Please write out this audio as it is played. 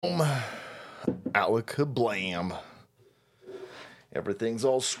Alakablam. Everything's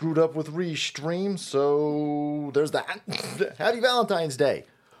all screwed up with Restream, so there's that. Happy Valentine's Day,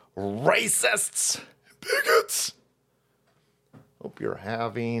 racists, bigots. Hope you're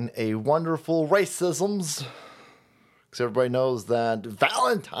having a wonderful racisms. Because everybody knows that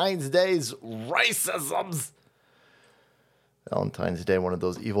Valentine's Day's racisms. Valentine's Day, one of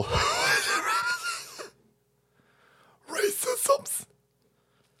those evil racisms.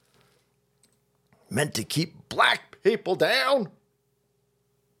 Meant to keep black people down.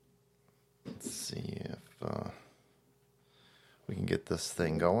 Let's see if we can get this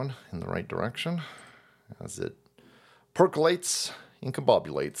thing going in the right direction as it percolates and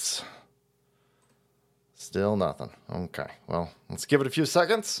combobulates. Still nothing. Okay, well, let's give it a few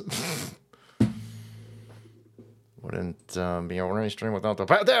seconds. Wouldn't be over any stream without the...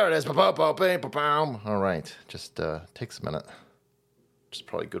 There it is! All right, just takes a minute. Which is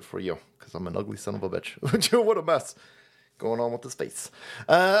probably good for you, because I'm an ugly son of a bitch. What a mess going on with this face.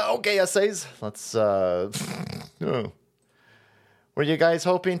 Okay, essays. Let's... Were you guys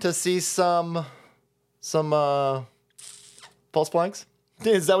hoping to see some false flags?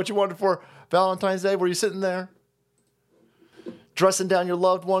 Is that what you wanted for Valentine's Day? Were you sitting there dressing down your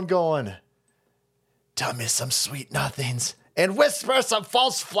loved one going, tell me some sweet nothings and whisper some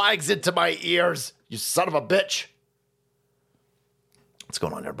false flags into my ears, you son of a bitch? What's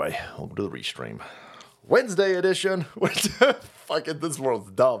going on, everybody? Welcome to the Restream Wednesday edition. Fucking this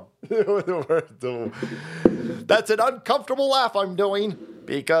world's dumb. That's an uncomfortable laugh I'm doing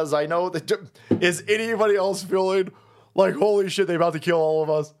because I know that... Is anybody else feeling like, holy shit, they're about to kill all of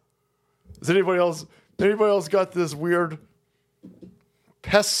us? Is anybody else got this weird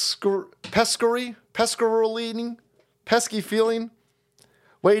pesky feeling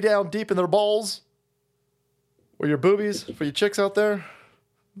way down deep in their balls or your boobies for you chicks out there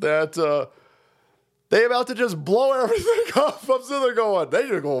that they about to just blow everything up? I'm sitting there going, they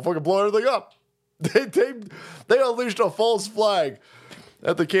just go fucking blow everything up. They unleashed a false flag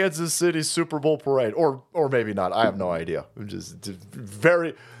at the Kansas City Super Bowl parade, or maybe not. I have no idea. I'm just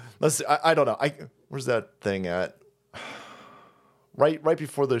very... Let's see, I don't know. Where's that thing at? Right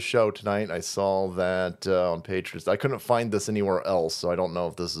before the show tonight, I saw that on Patriots. I couldn't find this anywhere else, so I don't know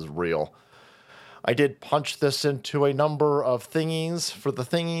if this is real. I did punch this into a number of thingies for the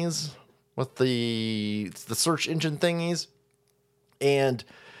thingies with the search engine thingies, and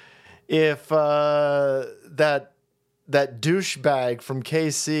if that douchebag from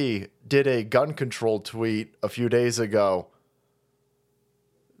KC did a gun control tweet a few days ago,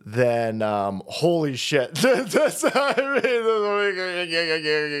 then holy shit. You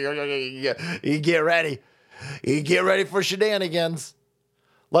get ready. You get ready for shenanigans.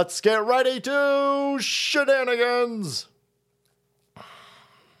 Let's get ready to shenanigans.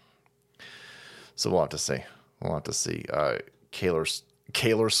 So we'll have to see. Taylor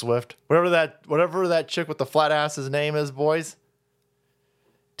Swift. Whatever that chick with the flat ass's name is, boys.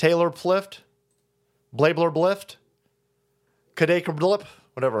 Taylor Plift. Blabler Blift. Kadeka Blip.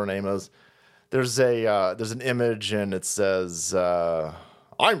 Whatever her name is, there's an image and it says,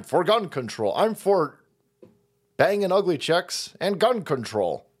 I'm for gun control. I'm for banging ugly chicks and gun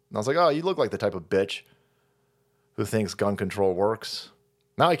control. And I was like, oh, you look like the type of bitch who thinks gun control works.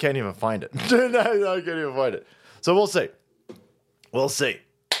 Now I can't even find it. So we'll see.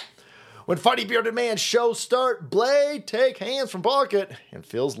 When Funny Bearded Man shows start, Blade take hands from pocket and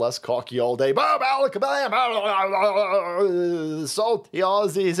feels less cocky all day. Boom, alakabam, salty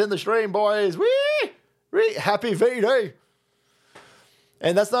Aussies in the stream, boys. Wee! Happy V-Day.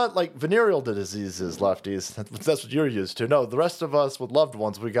 And that's not like venereal diseases, lefties. That's what you're used to. No, the rest of us with loved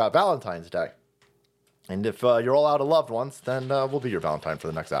ones, we got Valentine's Day. And if you're all out of loved ones, then we'll be your Valentine for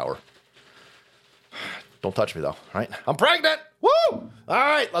the next hour. Don't touch me, though, right? I'm pregnant! Woo! All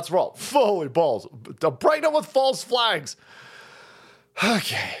right, let's roll. Holy balls. I'm pregnant with false flags.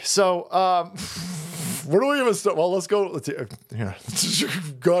 Okay, so, where do we even start? Well, let's go. Let's see. Here.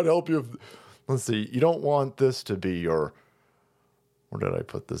 God help you. Let's see. You don't want this to be your... Where did I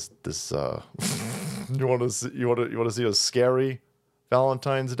put this? You want to see a scary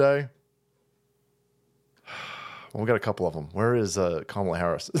Valentine's Day? Well, we got a couple of them. Where is Kamala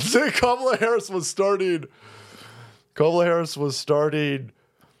Harris? Kamala Harris was starting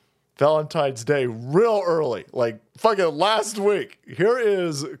Valentine's Day real early, like fucking last week. Here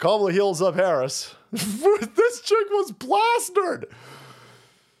is Kamala Heels Up Harris. This chick was plastered.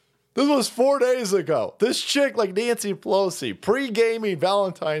 This was 4 days ago. This chick, like Nancy Pelosi, pre-gaming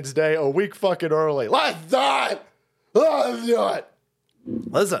Valentine's Day a week fucking early. Let's do it. Let's do it.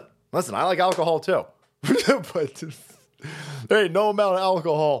 Listen, I like alcohol too. But There ain't no amount of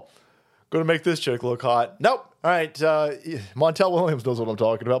alcohol gonna make this chick look hot. Nope. All right, Montel Williams knows what I'm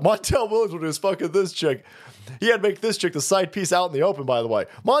talking about. Montel Williams, when he was fucking this chick, he had to make this chick the side piece out in the open, by the way.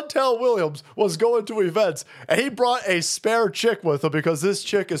 Montel Williams was going to events, and he brought a spare chick with him because this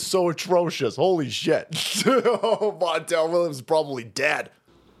chick is so atrocious. Holy shit. Oh, Montel Williams is probably dead.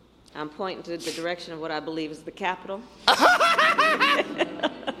 I'm pointing to the direction of what I believe is the Capitol.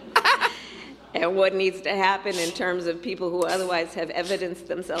 And what needs to happen in terms of people who otherwise have evidenced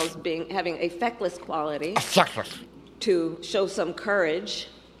themselves having a feckless quality to show some courage,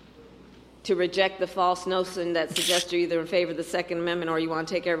 to reject the false notion that suggests you're either in favor of the Second Amendment or you want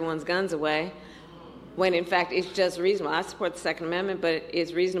to take everyone's guns away, when in fact it's just reasonable. I support the Second Amendment, but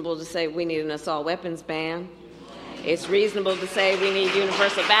it's reasonable to say we need an assault weapons ban. It's reasonable to say we need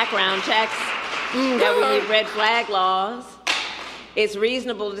universal background checks, that we need red flag laws. It's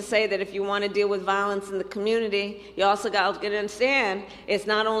reasonable to say that if you want to deal with violence in the community, you also got to understand it's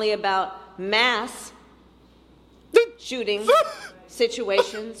not only about mass shooting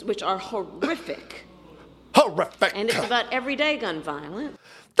situations, which are horrific. Horrific. And it's about everyday gun violence.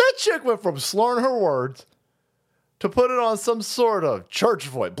 That chick went from slurring her words to put it on some sort of church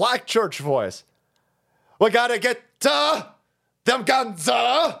voice, black church voice. We gotta get them guns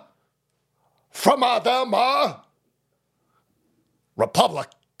from them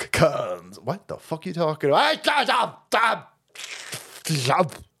Republicans. What the fuck are you talking about? That's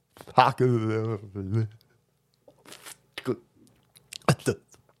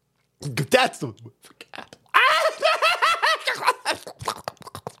the...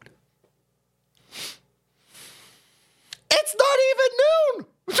 It's not even noon.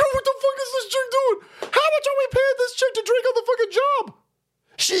 What the fuck is this chick doing? How much are we paying this chick to drink on the fucking job?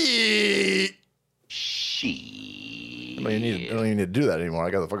 She. I don't even need to do that anymore.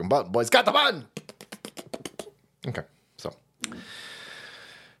 I got the fucking button, boys. Got the button. Okay, so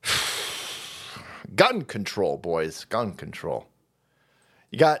gun control, boys. Gun control.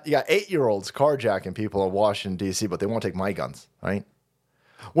 You got 8-year-olds carjacking people in Washington D.C., but they won't take my guns, right?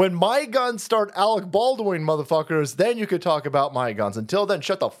 When my guns start Alec Baldwin motherfuckers, then you could talk about my guns. Until then,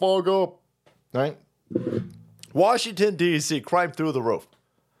 shut the fuck up, right? Washington D.C. crime through the roof.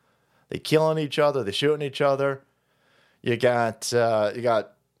 They killing each other. They shooting each other. You got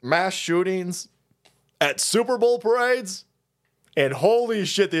mass shootings at Super Bowl parades, and holy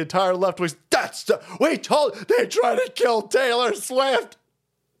shit, the entire left was they tried to kill Taylor Swift.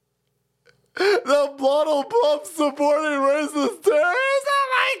 The bottle pump supporting racist terrorists. Oh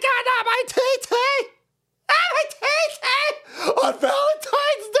my god, not my TT! Not my TT! On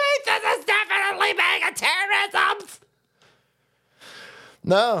Valentine's Day, this is definitely mega terrorism.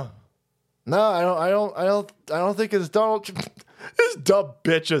 No, I don't think it's Donald Trump. These dumb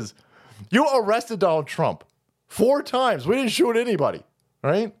bitches. You arrested Donald Trump 4 times. We didn't shoot anybody,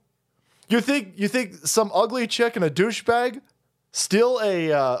 right? You think some ugly chick and a douchebag steal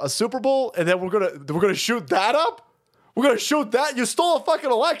a Super Bowl and then we're gonna shoot that up? We're gonna shoot that? You stole a fucking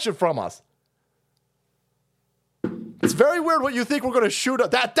election from us. It's very weird what you think we're gonna shoot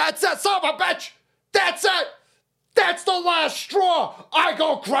up. That's it, son of a bitch! That's it! That's the last straw! I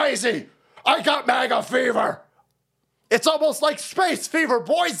go crazy! I got MAGA fever! It's almost like space fever,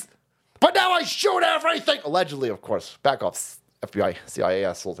 boys! But now I shoot everything! Allegedly, of course. Back off, FBI, CIA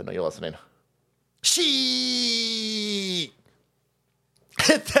assholes. I know you're listening. She.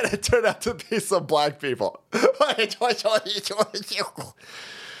 And then it turned out to be some black people. Right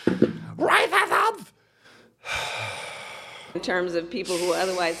up! In terms of people who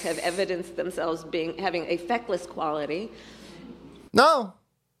otherwise have evidenced themselves having a feckless quality. No,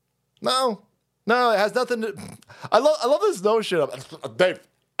 it has nothing to... I love this notion of... They've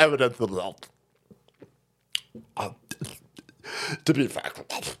evidenced themselves to be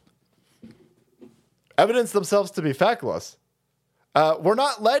feckless. Evidence themselves to be feckless. We're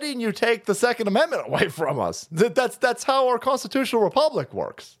not letting you take the Second Amendment away from us. That's how our constitutional republic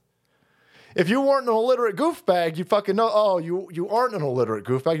works. If you weren't an illiterate goofbag, you fucking know, oh, you aren't an illiterate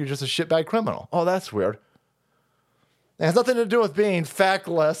goofbag, you're just a shitbag criminal. Oh, that's weird. It has nothing to do with being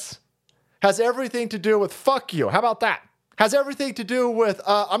feckless. Has everything to do with fuck you. How about that? Has everything to do with,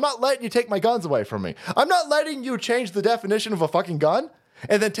 I'm not letting you take my guns away from me. I'm not letting you change the definition of a fucking gun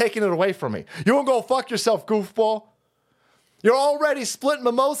and then taking it away from me. You won't go fuck yourself, goofball. You're already splitting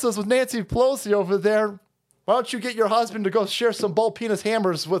mimosas with Nancy Pelosi over there. Why don't you get your husband to go share some bull penis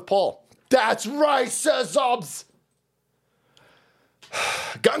hammers with Paul? That's racism!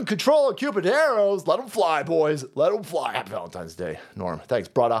 Gun control and Cupid arrows. Let them fly, boys. Let them fly. Happy Valentine's Day, Norm. Thanks,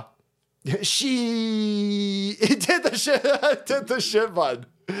 brother. She did the shit. Did the shit button.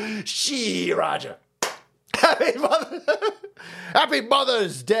 She, Roger. Happy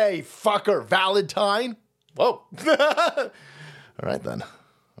Mother's Day, fucker. Valentine. Whoa. All right, then.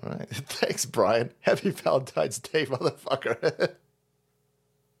 All right. Thanks, Brian. Happy Valentine's Day, motherfucker.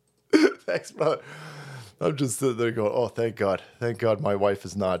 Thanks, brother. I'm just sitting there going, oh, thank God. Thank God my wife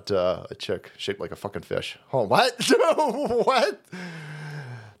is not a chick shaped like a fucking fish. Oh, what? What?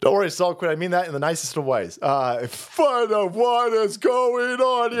 Don't worry, Salt Queen. I mean that in the nicest of ways. Fun of what is going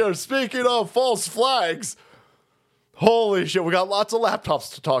on here. Speaking of false flags. Holy shit. We got lots of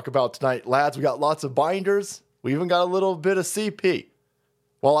laptops to talk about tonight, lads. We got lots of binders. We even got a little bit of CP.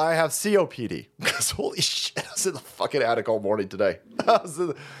 Well, I have COPD. Because holy shit, I was in the fucking attic all morning today. I was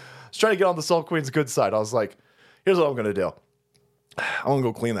trying to get on the Salt Queen's good side. I was like, here's what I'm going to do. I'm going to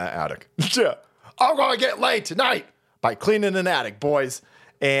go clean that attic. Yeah. I'm going to get laid tonight by cleaning an attic, boys.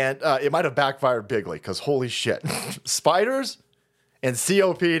 And it might have backfired bigly because holy shit. Spiders and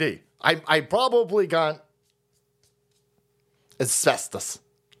COPD. I probably got asbestos.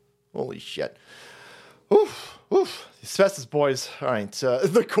 Holy shit. Oof, oof. Asbestos, boys. All right.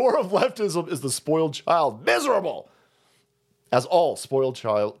 The core of leftism is the spoiled child. Miserable. As all spoiled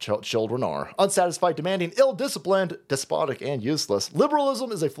children are. Unsatisfied, demanding, ill-disciplined, despotic, and useless.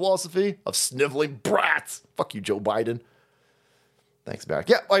 Liberalism is a philosophy of sniveling brats. Fuck you, Joe Biden. Thanks, Mac.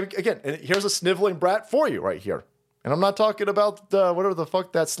 Yeah, again, and here's a sniveling brat for you right here. And I'm not talking about whatever the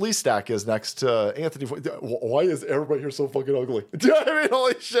fuck that slee stack is next to Anthony. Why is everybody here so fucking ugly? I mean,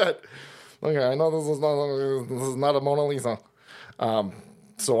 holy shit. Okay, I know this is not a Mona Lisa.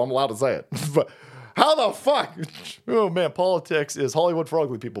 So I'm allowed to say it. But how the fuck? Oh, man, politics is Hollywood for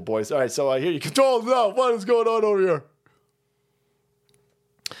ugly people, boys. All right, so here you can tell now what is going on over here.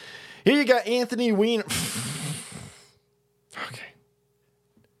 Here you got Anthony Weiner. Okay.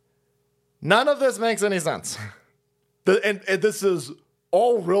 None of this makes any sense. And this is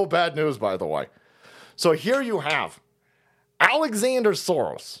all real bad news, by the way. So here you have Alexander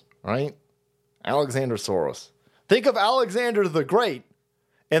Soros, right? Alexander Soros. Think of Alexander the Great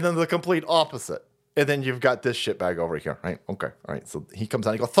and then the complete opposite. And then you've got this shitbag over here, right? Okay, all right. So he comes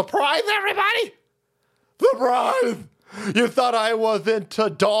out and he goes, surprise, everybody! Surprise! You thought I was into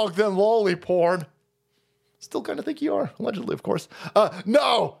dog then lolly porn. Still kind of think you are. Allegedly, of course.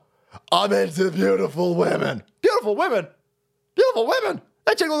 No! I'm into beautiful women. Beautiful women? Beautiful women?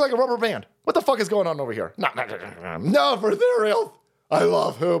 That chick looks like a rubber band. What the fuck is going on over here? No, for real. I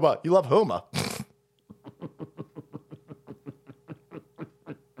love Huma. You love Huma?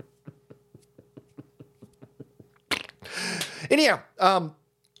 Anyhow,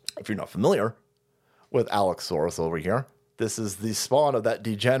 if you're not familiar with Alex Soros over here, this is the spawn of that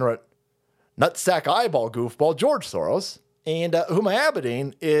degenerate nutsack eyeball goofball George Soros. And Huma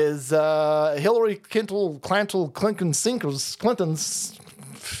Abedin is Hillary Clinton's.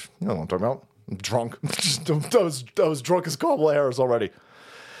 You know what I'm talking about? I'm drunk. I was drunk as cobble hairs already.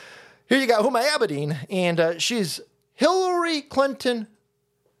 Here you got Huma Abedin, and she's Hillary Clinton.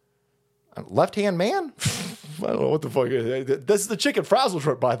 Left-hand man? I don't know what the fuck is. This is the chicken frazzle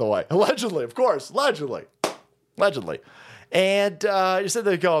trip, by the way. Allegedly, of course. Allegedly. And you said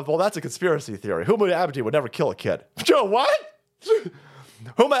they go, well, that's a conspiracy theory. Huma Abedin would never kill a kid. Joe, what?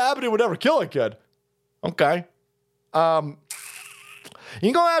 Huma Abedin would never kill a kid. Okay.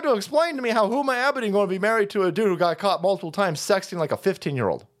 You're going to have to explain to me how Huma Abedin going to be married to a dude who got caught multiple times sexting like a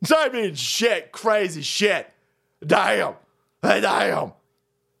 15-year-old. I mean, shit. Crazy shit. Damn. Huma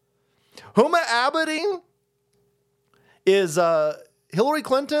Abedin is Hillary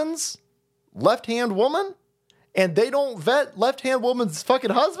Clinton's left-hand woman? And they don't vet left-hand woman's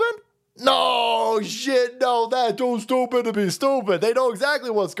fucking husband? No, shit, no, that's too stupid to be stupid. They know exactly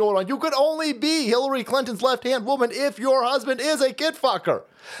what's going on. You could only be Hillary Clinton's left-hand woman if your husband is a kid fucker.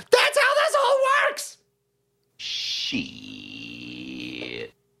 That's how this all works! Shit.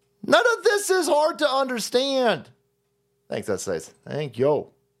 None of this is hard to understand. Thanks, that says. Thank you.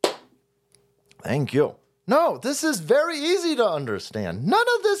 No, this is very easy to understand. None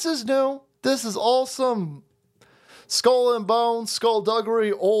of this is new. This is all some skull and bones,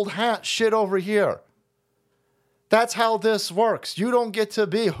 skullduggery, old hat shit over here. That's how this works. You don't get to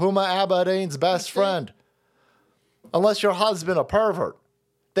be Huma Abedin's best friend unless your husband a pervert.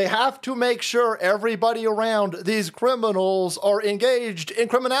 They have to make sure everybody around these criminals are engaged in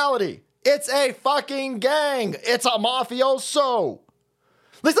criminality. It's a fucking gang. It's a mafioso.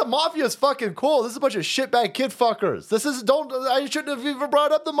 At least the mafia is fucking cool. This is a bunch of shitbag kid fuckers. I shouldn't have even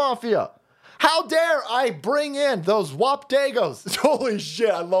brought up the mafia. How dare I bring in those Wapdagos? Holy shit,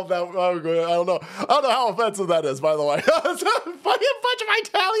 I love that. I don't know how offensive that is, by the way. It's a fucking bunch of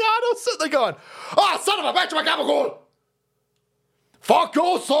Italianos sitting there going, oh, son of a bitch, my gabagool. Fuck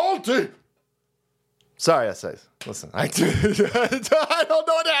you, salty. Sorry, essays. Listen, I don't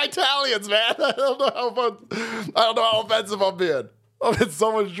know any Italians, man. I don't know how offensive I'm being. I'm in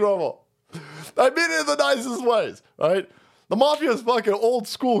so much trouble. I mean it in the nicest ways, right? The mafia is fucking old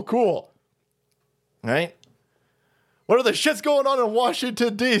school cool, right? What are the shits going on in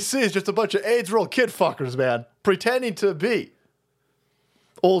Washington, D.C.? It's just a bunch of AIDS real kid fuckers, man, pretending to be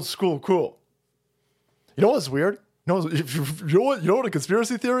old school cool. You know what's weird? You know what a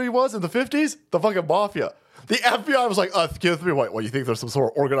conspiracy theory was in the 50s? The fucking mafia. The FBI was like, excuse me, what, you think there's some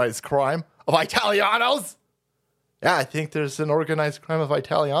sort of organized crime of Italianos? Yeah, I think there's an organized crime of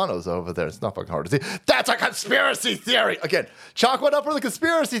Italianos over there. It's not fucking hard to see. That's a conspiracy theory! Again, chalk one up for the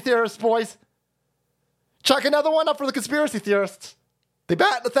conspiracy theorists, boys. Chuck another one up for the conspiracy theorists. They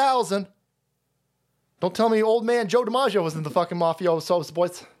bat 1,000. Don't tell me old man Joe DiMaggio was in the fucking mafiosos,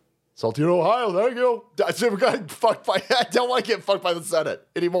 boys. Saltillo, Ohio, there you go. I don't want to get fucked by the Senate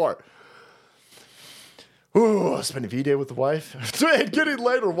anymore. Ooh, spending V-Day with the wife. And getting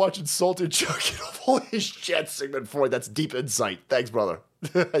later watching Salty chucking up. Holy shit, Sigmund Freud. That's deep insight. Thanks, brother.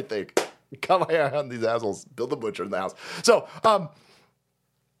 I think. Come here on these assholes. Bill the Butcher in the house. So, that's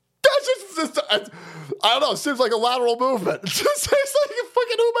just I don't know. It seems like a lateral movement. It just seems like a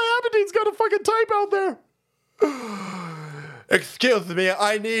fucking Uma Abedin's got a fucking type out there. Excuse me,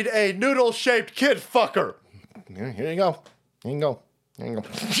 I need a noodle-shaped kid fucker. Here you go. Here you go. Here you go.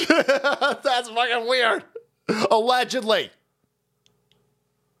 That's fucking weird. Allegedly.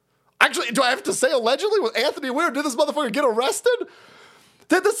 Actually, do I have to say allegedly? With Anthony Weir, did this motherfucker get arrested?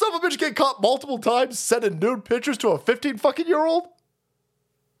 Did this son of a bitch get caught multiple times sending nude pictures to a 15-fucking-year-old?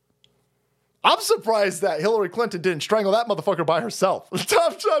 I'm surprised that Hillary Clinton didn't strangle that motherfucker by herself.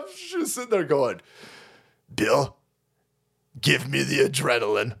 She's sitting there going, Bill, give me the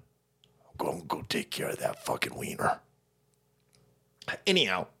adrenaline. I'm going to go take care of that fucking wiener.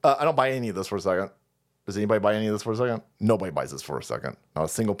 Anyhow, I don't buy any of this for a second. Does anybody buy any of this for a second? Nobody buys this for a second. Not a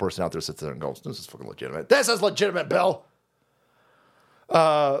single person out there sits there and goes, this is fucking legitimate. This is legitimate, Bill.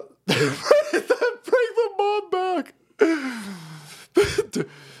 Bring the mom back.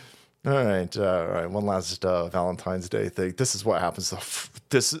 All right. One last Valentine's Day thing. This is what happens.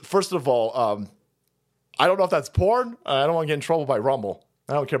 First of all, I don't know if that's porn. I don't want to get in trouble by Rumble.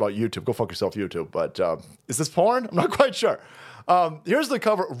 I don't care about YouTube. Go fuck yourself, YouTube. But is this porn? I'm not quite sure. Here's the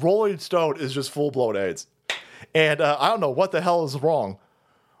cover. Rolling Stone is just full-blown AIDS. And I don't know what the hell is wrong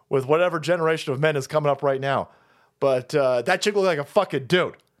with whatever generation of men is coming up right now. But that chick looks like a fucking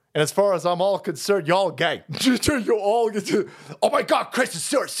dude. And as far as I'm all concerned, y'all gay. You all get to, oh my God, Kristen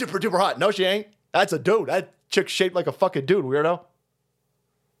Stewart, super duper hot. No, she ain't. That's a dude. That chick's shaped like a fucking dude, weirdo.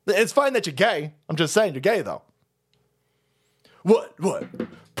 It's fine that you're gay. I'm just saying you're gay, though. What?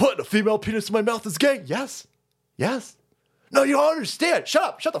 Putting a female penis in my mouth is gay? Yes. No, you don't understand. Shut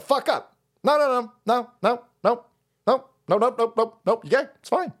up. Shut the fuck up. No. You're gay. It's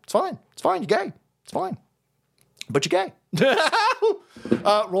fine. You're gay. It's fine. But you're gay.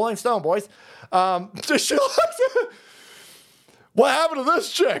 Rolling Stone, boys. What happened to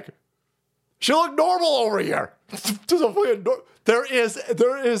this chick? She looked normal over here. There is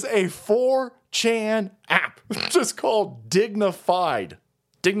a 4chan app just called Dignified.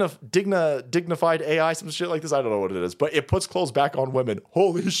 Dignified AI, some shit like this. I don't know what it is, but it puts clothes back on women.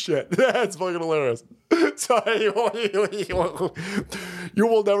 Holy shit. That's fucking hilarious. Sorry, you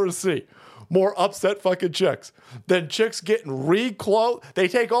will never see more upset fucking chicks than chicks getting re-clothed. They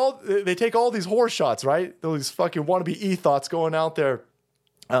take all these horse shots, right? These fucking wannabe e-thoughts going out there,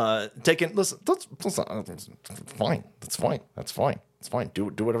 taking. Listen, that's fine. That's fine. Do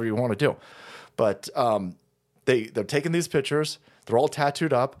whatever you want to do, but they're taking these pictures. They're all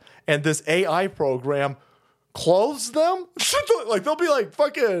tattooed up, and this AI program clothes them. Like they'll be like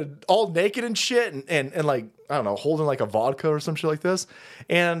fucking all naked and shit, and like I don't know, holding like a vodka or some shit like this.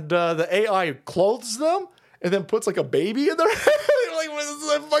 And the AI clothes them and then puts like a baby in their head. Like this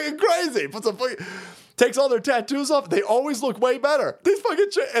is fucking crazy. Takes all their tattoos off. They always look way better. These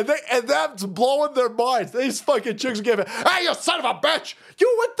fucking chicks, and that's blowing their minds. These fucking chicks are giving, hey, you son of a bitch!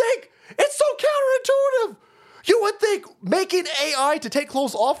 You would think it's so counterintuitive. You would think making AI to take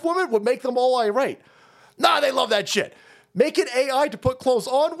clothes off women would make them all irate. Nah, they love that shit. Making AI to put clothes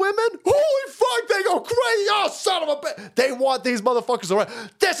on women? Holy fuck, they go crazy. Oh, son of a bitch. They want these motherfuckers around.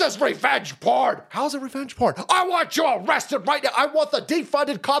 This is revenge porn. How's it revenge porn? I want you arrested right now. I want the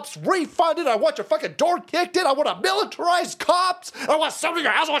defunded cops refunded. I want your fucking door kicked in. I want a militarized cops. I want somebody in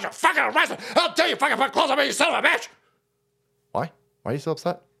your house. I want you fucking arrested. I'll tell you fucking put clothes on me, you son of a bitch. Why? Why are you so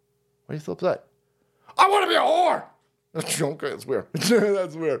upset? I want to be a whore. Okay, that's weird.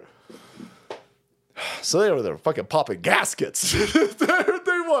 That's weird. So they were there fucking popping gaskets.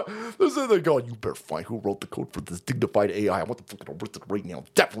 They They're sitting there going, you better find who wrote the code for this dignified AI. I want the fucking arrested right now.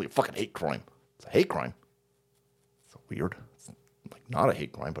 Definitely a fucking hate crime. It's a hate crime. It's weird. It's like not a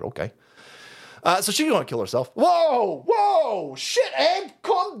hate crime, but okay. So she's going to kill herself. Whoa, shit, Ed,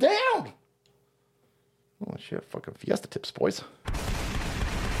 calm down. Oh, shit, fucking Fiesta tips, boys.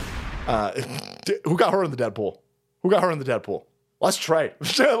 Who got her in the Deadpool? Let's trade.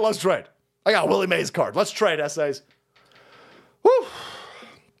 Let's trade. I got Willie Mays' card. Let's trade, essays. Woo.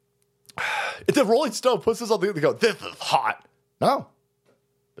 If the Rolling Stone puts this on the, they go, this is hot. No,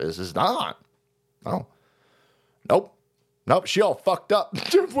 this is not. No. Nope, she all fucked up.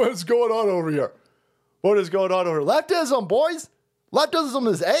 What's going on over here? What is going on over here? Leftism, boys. Leftism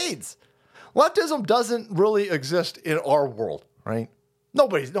is AIDS. Leftism doesn't really exist in our world, right?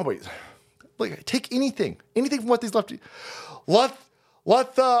 Nobody's. Like, take anything from what these lefties.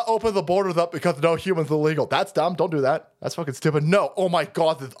 Let's open the borders up because no humans are illegal. That's dumb. Don't do that. That's fucking stupid. No. Oh my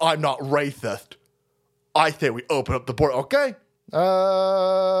God, I'm not racist. I say we open up the border. Okay.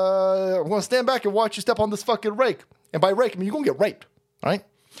 I'm gonna stand back and watch you step on this fucking rake. And by rake, I mean you're gonna get raped. All right?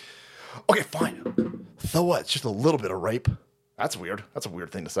 Okay, fine. So what? It's just a little bit of rape. That's weird. That's a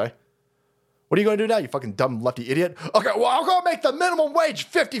weird thing to say. What are you gonna do now, you fucking dumb lefty idiot? Okay, well, I'm gonna make the minimum wage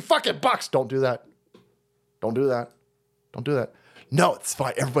 $50 fucking bucks. Don't do that. Don't do that. No, it's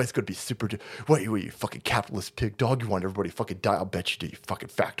fine. Everybody's gonna be super. Wait, you fucking capitalist pig dog. You want everybody to fucking die? I'll bet you do, you fucking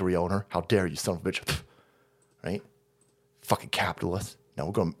factory owner. How dare you, son of a bitch? Right? Fucking capitalist. No,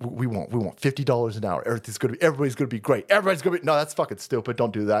 we want $50 an hour. Everybody's gonna be great. No, that's fucking stupid.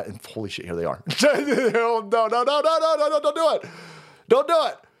 Don't do that. And holy shit, here they are. No, don't do it. Don't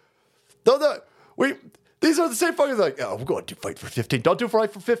do it. These are the same fuckers like, oh, we're going to fight for 15. Don't do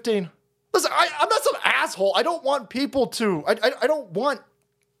fight for 15. Listen, I'm not some asshole. I don't want people to, I don't want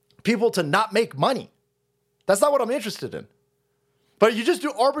people to not make money. That's not what I'm interested in. But you just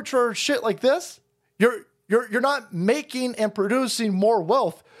do arbitrary shit like this, you're not making and producing more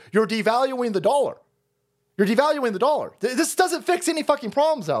wealth. You're devaluing the dollar. This doesn't fix any fucking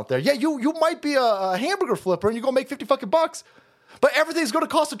problems out there. Yeah, you might be a hamburger flipper and you're going to make 50 fucking bucks, but everything's going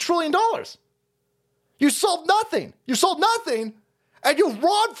to cost $1 trillion. You sold nothing. And you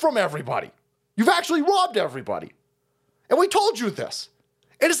robbed from everybody. You've actually robbed everybody. And we told you this.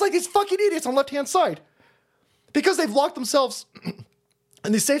 And it's like these fucking idiots on the left-hand side, because they've locked themselves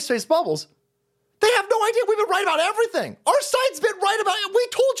in these safe space bubbles, they have no idea we've been right about everything. Our side's been right about it. We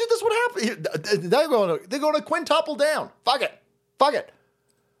told you this would happen. They're going to quintuple down. Fuck it.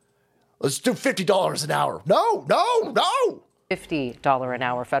 Let's do $50 an hour. No. $50 an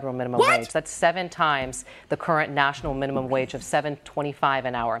hour federal minimum wage. That's 7 times the current national minimum wage of $7.25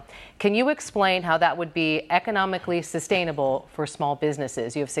 an hour. Can you explain how that would be economically sustainable for small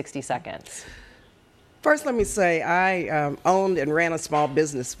businesses? You have 60 seconds. First, let me say I owned and ran a small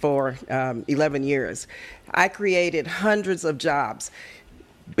business for 11 years. I created hundreds of jobs,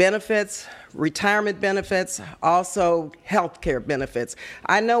 benefits, retirement benefits, also health care benefits.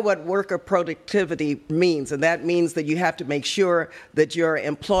 I know what worker productivity means, and that means that you have to make sure that your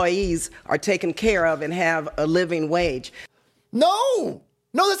employees are taken care of and have a living wage. No,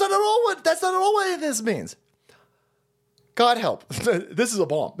 that's not at all what this means. God help. This is a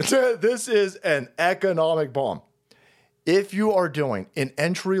bomb. This is an economic bomb. If you are doing an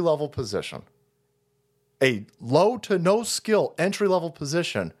entry-level position, a low to no skill entry-level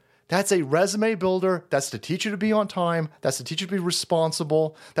position, that's a resume builder. That's to teach you to be on time. That's to teach you to be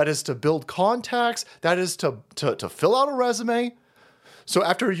responsible. That is to build contacts. That is to fill out a resume. So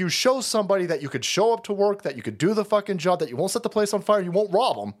after you show somebody that you could show up to work, that you could do the fucking job, that you won't set the place on fire, you won't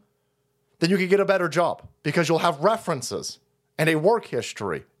rob them, then you can get a better job because you'll have references and a work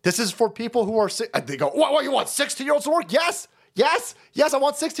history. This is for people who are sick. They go, what, you want 16-year-olds to work? Yes, I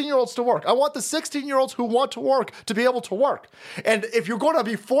want 16-year-olds to work. I want the 16-year-olds who want to work to be able to work. And if you're going to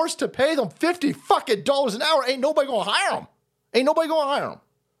be forced to pay them $50 fucking an hour, ain't nobody going to hire them.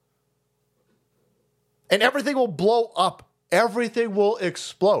 And everything will blow up. Everything will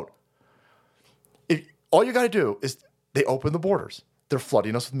explode. All you got to do is they open the borders. They're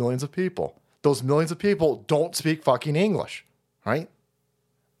flooding us with millions of people. Those millions of people don't speak fucking English, right?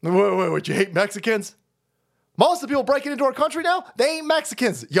 Wait, you hate Mexicans? Most of the people breaking into our country now, they ain't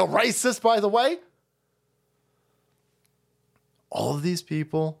Mexicans. You racist, by the way. All of these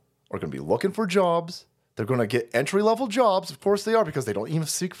people are going to be looking for jobs. They're going to get entry-level jobs. Of course they are, because they don't even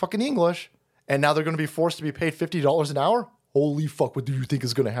speak fucking English. And now they're going to be forced to be paid $50 an hour? Holy fuck, what do you think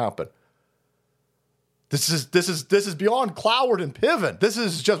is going to happen? This is beyond Cloward and Piven. This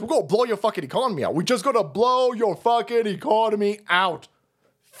is just, we're going to blow your fucking economy out. We're just going to blow your fucking economy out.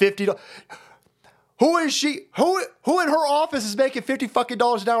 $50. Who is she? Who in her office is making $50 fucking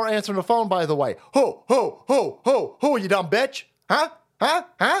an hour answering the phone, by the way? Who, you dumb bitch? Huh?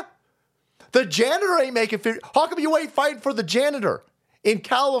 The janitor ain't making 50. How come you ain't fighting for the janitor in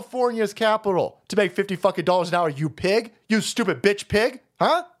California's capital to make $50 fucking an hour, you pig? You stupid bitch pig?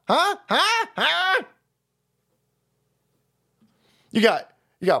 Huh? You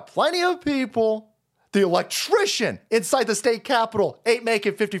got plenty of people. The electrician inside the state capitol ain't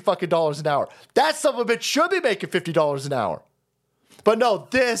making $50 fucking an hour. That son of a bitch should be making $50 an hour. But no,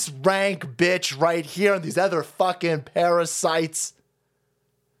 this rank bitch right here and these other fucking parasites,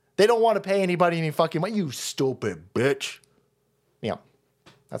 they don't want to pay anybody any fucking money. You stupid bitch. Yeah,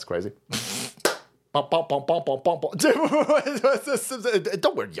 that's crazy. Don't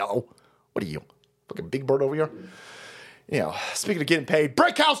wear yellow. What are you? Fucking Big Bird over here? You know, speaking of getting paid,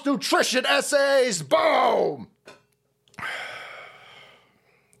 Brickhouse Nutrition essays, boom!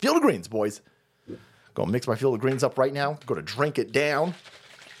 Field of Greens, boys. Gonna mix my Field of Greens up right now. Gonna drink it down.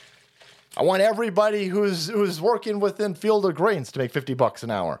 I want everybody who's working within Field of Greens to make $50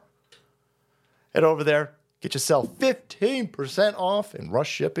 an hour. Head over there, get yourself 15% off in rush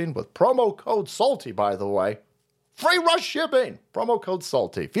shipping with promo code SALTY, by the way. Free rush shipping, promo code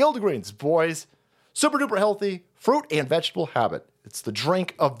SALTY. Field of Greens, boys. Super duper healthy fruit and vegetable habit. It's the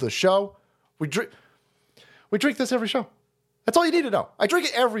drink of the show. We drink this every show. That's all you need to know. I drink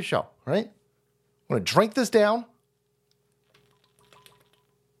it every show, right? I'm going to drink this down.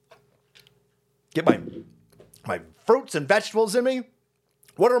 Get my fruits and vegetables in me.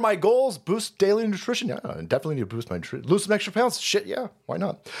 What are my goals? Boost daily nutrition. Yeah, I definitely need to boost my nutrition. Lose some extra pounds. Shit, yeah. Why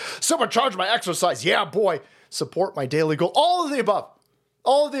not? Supercharge my exercise. Yeah, boy. Support my daily goal. All of the above.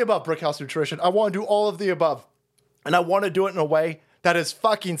 All of the above, Brickhouse Nutrition. I want to do all of the above. And I want to do it in a way that is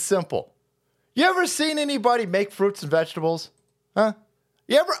fucking simple. You ever seen anybody make fruits and vegetables? Huh?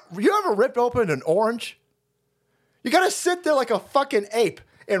 You ever ripped open an orange? You gotta sit there like a fucking ape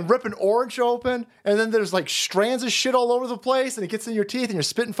and rip an orange open, and then there's like strands of shit all over the place, and it gets in your teeth, and you're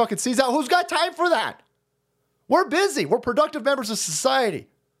spitting fucking seeds out. Who's got time for that? We're busy. We're productive members of society.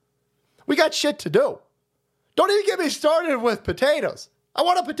 We got shit to do. Don't even get me started with potatoes. I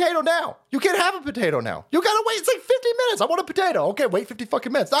want a potato now. You can't have a potato now. You gotta wait. It's like 50 minutes. I want a potato. Okay, wait 50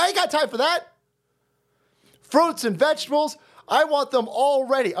 fucking minutes. I ain't got time for that. Fruits and vegetables, I want them all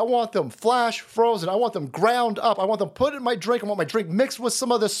ready. I want them flash frozen. I want them ground up. I want them put in my drink. I want my drink mixed with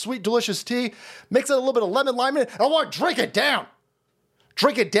some of this sweet, delicious tea. Mix it a little bit of lemon lime in it. And I want to drink it down.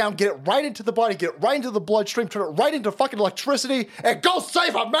 Drink it down. Get it right into the body. Get it right into the bloodstream. Turn it right into fucking electricity. And go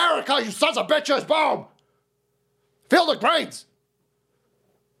save America, you sons of bitches. Boom. Field of Greens.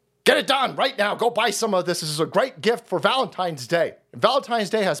 Get it done right now. Go buy some of this. This is a great gift for Valentine's Day. If Valentine's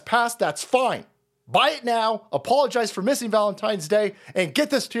Day has passed, that's fine. Buy it now. Apologize for missing Valentine's Day and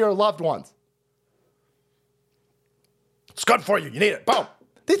get this to your loved ones. It's good for you. You need it. Boom.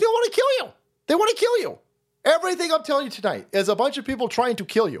 They want to kill you. They want to kill you. Everything I'm telling you tonight is a bunch of people trying to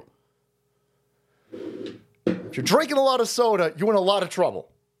kill you. If you're drinking a lot of soda, you're in a lot of trouble.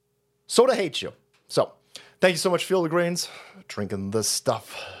 Soda hates you. So, thank you so much, Field of Greens. Drinking this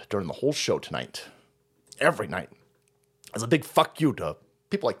stuff during the whole show tonight. Every night. As a big fuck you to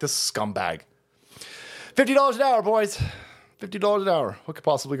people like this scumbag. $50 an hour, boys. $50 an hour. What could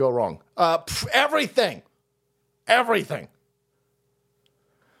possibly go wrong? Everything. Everything.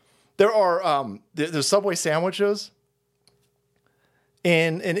 There are there's Subway sandwiches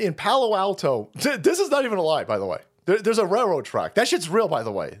in Palo Alto. This is not even a lie, by the way. There's a railroad track. That shit's real, by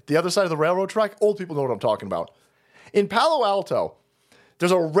the way. The other side of the railroad track, old people know what I'm talking about. In Palo Alto,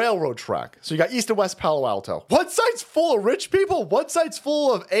 there's a railroad track. So you got East and West Palo Alto. One side's full of rich people. One side's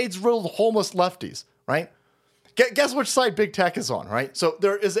full of AIDS-riddled homeless lefties, right? Guess which side big tech is on, right? So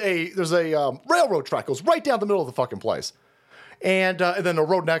there's a railroad track goes right down the middle of the fucking place, and then a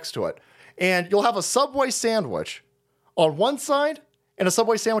road next to it, and you'll have a Subway sandwich on one side and a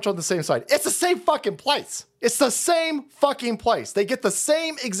Subway sandwich on the same side. It's the same fucking place. It's the same fucking place. They get the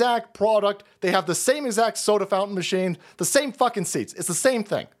same exact product. They have the same exact soda fountain machine, the same fucking seats. It's the same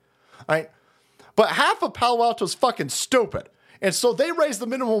thing, right? But half of Palo Alto is fucking stupid, and so they raised the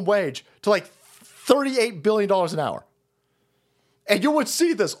minimum wage to like $38 billion an hour. And you would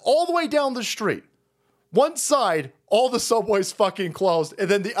see this all the way down the street. One side, all the Subways fucking closed. And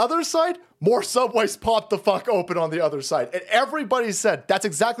then the other side, more Subways popped the fuck open on the other side. And everybody said, that's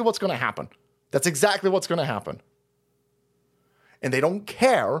exactly what's going to happen. That's exactly what's going to happen. And they don't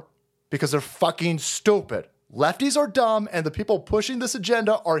care because they're fucking stupid. Lefties are dumb, and the people pushing this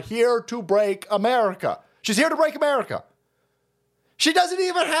agenda are here to break America. She's here to break America. She doesn't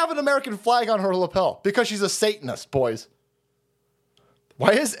even have an American flag on her lapel because she's a Satanist, boys.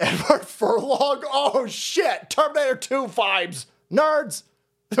 Why is Edward Furlong? Oh, shit. Terminator 2 vibes. Nerds.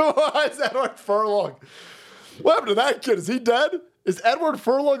 Why is Edward Furlong? What happened to that kid? Is he dead? Is Edward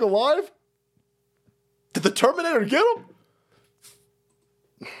Furlong alive? Did the Terminator get him?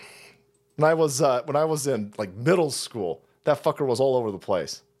 When I was in like middle school, that fucker was all over the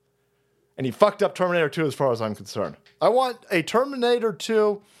place. And he fucked up Terminator 2 as far as I'm concerned. I want a Terminator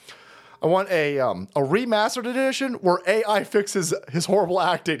 2. I want a remastered edition where AI fixes his horrible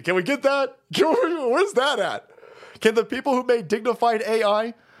acting. Can we get that? Where's that at? Can the people who made Dignified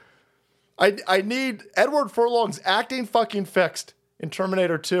AI? I need Edward Furlong's acting fucking fixed in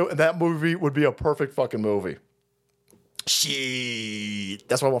Terminator 2, and that movie would be a perfect fucking movie. Shit.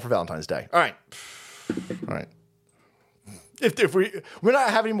 That's what I want for Valentine's Day. All right. If we're not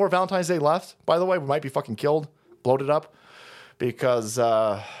having any more Valentine's Day left, by the way, we might be fucking killed, bloated up, because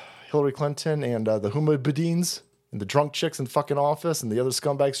Hillary Clinton and the Huma Bedines and the drunk chicks in fucking office and the other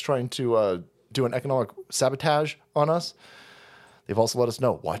scumbags trying to do an economic sabotage on us. They've also let us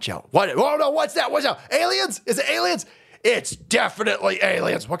know, watch out. Oh no, what's that? Watch out. Aliens? Is it aliens? It's definitely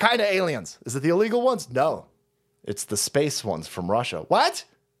aliens. What kind of aliens? Is it the illegal ones? No. It's the space ones from Russia. What?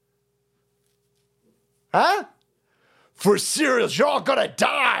 Huh? For serious, you're all gonna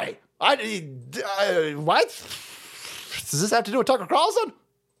die. What? Does this have to do with Tucker Carlson?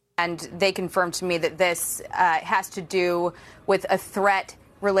 And they confirmed to me that this has to do with a threat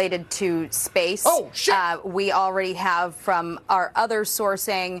related to space. Oh, shit. We already have from our other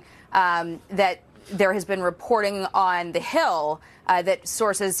sourcing that there has been reporting on the Hill that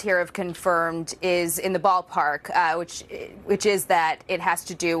sources here have confirmed is in the ballpark, which is that it has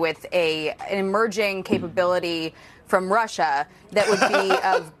to do with an emerging capability from Russia that would be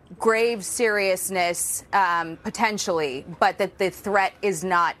of grave seriousness potentially, but that the threat is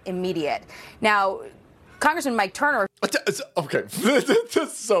not immediate. Now, Congressman Mike Turner. Okay,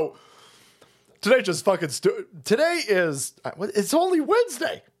 so today just fucking today is it's only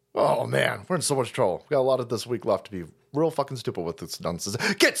Wednesday. Oh man, we're in so much trouble. We got a lot of this week left to be real fucking stupid with this nonsense.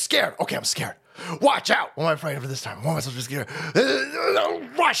 Get scared. Okay, I'm scared. Watch out. What am I afraid of this time? What am I supposed to be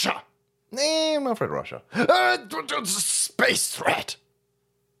scared? Russia. Nah, I'm not afraid of Russia. Space threat.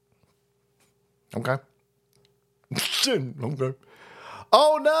 Okay. Okay.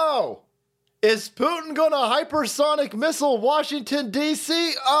 Oh no. Is Putin going to hypersonic missile Washington,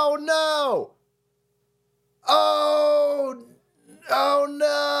 D.C.? Oh, no. Oh no.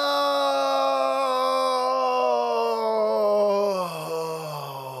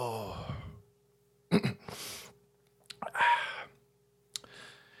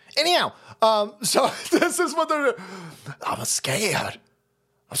 Anyhow, so this is what they're... I'm scared.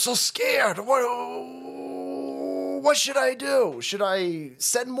 I'm so scared. What should I do? Should I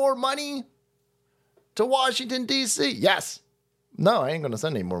send more money to Washington, D.C.? Yes. No, I ain't going to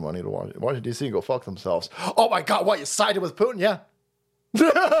send any more money to Washington, D.C. and go fuck themselves. Oh, my God. What, you sided with Putin? Yeah.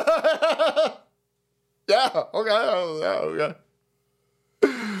 Yeah. Okay.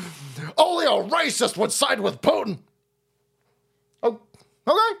 Only a racist would side with Putin. Oh,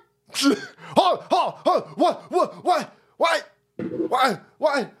 okay.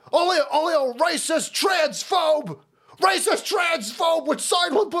 What? Only a racist transphobe would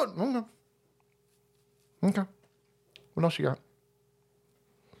side with Putin. Okay. What else you got?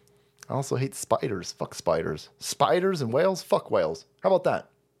 I also hate spiders. Fuck spiders. Spiders and whales? Fuck whales. How about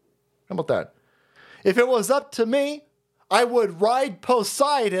that? If it was up to me, I would ride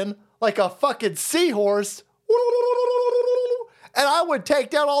Poseidon like a fucking seahorse. And I would take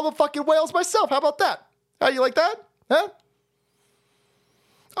down all the fucking whales myself. How about that? How you like that? Huh?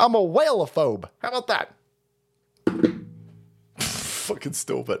 I'm a whalophobe. How about that? Fucking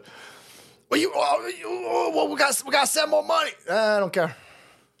stupid. Well, we got to send more money. I don't care.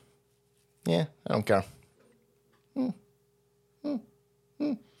 Yeah, I don't care.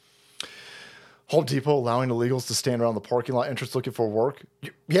 Home Depot allowing illegals to stand around the parking lot entrance looking for work.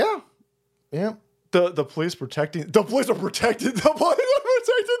 Yeah. The police protecting. The police are protecting. The police are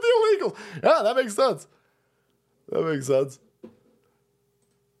protecting the illegals. Yeah, that makes sense.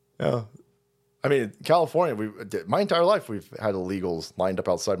 Yeah. I mean, California, my entire life, we've had illegals lined up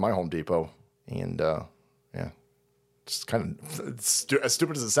outside my Home Depot. And, yeah, just kind of, as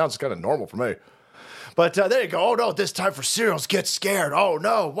stupid as it sounds, it's kind of normal for me. But there you go. Oh, no, this time for cereals, get scared. Oh,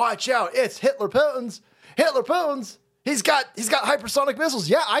 no, watch out. It's Hitler Putin's. He's got hypersonic missiles.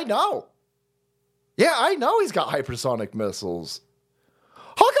 Yeah, I know. He's got hypersonic missiles.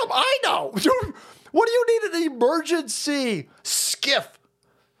 How come I know? What do you need an emergency skiff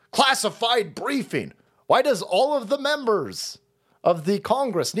classified briefing? Why does all of the members of the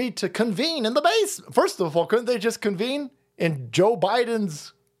Congress need to convene in the base? First of all, couldn't they just convene in Joe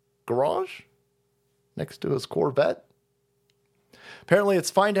Biden's garage next to his Corvette. Apparently,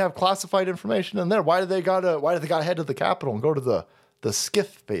 it's fine to have classified information in there. Why did they got to head to the Capitol and go to the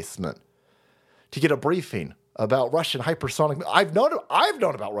skiff basement to get a briefing about Russian hypersonic? I've known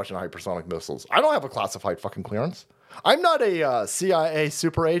about Russian hypersonic missiles. I don't have a classified fucking clearance. I'm not a CIA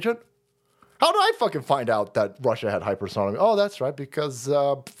super agent. How did I fucking find out that Russia had hypersonic? Oh, that's right, because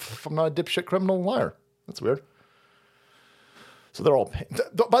I'm not a dipshit criminal liar. That's weird. So they're all,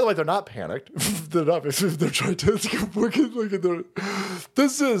 by the way, they're not panicked. They're not, they're trying to look at their,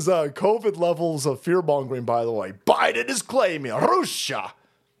 this is COVID levels of fear-mongering, by the way. Biden is claiming Russia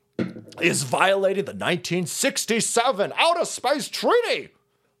is violating the 1967 Outer Space Treaty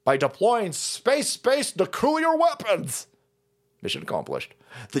by deploying space-based nuclear weapons. Mission accomplished.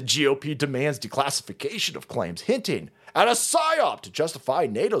 The GOP demands declassification of claims, hinting at a psyop to justify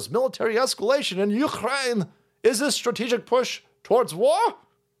NATO's military escalation in Ukraine. Is this strategic push towards war?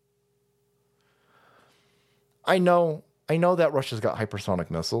 I know that Russia's got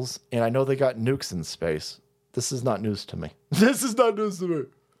hypersonic missiles, and I know they got nukes in space. This is not news to me. This is not news to me.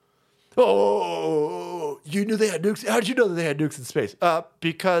 Oh, you knew they had nukes? How did you know that they had nukes in space?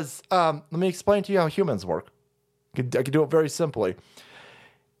 Because let me explain to you how humans work. I can do it very simply.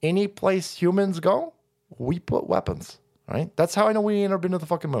 Any place humans go, we put weapons. Right? That's how I know we ain't ever been to the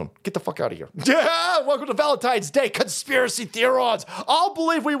fucking moon. Get the fuck out of here. Yeah, welcome to Valentine's Day, conspiracy theorists. I'll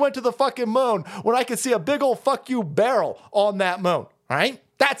believe we went to the fucking moon when I can see a big old fuck you barrel on that moon. Right?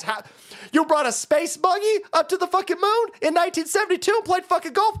 That's how. You brought a space buggy up to the fucking moon in 1972 and played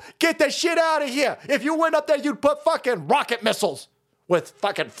fucking golf? Get that shit out of here. If you went up there, you'd put fucking rocket missiles with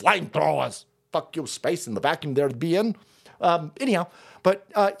fucking flamethrowers. Fuck you, space in the vacuum there to be in. Anyhow, but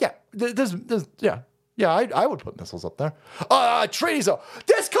yeah, Yeah, I would put missiles up there. Treaties, though.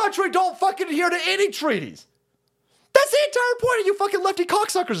 This country don't fucking adhere to any treaties. That's the entire point of you fucking lefty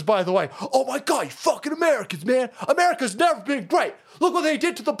cocksuckers, by the way. Oh my God, you fucking Americans, man. America's never been great. Look what they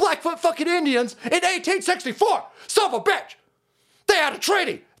did to the Blackfoot fucking Indians in 1864. Son of a bitch. They had a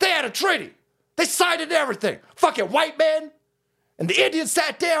treaty. They signed it and everything. Fucking white men and the Indians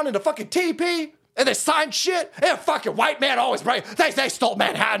sat down in the fucking teepee. And they signed shit, and fucking white man always right. They stole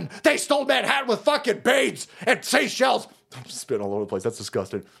Manhattan. They stole Manhattan with fucking beads and seashells. I'm just spitting all over the place. That's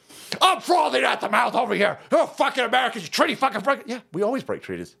disgusting. I'm frothing at the mouth over here. Oh, fucking Americans, you treaty fucking break. Yeah, we always break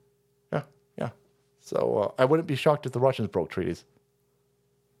treaties. Yeah. So I wouldn't be shocked if the Russians broke treaties.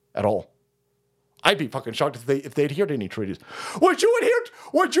 At all. I'd be fucking shocked if they adhered to any treaties. Would you adhere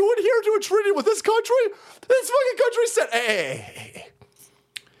to a treaty with this country? This fucking country said, hey.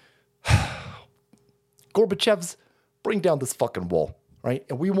 Gorbachev's, bring down this fucking wall, right?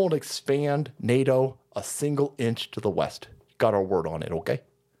 And we won't expand NATO a single inch to the west. Got our word on it, okay?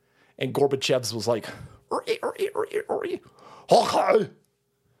 And Gorbachev's was like, okay.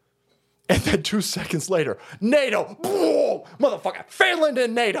 And then 2 seconds later, NATO, boom, motherfucker, Finland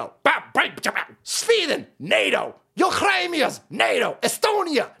in NATO, Sweden, NATO, Ukraine, NATO,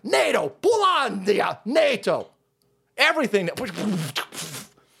 Estonia, NATO, Polandia, NATO, everything.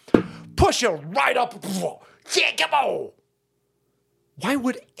 Push it right up. Yeah, come on. Why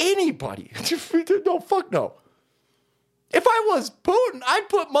would anybody? No, fuck no. If I was Putin, I'd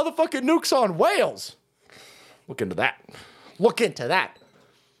put motherfucking nukes on whales. Look into that.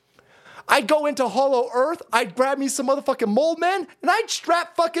 I'd go into Hollow Earth, I'd grab me some motherfucking mole men, and I'd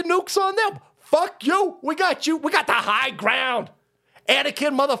strap fucking nukes on them. Fuck you. We got you. We got the high ground.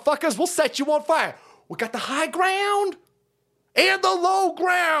 Anakin motherfuckers, we'll set you on fire. We got the high ground and the low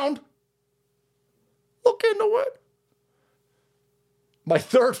ground. Look into it. My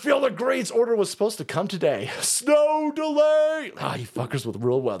third Field of Greens order was supposed to come today. Snow delay. You fuckers with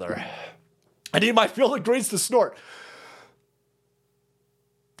real weather. I need my Field of Greens to snort.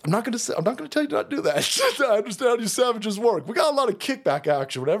 I'm not gonna tell you to not do that. I understand how you savages work. We got a lot of kickback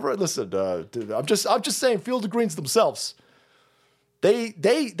action, whatever. Listen, I'm just saying, Field of Greens themselves. They've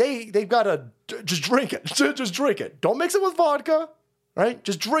got to just drink it. Just drink it. Don't mix it with vodka, right?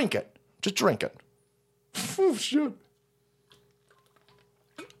 Just drink it. Oh, shit.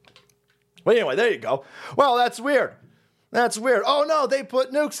 Well, anyway, there you go. Well, that's weird. Oh, no, they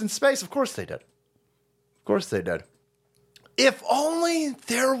put nukes in space. Of course they did. If only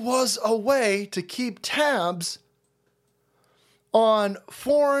there was a way to keep tabs on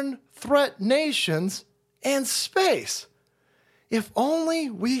foreign threat nations and space. If only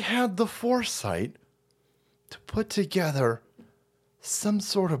we had the foresight to put together some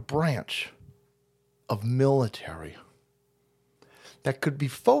sort of branch of military that could be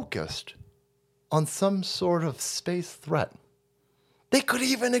focused on some sort of space threat. They could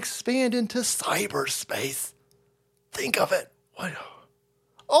even expand into cyberspace. Think of it. What?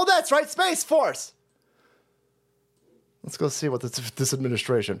 Oh, that's right, Space Force. Let's go see what this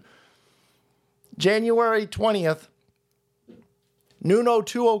administration. January 20th, noon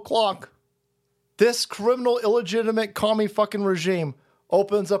 02 o'clock. This criminal, illegitimate, commie fucking regime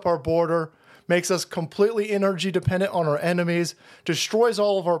opens up our border, makes us completely energy dependent on our enemies, destroys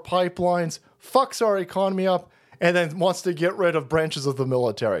all of our pipelines, fucks our economy up, and then wants to get rid of branches of the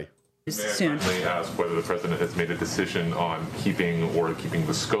military. Soon. May I ask whether the president has made a decision on keeping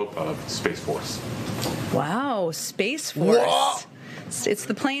the scope of Space Force? Wow, Space Force. Whoa. It's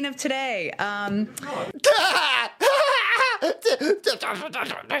the plane of today.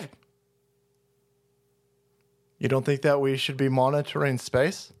 You don't think that we should be monitoring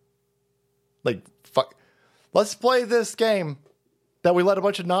space? Like, fuck. Let's play this game that we let a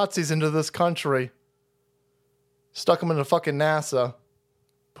bunch of Nazis into this country, stuck them into fucking NASA,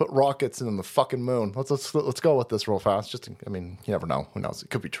 put rockets in the fucking moon. Let's go with this real fast. I mean, you never know. Who knows? It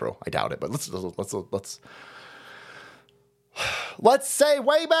could be true. I doubt it, but let's say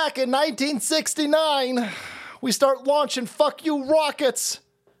way back in 1969, we start launching fuck you rockets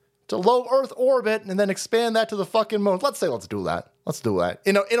to low Earth orbit and then expand that to the fucking moon. Let's do that. Let's do that.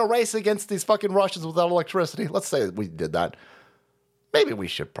 In a race against these fucking Russians without electricity. Let's say we did that. Maybe we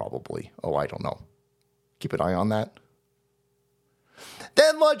should probably. Oh, I don't know. Keep an eye on that.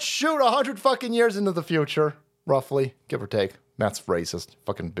 Then let's shoot 100 fucking years into the future, roughly, give or take. That's racist,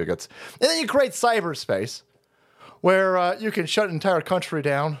 fucking bigots. And then you create cyberspace, where you can shut an entire country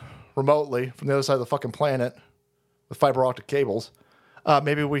down remotely from the other side of the fucking planet with fiber optic cables.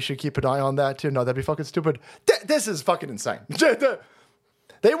 Maybe we should keep an eye on that too. No, that'd be fucking stupid. This is fucking insane.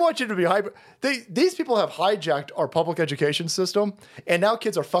 They want you to be hyper. These people have hijacked our public education system, and now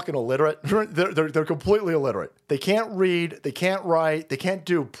kids are fucking illiterate. They're completely illiterate. They can't read. They can't write. They can't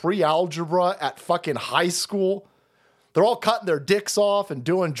do pre-algebra at fucking high school. They're all cutting their dicks off and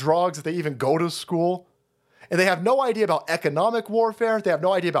doing drugs if they even go to school. And they have no idea about economic warfare. They have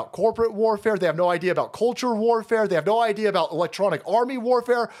no idea about corporate warfare. They have no idea about culture warfare. They have no idea about electronic army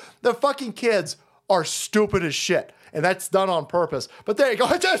warfare. The fucking kids are stupid as shit. And that's done on purpose. But there you go.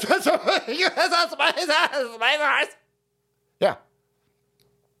 Yeah.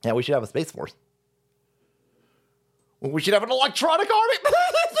 Yeah, we should have a Space Force. We should have an electronic army.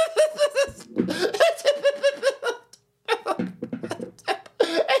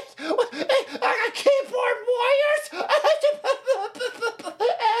 Keyboard warriors.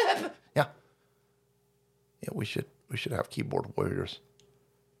 Yeah. Yeah, we should have keyboard warriors.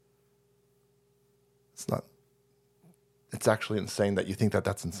 It's actually insane that you think that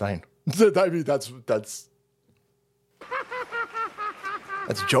that's insane. I mean, that's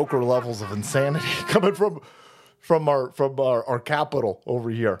Joker levels of insanity coming from our capital over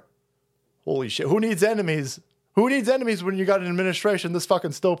here. Holy shit! Who needs enemies? Who needs enemies when you got an administration this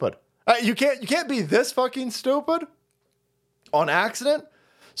fucking stupid? You can't be this fucking stupid on accident.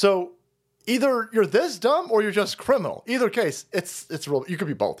 So either you're this dumb or you're just criminal. Either case, it's real. You could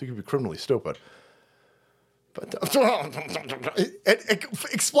be both. You could be criminally stupid. But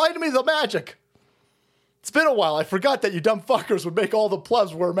explain to me the magic. It's been a while. I forgot that you dumb fuckers would make all the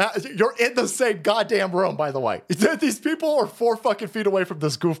plebs wear masks. You're in the same goddamn room, by the way. These people are 4 fucking feet away from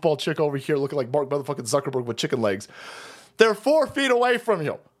this goofball chick over here looking like Mark motherfucking Zuckerberg with chicken legs. They're 4 feet away from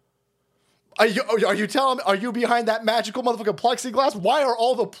you. Are you telling me, are you behind that magical motherfucking plexiglass? Why are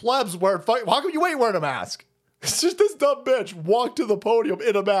all the plebs wearing how come you ain't wearing a mask? It's just this dumb bitch walked to the podium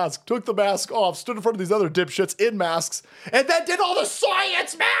in a mask, took the mask off, stood in front of these other dipshits in masks, and then did all the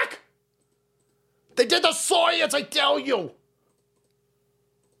science, Mac! They did the science, I tell you!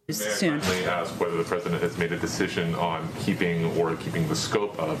 Soon. May I ask whether the president has made a decision on keeping the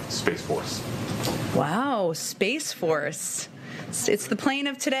scope of Space Force? Wow, Space Force. It's the plane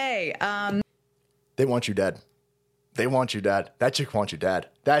of today. They want you dead. They want you dead. That chick wants you dead.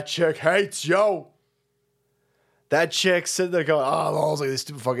 That chick hates you. That chick sitting there going, oh, look at these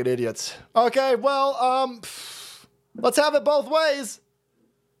stupid fucking idiots. Okay, well, let's have it both ways.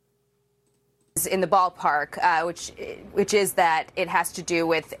 In the ballpark, which is that it has to do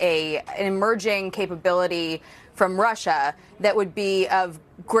with an emerging capability from Russia that would be of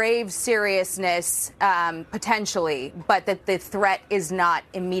grave seriousness potentially, but that the threat is not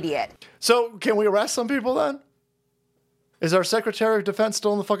immediate. So can we arrest some people then? Is our Secretary of Defense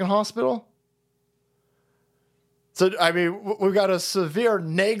still in the fucking hospital? So, I mean, we've got a severe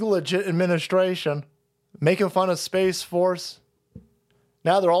negligent administration making fun of Space Force.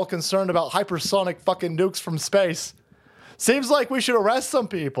 Now they're all concerned about hypersonic fucking nukes from space. Seems like we should arrest some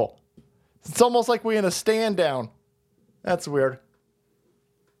people. It's almost like we in a stand down. That's weird.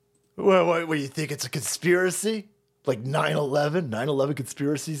 What, you think it's a conspiracy? Like 9/11? 9/11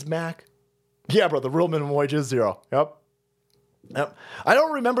 conspiracies, Mac? Yeah, bro, the real minimum wage is zero. Yep. I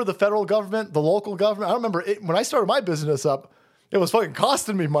don't remember the federal government, the local government. I don't remember it. When I started my business up, it was fucking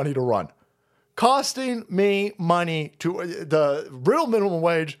costing me money to run. Costing me money to the real minimum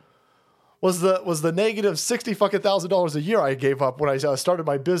wage was the negative $60,000 a year I gave up when I started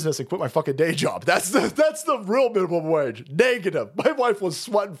my business and quit my fucking day job. That's the real minimum wage. Negative. My wife was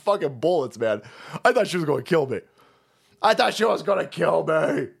sweating fucking bullets, man. I thought she was going to kill me.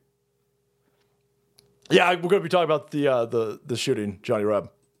 Yeah, we're going to be talking about the shooting, Johnny Reb.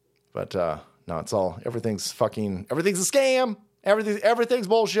 But no, it's all, everything's a scam. Everything's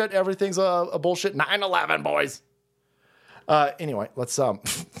bullshit. Everything's a bullshit 9/11, boys. Anyway, let's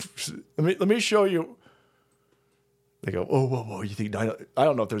let me show you. They go, oh, whoa, you think I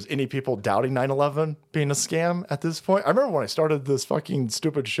don't know if there's any people doubting 9/11 being a scam at this point. I remember when I started this fucking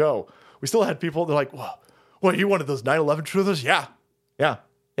stupid show, we still had people, they're like, whoa, what, you one of those 9/11 truthers? Yeah.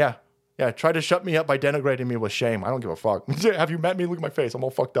 Try to shut me up by denigrating me with shame. I don't give a fuck. Have you met me? Look at my face. I'm all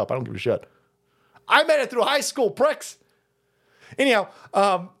fucked up. I don't give a shit. I made it through high school, pricks. Anyhow,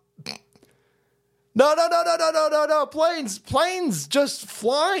 No. Planes just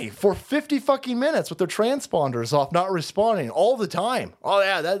fly for 50 fucking minutes with their transponders off, not responding all the time. Oh,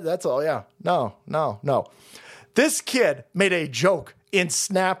 yeah, that's all, yeah. No. This kid made a joke in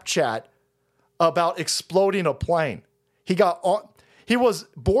Snapchat about exploding a plane. He was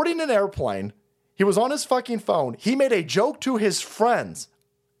boarding an airplane. He was on his fucking phone. He made a joke to his friends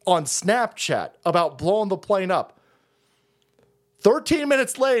on Snapchat about blowing the plane up. 13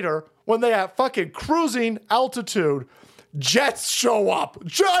 minutes later, when they at fucking cruising altitude, jets show up.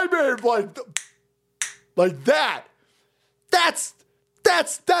 I mean, like that. That's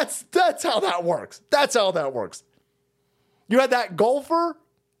how that works. That's how that works. You had that golfer.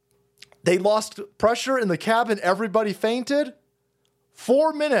 They lost pressure in the cabin. Everybody fainted.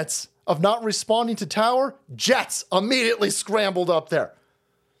 4 minutes of not responding to tower. Jets immediately scrambled up there.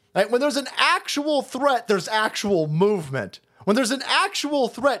 Right? When there's an actual threat, there's actual movement. When there's an actual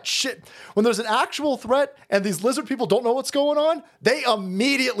threat, when there's an actual threat and these lizard people don't know what's going on, they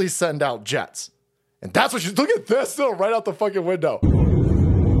immediately send out jets. And that's what look at this though, right out the fucking window.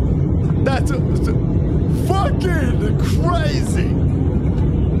 That's fucking crazy.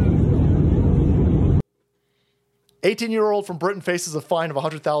 18-year-old from Britain faces a fine of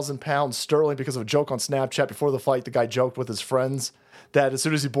 100,000 pounds sterling because of a joke on Snapchat. Before the flight, the guy joked with his friends that as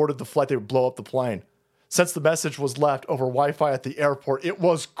soon as he boarded the flight, they would blow up the plane. Since the message was left over Wi-Fi at the airport, it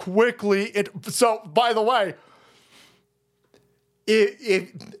was so, by the way, they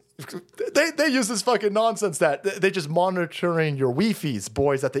use this fucking nonsense that they just monitoring your Wi-Fi's,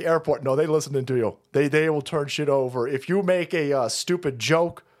 boys, at the airport. No, they listening to you. They will turn shit over. If you make a stupid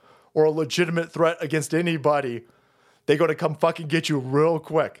joke or a legitimate threat against anybody, they're going to come fucking get you real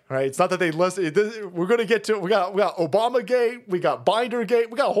quick, right? It's not that they listen. We're going to get to, we got Obamagate, we got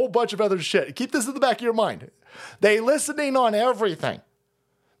Bindergate, we got a whole bunch of other shit. Keep this in the back of your mind. They listening on everything.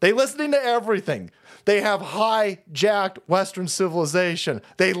 They listening to everything. They have hijacked Western civilization.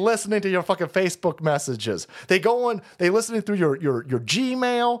 They listening to your fucking Facebook messages. They listening through your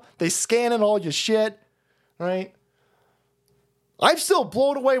Gmail. They scanning all your shit, right? I'm still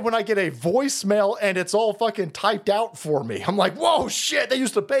blown away when I get a voicemail and it's all fucking typed out for me. I'm like, whoa, shit, they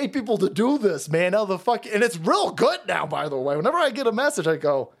used to pay people to do this, man. Now and it's real good now, by the way. Whenever I get a message, I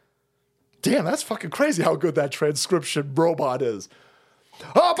go, damn, that's fucking crazy how good that transcription robot is.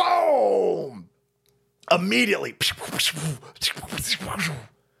 Oh, boom! Immediately.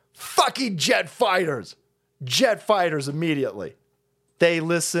 Fucking jet fighters. Jet fighters immediately. They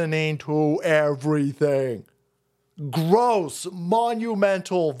listening to everything. Gross,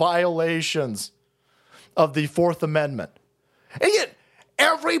 monumental violations of the Fourth Amendment. And yet,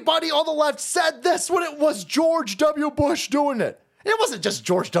 everybody on the left said this when it was George W. Bush doing it. It wasn't just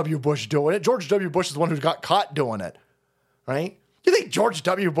George W. Bush doing it. George W. Bush is the one who got caught doing it, right? You think George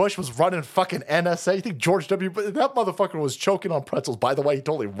W. Bush was running fucking NSA? You think George W. Bush, that motherfucker was choking on pretzels. By the way, he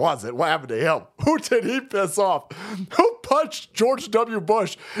totally wasn't. What happened to him? Who did he piss off? Who punched George W.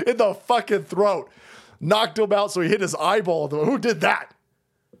 Bush in the fucking throat? Knocked him out so he hit his eyeball. Who did that?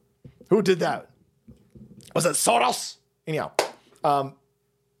 Was it Soros? Anyhow,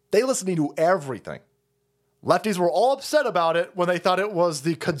 they listening to everything. Lefties were all upset about it when they thought it was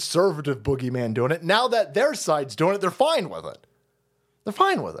the conservative boogeyman doing it. Now that their side's doing it, they're fine with it.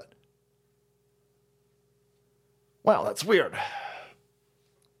 Wow, that's weird.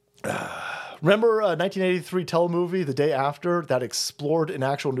 Remember 1983 telemovie, The Day After, that explored an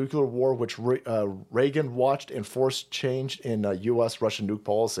actual nuclear war which Reagan watched and forced change in U.S.-Russian nuke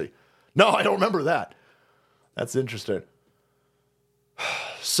policy? No, I don't remember that. That's interesting.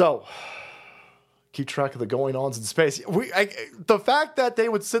 So, keep track of the going-ons in space. The fact that they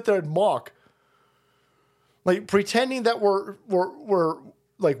would sit there and mock, like pretending that we're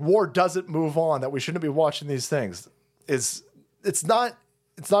like war doesn't move on, that we shouldn't be watching these things, it's not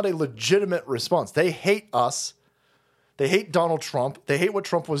a legitimate response. They hate us. They hate Donald Trump. They hate what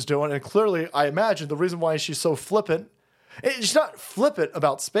Trump was doing. And clearly, I imagine the reason why she's so flippant, she's not flippant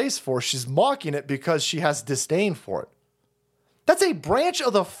about Space Force. She's mocking it because she has disdain for it. That's a branch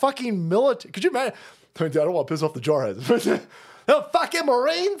of the fucking military. Could you imagine? I don't want to piss off the jarheads. The fucking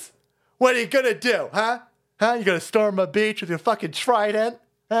Marines? What are you going to do, huh? Huh? You going to storm a beach with your fucking trident?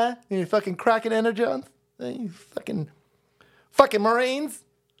 Huh? You fucking cracking energons? You fucking Marines?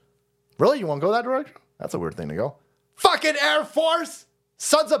 Really? You want to go that direction? That's a weird thing to go. Fucking Air Force!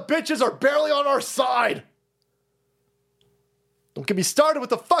 Sons of bitches are barely on our side! Don't get me started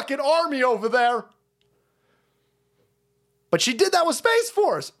with the fucking Army over there! But she did that with Space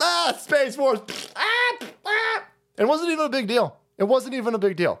Force! Space Force! It wasn't even a big deal. It wasn't even a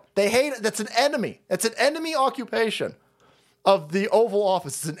big deal. They hate it. That's an enemy. It's an enemy occupation of the Oval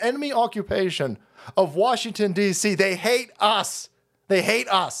Office. It's an enemy occupation of Washington, D.C. They hate us. They hate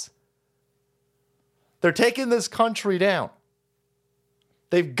us. They're taking this country down.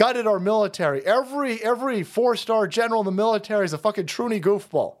 They've gutted our military. Every four-star general in the military is a fucking troony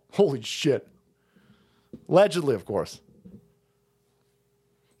goofball. Holy shit. Allegedly, of course.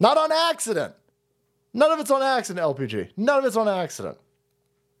 Not on accident. None of it's on accident, LPG. None of it's on accident.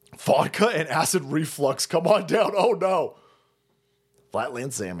 Vodka and acid reflux. Come on down. Oh, no.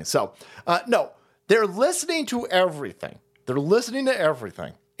 Flatland Sammy. So, no. They're listening to everything. They're listening to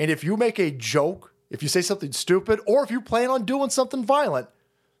everything. And if you make a joke, if you say something stupid, or if you plan on doing something violent,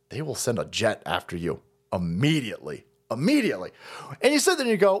 they will send a jet after you immediately. Immediately. And you sit there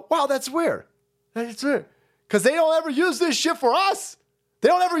and you go, wow, that's weird. That's weird. Because they don't ever use this shit for us. They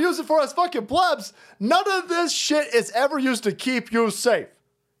don't ever use it for us fucking plebs. None of this shit is ever used to keep you safe.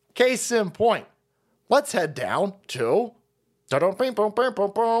 Case in point. Let's head down to...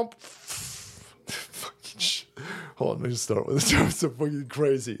 Hold on, let me just start with this. It's so fucking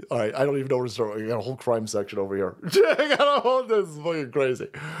crazy. All right, I don't even know where to start. I got a whole crime section over here. This is fucking crazy.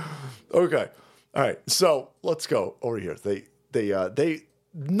 Okay, all right. So let's go over here.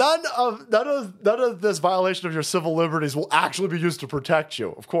 None of this violation of your civil liberties will actually be used to protect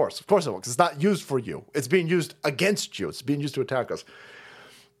you. Of course it will, because it's not used for you. It's being used against you. It's being used to attack us.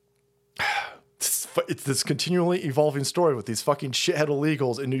 It's this continually evolving story with these fucking shithead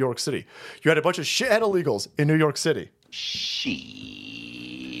illegals in New York City. You had a bunch of shithead illegals in New York City. Shit.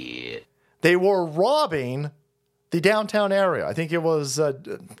 They were robbing the downtown area. I think it was, I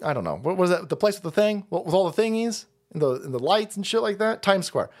don't know. What was that? The place with the thing? What was all the thingies? And the lights and shit like that? Times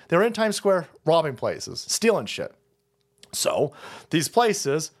Square. They were in Times Square robbing places, stealing shit. So these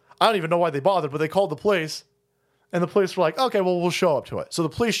places, I don't even know why they bothered, but they called the police. And the police were like, okay, well, we'll show up to it. So the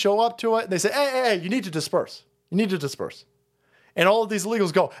police show up to it, and they say, hey, you need to disperse. You need to disperse. And all of these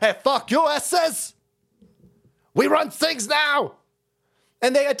illegals go, hey, fuck you, SS! We run things now!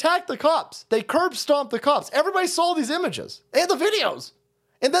 And they attacked the cops. They curb stomped the cops. Everybody saw these images and the videos.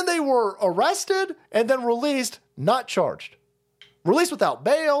 And then they were arrested and then released, not charged. Released without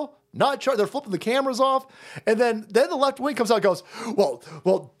bail, not charged. They're flipping the cameras off. And then the left wing comes out and goes,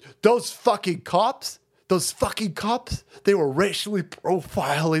 well, those fucking cops, they were racially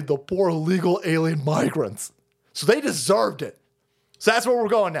profiling the poor illegal alien migrants. So they deserved it. So that's where we're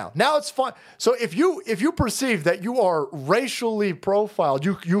going now. Now it's fine. So if you perceive that you are racially profiled,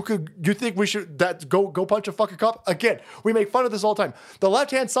 you think we should go punch a fucking cop? Again, we make fun of this all the time. The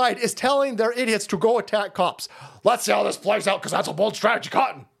left-hand side is telling their idiots to go attack cops. Let's see how this plays out, because that's a bold strategy,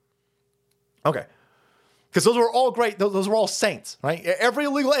 Cotton. Okay. Because those were all great. Those were all saints, right? Every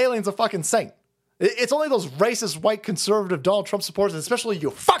illegal alien's a fucking saint. It's only those racist, white, conservative Donald Trump supporters, especially you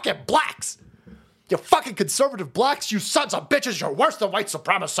fucking blacks. You fucking conservative blacks, you sons of bitches, you're worse than white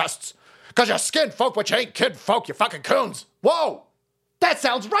supremacists. Because you're skin folk, but you ain't kid folk, you fucking coons. Whoa! That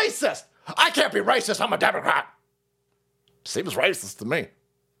sounds racist. I can't be racist, I'm a Democrat. Seems racist to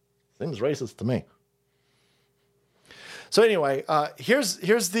me. So anyway,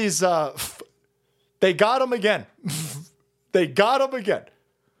 here's these, they got him again.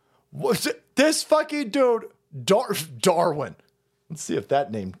 This fucking dude, Darwin. Let's see if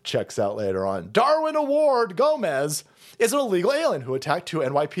that name checks out later on. Darwin Award Gomez is an illegal alien who attacked 2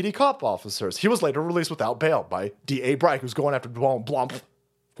 NYPD cop officers. He was later released without bail by D.A. Bragg, who's going after Blump, of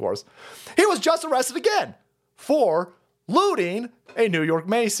course. He was just arrested again for looting a New York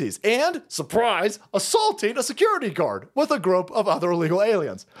Macy's, and, surprise, assaulting a security guard with a group of other illegal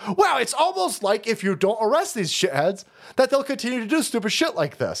aliens. Wow, it's almost like if you don't arrest these shitheads, that they'll continue to do stupid shit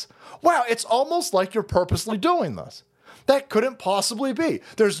like this. Wow, it's almost like you're purposely doing this. That couldn't possibly be.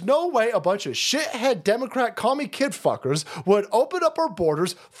 There's no way a bunch of shithead Democrat commie kid fuckers would open up our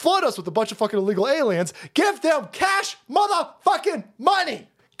borders, flood us with a bunch of fucking illegal aliens, give them cash motherfucking money.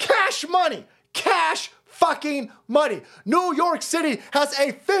 Cash money. Cash fucking money. New York City has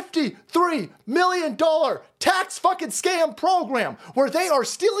a $53 million tax fucking scam program where they are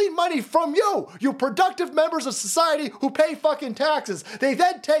stealing money from you productive members of society who pay fucking taxes. They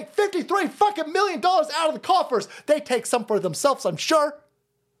then take $53 fucking million out of the coffers. They take some for themselves, I'm sure.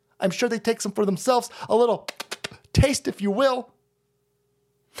 I'm sure they take some for themselves, a little taste, if you will.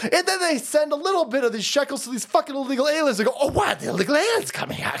 And then they send a little bit of these shekels to these fucking illegal aliens. They go, oh, what? The illegal aliens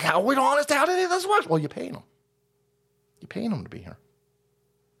coming out. How we don't understand how to do this works. Well, you're paying them. You're paying them to be here.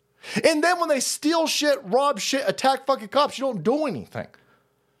 And then when they steal shit, rob shit, attack fucking cops, you don't do anything.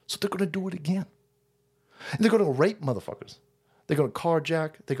 So they're going to do it again. And they're going to rape motherfuckers. They're going to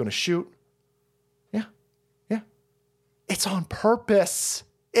carjack. They're going to shoot. Yeah. Yeah. It's on purpose.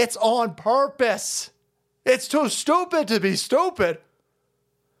 It's on purpose. It's too stupid to be stupid.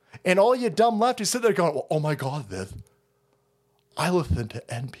 And all you dumb lefties sit there going, oh my God, Viv, I listen to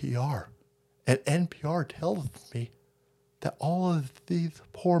NPR. And NPR tells me that all of these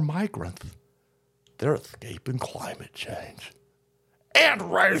poor migrants, they're escaping climate change. And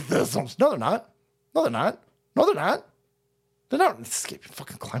racism. No, they're not. No, they're not. No, they're not. They're not escaping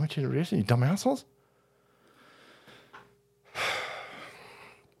fucking climate change and racism, you dumb assholes.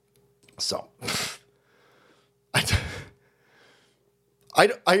 So, I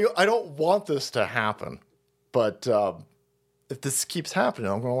don't want this to happen, but if this keeps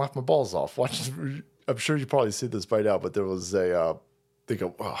happening, I'm going to laugh my balls off. I'm sure you probably see this by now, but there was they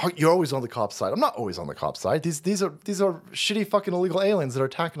go, oh, you're always on the cop side. I'm not always on the cop side. These are shitty fucking illegal aliens that are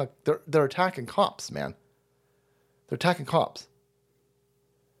attacking. They're attacking cops, man. They're attacking cops.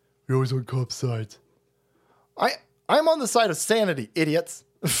 You're always on cop sides. I'm on the side of sanity, idiots.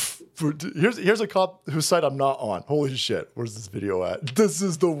 Here's a cop whose side I'm not on. Holy shit. Where's this video at? This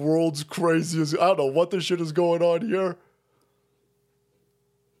is the world's craziest. I don't know what this shit is going on here.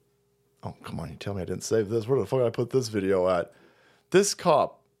 Oh, come on. You tell me I didn't save this. Where the fuck did I put this video at? This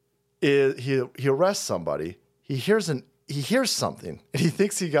cop, he arrests somebody. He hears something and he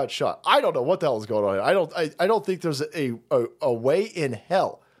thinks he got shot. I don't know what the hell is going on here. I don't think there's a way in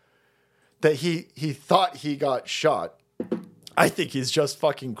hell that he thought he got shot. I think he's just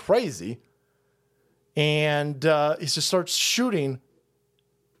fucking crazy. And he just starts shooting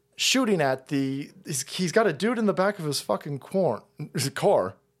at he's got a dude in the back of his fucking car. How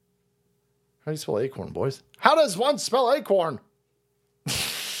do you spell acorn, boys? How does one spell acorn?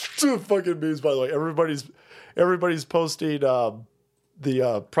 Two fucking memes, by the way. Everybody's posting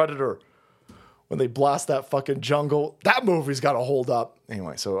the Predator when they blast that fucking jungle. That movie's got to hold up.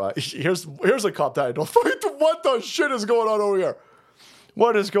 Anyway, so here's a cop that I don't find. What the shit is going on over here?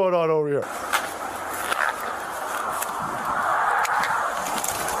 What is going on over here?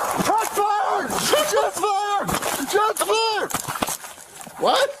 Shots fired! Shots fired! Shots fired!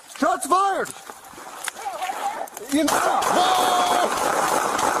 What? Shots fired! You know.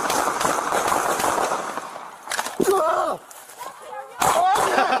 Whoa!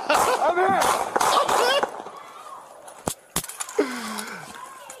 I'm here!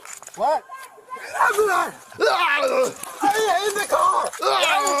 What? I'm in the car!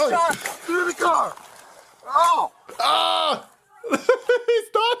 Through the car! Oh! He's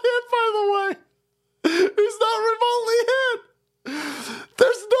not hit, by the way. He's not remotely hit.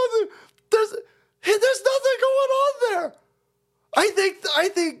 There's nothing going on there. I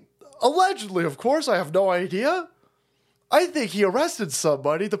think allegedly, of course, I have no idea. I think he arrested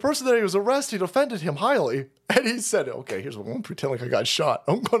somebody. The person that he was arresting offended him highly. And he said, okay, here's what I'm going to pretend like I got shot.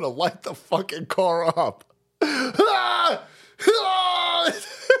 I'm going to light the fucking car up. It's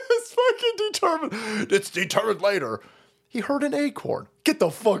fucking determined. It's determined later. He heard an acorn. Get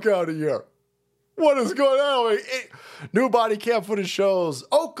the fuck out of here. What is going on? New body cam footage shows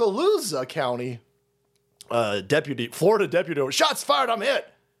Okaloosa County Florida deputy, shots fired, I'm hit.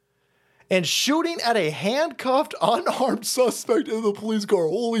 And shooting at a handcuffed, unarmed suspect in the police car.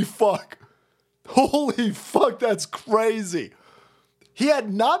 Holy fuck. Holy fuck, that's crazy. He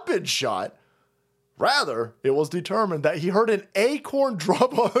had not been shot. Rather, it was determined that he heard an acorn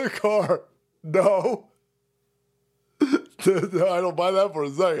drop on the car. No. I don't buy that for a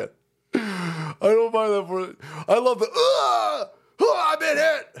second. I love the, I've been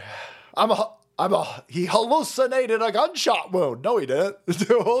hit. He hallucinated a gunshot wound. No, he didn't.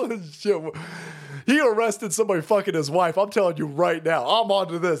 Holy shit. He arrested somebody fucking his wife. I'm telling you right now. I'm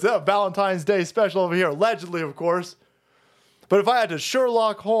onto this. That Valentine's Day special over here. Allegedly, of course. But if I had to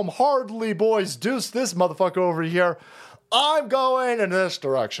Sherlock Holmes Hardly Boys deuce this motherfucker over here, I'm going in this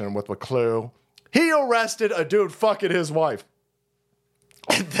direction with a clue. He arrested a dude fucking his wife.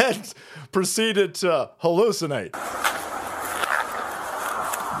 And then proceeded to hallucinate.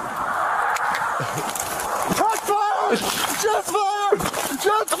 Shots fired!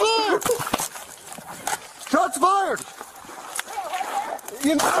 Shots fired! Shots fired!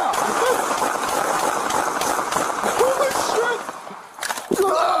 You know. Holy shit!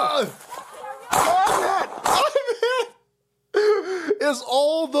 I'm hit! Is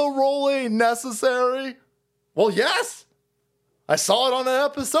all the rolling necessary? Well, yes. I saw it on an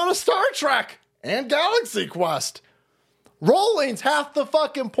episode of Star Trek and Galaxy Quest. Rolling's half the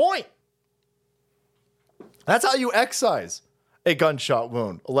fucking point. That's how you excise a gunshot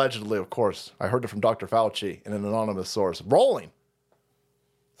wound. Allegedly, of course. I heard it from Dr. Fauci in an anonymous source. Rolling.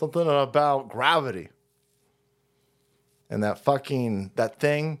 Something about gravity. And that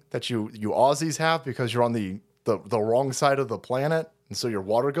thing that you Aussies have because you're on the wrong side of the planet. And so your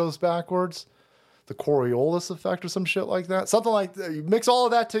water goes backwards. The Coriolis effect or some shit like that. Something like that. You mix all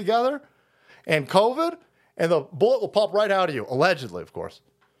of that together and COVID and the bullet will pop right out of you. Allegedly, of course.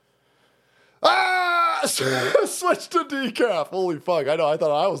 Switch to decaf. Holy fuck. I know. I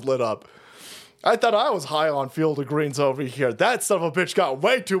thought I was lit up. I thought I was high on Field of Greens over here. That son of a bitch got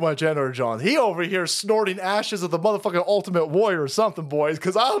way too much energy on. He over here snorting ashes of the motherfucking Ultimate Warrior or something, boys,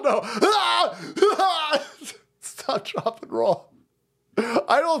 because I don't know. Stop, drop, and roll.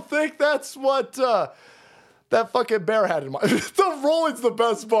 I don't think that's what that fucking bear had in mind. The rolling's the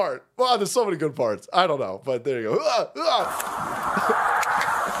best part. Well, there's so many good parts. I don't know, but there you go.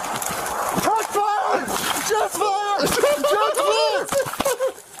 Shots fired! Shots fired!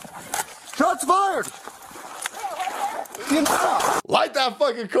 Shots fired! You know. Light that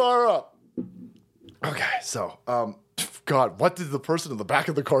fucking car up. Okay, so, God, what did the person in the back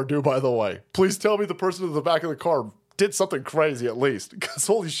of the car do, by the way? Please tell me the person in the back of the car did something crazy at least. Because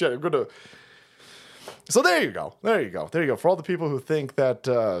holy shit, I'm going to... So there you go. There you go. There you go. For all the people who think that,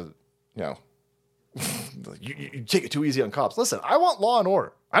 you take it too easy on cops. Listen, I want law and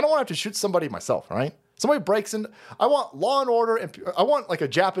order. I don't want to have to shoot somebody myself, right? Somebody breaks in. I want law and order, and I want like a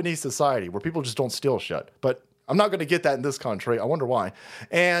Japanese society where people just don't steal shit. But I'm not going to get that in this country. I wonder why.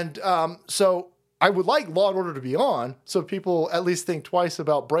 And so I would like law and order to be on so people at least think twice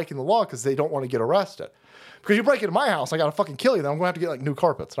about breaking the law because they don't want to get arrested. Because you break into my house, I got to fucking kill you. Then I'm going to have to get like new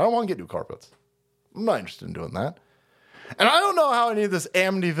carpets. I don't want to get new carpets. I'm not interested in doing that. And I don't know how any of this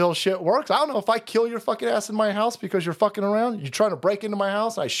Amityville shit works. I don't know if I kill your fucking ass in my house because you're fucking around. You're trying to break into my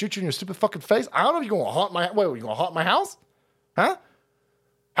house and I shoot you in your stupid fucking face. I don't know if you're going to haunt my... Wait, you going to haunt my house? Huh?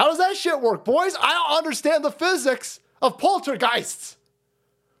 How does that shit work, boys? I don't understand the physics of poltergeists.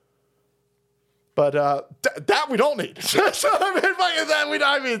 But that we don't need.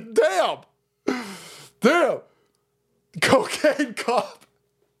 I mean, damn. Damn. Cocaine cop.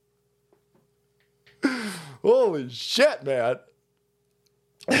 Holy shit, man.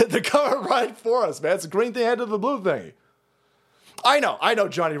 They're coming right for us, man. It's a green thing headed to the blue thing. I know,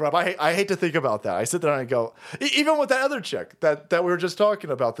 Johnny Rub. I hate to think about that. I sit there and I go, even with that other chick that we were just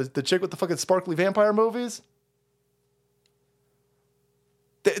talking about, the chick with the fucking sparkly vampire movies,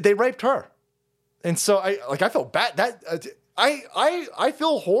 they raped her. And so I feel bad. I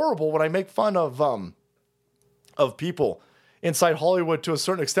feel horrible when I make fun of people inside Hollywood to a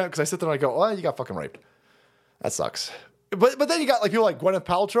certain extent because I sit there and I go, oh, you got fucking raped. That sucks. But then you got like people like Gwyneth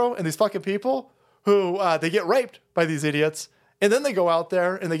Paltrow and these fucking people who they get raped by these idiots. And then they go out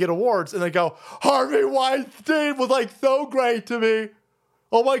there and they get awards and they go, Harvey Weinstein was like so great to me.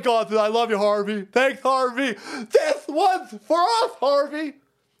 Oh my God, I love you, Harvey. Thanks, Harvey. This one's for us, Harvey.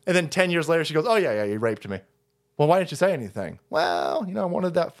 And then 10 years later, she goes, oh yeah, you raped me. Well, why didn't you say anything? Well, I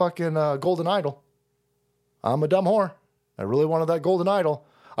wanted that fucking golden idol. I'm a dumb whore. I really wanted that golden idol.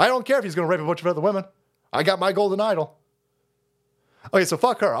 I don't care if he's going to rape a bunch of other women. I got my golden idol. Okay, so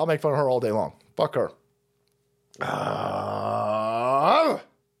fuck her. I'll make fun of her all day long. Fuck her.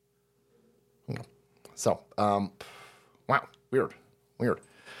 So, wow. Weird.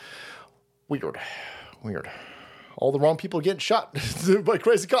 All the wrong people getting shot by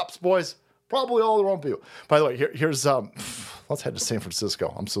crazy cops, boys. Probably all the wrong people. By the way, here's let's head to San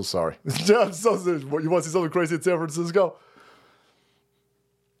Francisco. I'm so sorry. I'm so sorry. You want to see something crazy in San Francisco?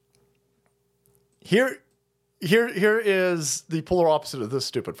 Here is the polar opposite of this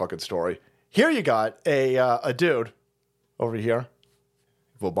stupid fucking story. Here you got a dude over here.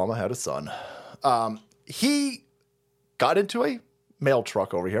 If Obama had a son, He got into a mail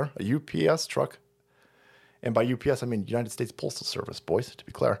truck over here, a UPS truck. And by UPS, I mean United States Postal Service, boys, to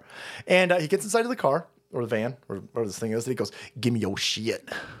be clear. And he gets inside of the car, or the van, or whatever this thing is, and he goes, give me your shit.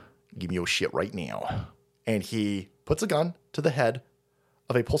 Give me your shit right now. And he puts a gun to the head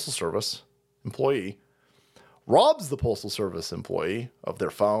of a Postal Service employee, robs the Postal Service employee of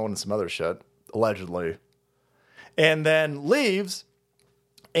their phone and some other shit, allegedly, and then leaves.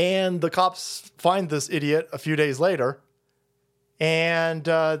 And the cops find this idiot a few days later, and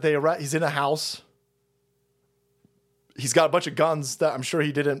they arrest. He's in a house. He's got a bunch of guns that I'm sure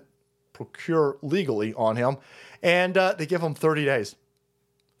he didn't procure legally on him, and they give him 30 days.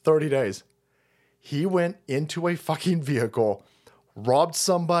 30 days. He went into a fucking vehicle, robbed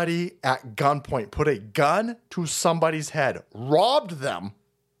somebody at gunpoint, put a gun to somebody's head, robbed them,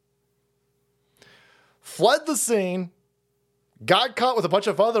 fled the scene, got caught with a bunch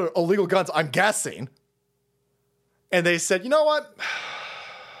of other illegal guns, I'm guessing, and they said, you know what?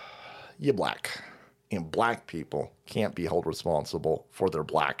 You're black. And black people can't be held responsible for their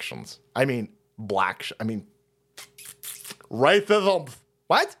black actions. Racism.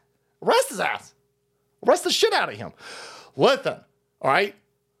 What? Arrest his ass. Arrest the shit out of him. Listen, all right?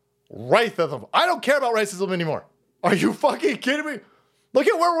 Racism. I don't care about racism anymore. Are you fucking kidding me? Look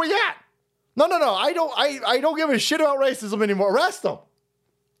at where we're at. No. I don't give a shit about racism anymore. Arrest him.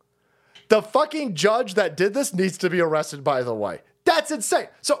 The fucking judge that did this needs to be arrested, by the way. That's insane.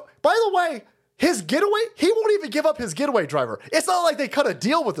 So, by the way, his getaway, he won't even give up his getaway driver. It's not like they cut a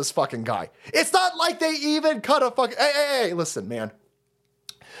deal with this fucking guy. It's not like they even cut a fucking... Hey, listen, man.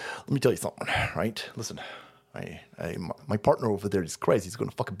 Let me tell you something, right? Listen, my partner over there is crazy. He's going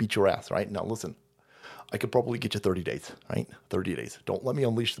to fucking beat your ass, right? Now, listen, I could probably get you 30 days, right? 30 days. Don't let me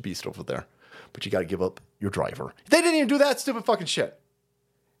unleash the beast over there. But you got to give up your driver. They didn't even do that stupid fucking shit.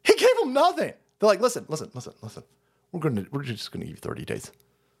 He gave him nothing. They're like, listen. We're just going to give you 30 days.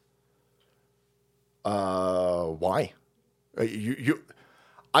 Why?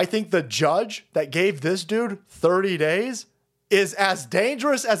 I think the judge that gave this dude 30 days is as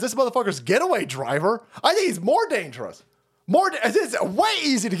dangerous as this motherfucker's getaway driver. I think he's more dangerous. It's way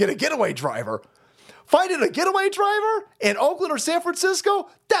easy to get a getaway driver. Finding a getaway driver in Oakland or San Francisco,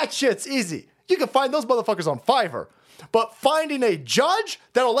 that shit's easy. You can find those motherfuckers on Fiverr. But finding a judge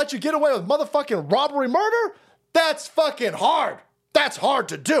that'll let you get away with motherfucking robbery murder, that's fucking hard. That's hard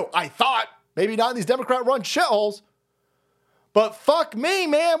to do, I thought. Maybe not in these Democrat-run shitholes. But fuck me,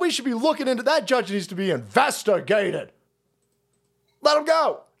 man. We should be looking into that. Judge needs to be investigated. Let him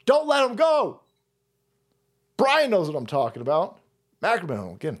go. Don't let him go. Brian knows what I'm talking about.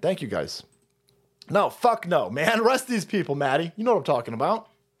 Macroman, again, thank you guys. No, fuck no, man. Arrest these people, Maddie. You know what I'm talking about.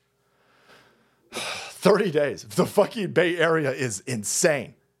 30 days. The fucking Bay Area is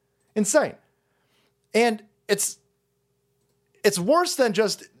insane. Insane. And it's worse than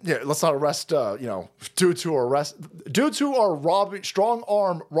just, let's not arrest, dudes who are robbing, strong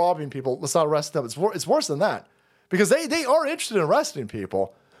arm robbing people. Let's not arrest them. It's worse than that because they are interested in arresting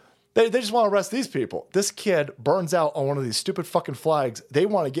people. They just want to arrest these people. This kid burns out on one of these stupid fucking flags. They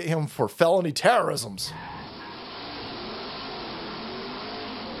want to get him for felony terrorisms.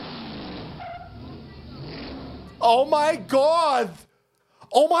 Oh my God.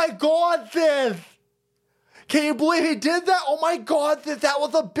 Then. Can you believe he did that? Oh my God, that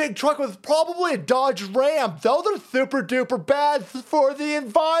was a big truck with probably a Dodge Ram. Those are super duper bad for the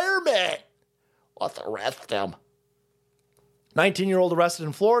environment. Let's arrest him. 19-year-old arrested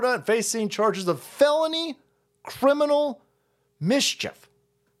in Florida and facing charges of felony criminal mischief.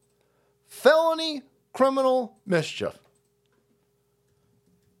 Felony criminal mischief.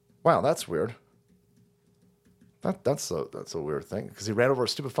 Wow, that's weird. That's a weird thing because he ran over a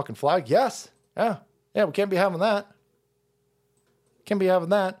stupid fucking flag. Yes. Yeah, we can't be having that. Can't be having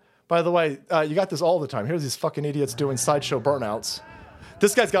that. By the way, you got this all the time. Here's these fucking idiots doing sideshow burnouts.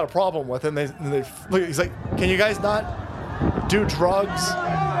 This guy's got a problem with it. And he's like, can you guys not do drugs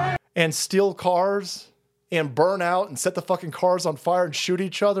and steal cars and burn out and set the fucking cars on fire and shoot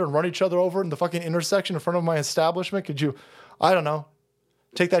each other and run each other over in the fucking intersection in front of my establishment? Could you, I don't know,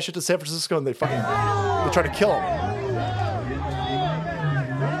 take that shit to San Francisco and they try to kill him.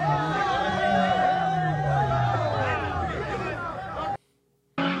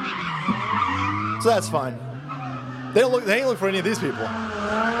 So that's fine. They ain't look for any of these people.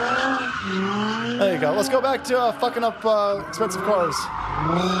 There you go. Let's go back to fucking up expensive cars.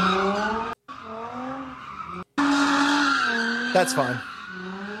 That's fine.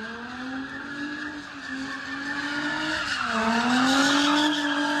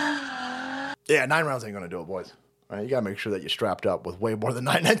 Yeah, 9 rounds ain't gonna do it, boys. Right? You got to make sure that you're strapped up with way more than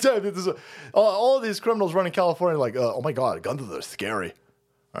 9. All of these criminals running California are like, oh my God, guns are scary.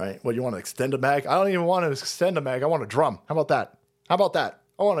 All right, what, you want to extend a mag? I don't even want to extend a mag. I want a drum. How about that? How about that?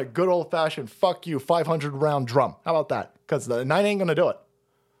 I want a good old-fashioned, fuck you, 500-round drum. How about that? Because the 9 ain't going to do it.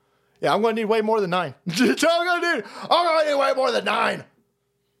 Yeah, I'm going to need way more than 9. I'm going to need way more than 9.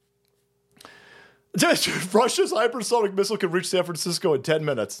 Russia's hypersonic missile can reach San Francisco in 10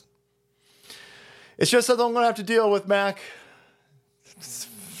 minutes. It's just something I'm going to have to deal with, Mac.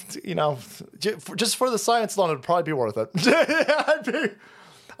 You know, just for the science alone, it'd probably be worth it.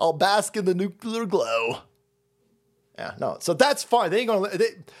 I'll bask in the nuclear glow. Yeah, no. So that's fine. They ain't gonna.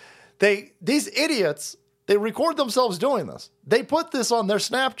 These idiots. They record themselves doing this. They put this on their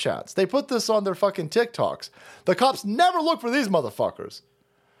Snapchats. They put this on their fucking TikToks. The cops never look for these motherfuckers.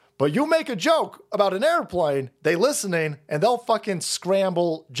 But you make a joke about an airplane, they listening, and they'll fucking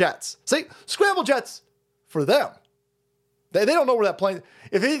scramble jets. See, scramble jets for them. They don't know where that plane.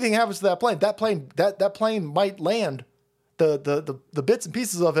 If anything happens to that plane might land. The bits and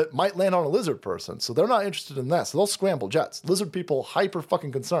pieces of it might land on a lizard person. So they're not interested in that. So they'll scramble jets. Lizard people hyper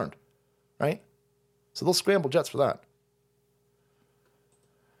fucking concerned, right? So they'll scramble jets for that.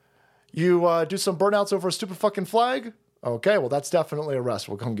 You do some burnouts over a stupid fucking flag? Okay, well, that's definitely a arrest.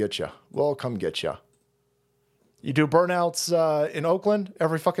 We'll come get you. We'll come get you. You do burnouts in Oakland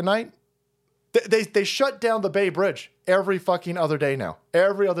every fucking night? They shut down the Bay Bridge every fucking other day now.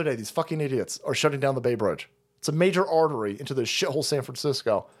 Every other day, these fucking idiots are shutting down the Bay Bridge. It's a major artery into the shithole San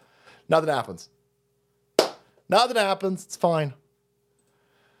Francisco. Nothing happens. Nothing happens. It's fine.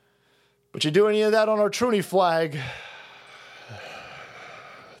 But you do any of that on our Truny flag,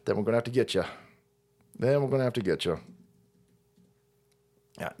 then we're going to have to get you.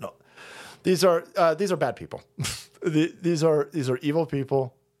 Yeah, no. These are bad people. These are evil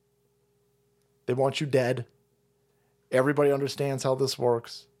people. They want you dead. Everybody understands how this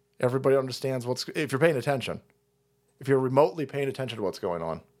works. Everybody understands if you're paying attention. If you're remotely paying attention to what's going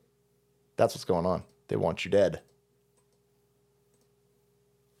on, that's what's going on. They want you dead.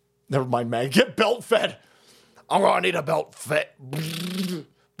 Never mind, man. Get belt fed. I'm going to need a belt fed.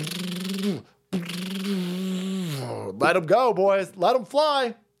 Let them go, boys. Let them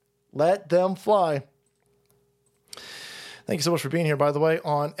fly. Let them fly. Thank you so much for being here, by the way,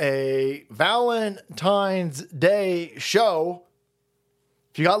 on a Valentine's Day show.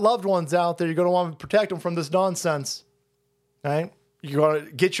 If you got loved ones out there, you're going to want to protect them from this nonsense. Right? You're going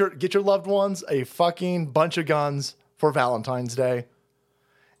to get your loved ones a fucking bunch of guns for Valentine's Day.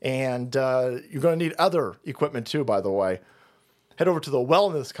 And you're going to need other equipment too, by the way. Head over to the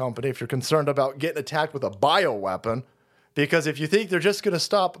wellness company if you're concerned about getting attacked with a bioweapon. Because if you think they're just going to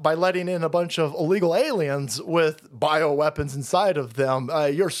stop by letting in a bunch of illegal aliens with bioweapons inside of them,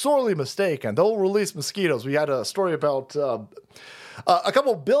 you're sorely mistaken. They'll release mosquitoes. We had a story about a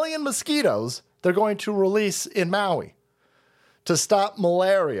couple billion mosquitoes they're going to release in Maui to stop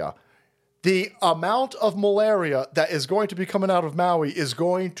malaria. The amount of malaria that is going to be coming out of Maui is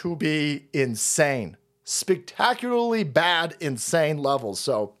going to be insane. Spectacularly bad, insane levels.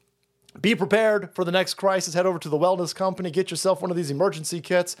 So be prepared for the next crisis. Head over to the wellness company. Get yourself one of these emergency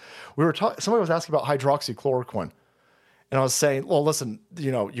kits. Somebody was asking about hydroxychloroquine. And I was saying, well, listen,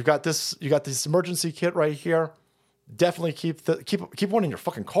 you got this emergency kit right here. Definitely keep one in your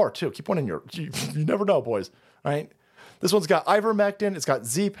fucking car too. Keep one in you never know, boys. Right? This one's got ivermectin, it's got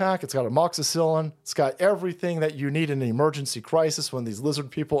Z-Pak, it's got amoxicillin, it's got everything that you need in an emergency crisis when these lizard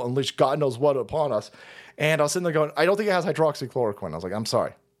people unleash God knows what upon us. And I was sitting there going, I don't think it has hydroxychloroquine. I was like, I'm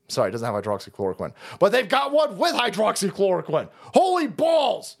sorry, it doesn't have hydroxychloroquine. But they've got one with hydroxychloroquine. Holy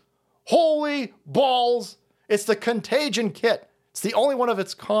balls! Holy balls! It's the contagion kit. It's the only one of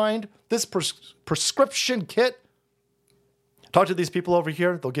its kind. This prescription kit. Talk to these people over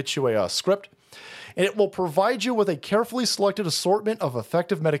here. They'll get you a script. And it will provide you with a carefully selected assortment of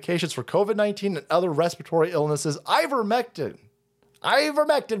effective medications for COVID-19 and other respiratory illnesses. Ivermectin,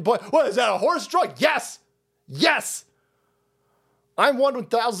 boy. What is that, a horse drug? Yes. I'm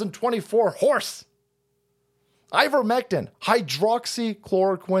 1024 horse. Ivermectin,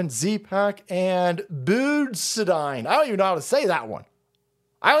 hydroxychloroquine, Z-Pak, and budesonide. I don't even know how to say that one.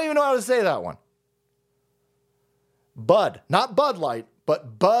 Bud, not Bud Light,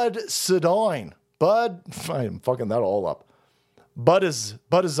 but budesonide. I'm fucking that all up.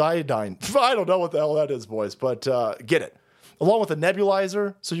 Budesonide. I don't know what the hell that is, boys, but get it. Along with a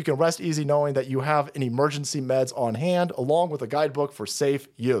nebulizer, so you can rest easy knowing that you have an emergency meds on hand, along with a guidebook for safe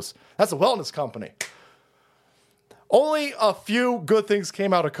use. That's a wellness company. Only a few good things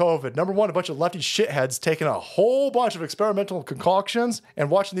came out of COVID. Number one, a bunch of lefty shitheads taking a whole bunch of experimental concoctions and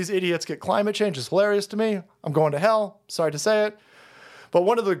watching these idiots get climate change is hilarious to me. I'm going to hell. Sorry to say it. But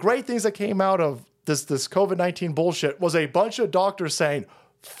one of the great things that came out of this COVID-19 bullshit was a bunch of doctors saying,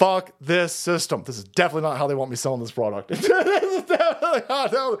 fuck this system. This is definitely not how they want me selling this product. This is definitely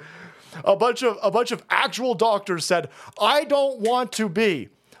not how. A bunch of actual doctors said, I don't want to be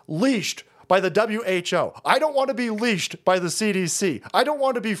leashed by the WHO. I don't want to be leashed by the CDC. I don't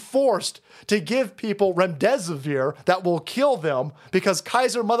want to be forced to give people remdesivir that will kill them because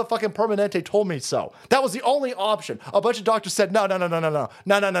Kaiser motherfucking Permanente told me so. That was the only option. A bunch of doctors said, no.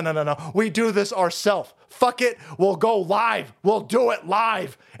 We do this ourselves. Fuck it. We'll go live. We'll do it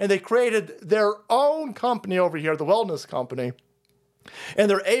live. And they created their own company over here, the wellness company. And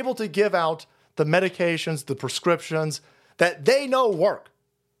they're able to give out the medications, the prescriptions that they know work.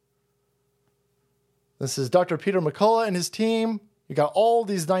 This is Dr. Peter McCullough and his team. You got all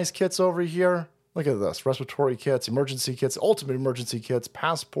these nice kits over here. Look at this. Respiratory kits, emergency kits, ultimate emergency kits,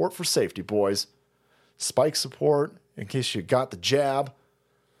 passport for safety, boys. Spike support in case you got the jab.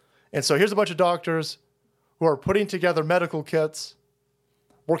 And so here's a bunch of doctors who are putting together medical kits,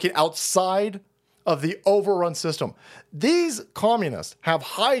 working outside of the overrun system. These communists have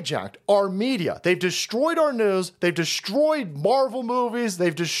hijacked our media. They've destroyed our news. They've destroyed Marvel movies.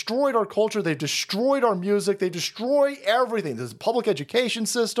 They've destroyed our culture. They've destroyed our music. They destroy everything. The public education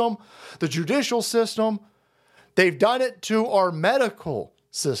system, the judicial system. They've done it to our medical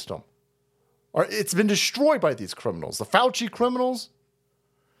system. It's been destroyed by these criminals. The Fauci criminals.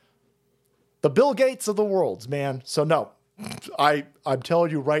 The Bill Gates of the world, man. So no, I'm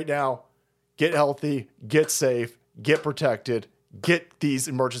telling you right now, get healthy, get safe, get protected, get these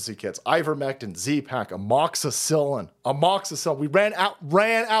emergency kits. Ivermectin, Z-Pak, amoxicillin. We ran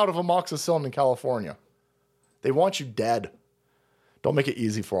out of amoxicillin in California. They want you dead. Don't make it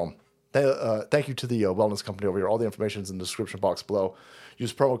easy for them. Thank you to the wellness company over here. All the information is in the description box below.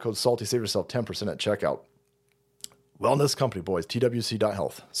 Use promo code SALTY. Save yourself 10% at checkout. Wellness company, boys.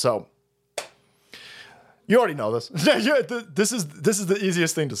 TWC.health. So, you already know this. This is the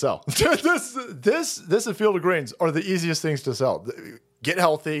easiest thing to sell. This and Field of Greens are the easiest things to sell. Get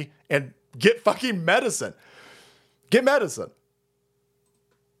healthy and get fucking medicine. Get medicine.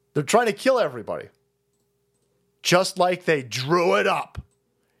 They're trying to kill everybody. Just like they drew it up.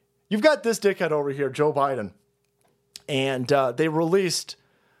 You've got this dickhead over here, Joe Biden. And they released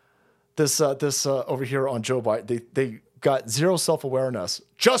this over here on Joe Biden. They got zero self-awareness.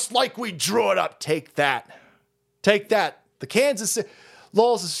 Just like we drew it up. Take that. Take that. The Kansas City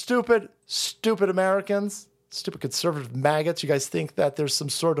laws are stupid Americans, stupid conservative maggots. You guys think that there's some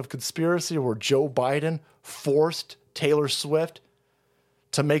sort of conspiracy where Joe Biden forced Taylor Swift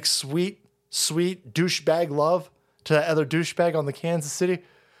to make sweet douchebag love to that other douchebag on the Kansas City?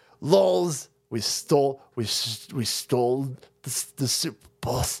 Lols. We stole the Super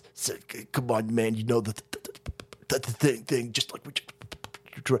Bowl. Come on, man. You know the thing. Just like we.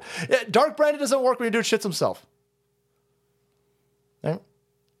 Dark Brandon doesn't work when your dude shits himself. Right?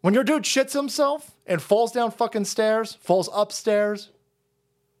 When your dude shits himself and falls down fucking stairs, falls upstairs,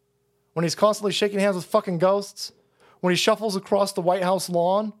 when he's constantly shaking hands with fucking ghosts, when he shuffles across the White House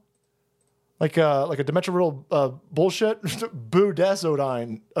lawn, like a dementia riddle bullshit, boo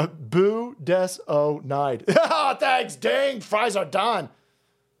desodine, boo desonide. Thanks, dang, fries are done.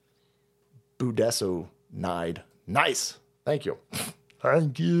 Boo desonide. Nice. Thank you.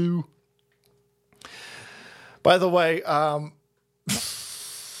 Thank you. By the way,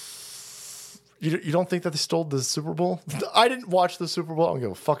 you don't think that they stole the Super Bowl? I didn't watch the Super Bowl. I don't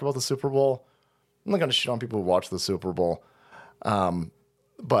give a fuck about the Super Bowl. I'm not going to shit on people who watch the Super Bowl.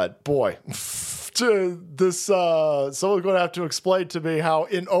 But boy, someone's going to have to explain to me how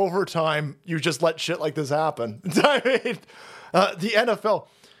in overtime you just let shit like this happen. I mean, the NFL.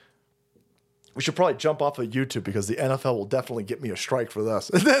 We should probably jump off of YouTube because the NFL will definitely get me a strike for this.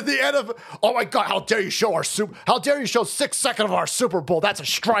 The NFL. Oh my God! How dare you show How dare you show 6 seconds of our Super Bowl? That's a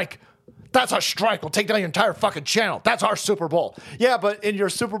strike. That's a strike. We'll take down your entire fucking channel. That's our Super Bowl. Yeah, but in your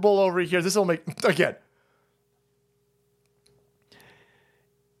Super Bowl over here, this will make again.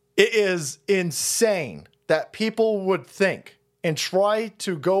 It is insane that people would think and try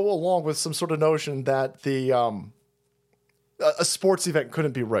to go along with some sort of notion that a sports event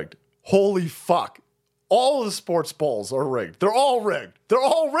couldn't be rigged. Holy fuck. All of the sports balls are rigged. They're all rigged.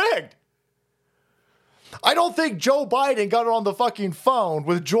 I don't think Joe Biden got on the fucking phone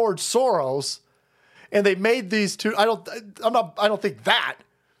with George Soros and they made these two. I don't think that.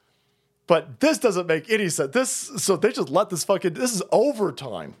 But this doesn't make any sense. So they just let this is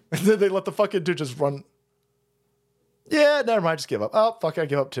overtime. And then they let the fucking dude just run. Yeah, never mind. Just give up. Oh, fuck, I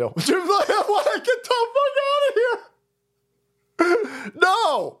give up too. Why? Get the fuck out of here.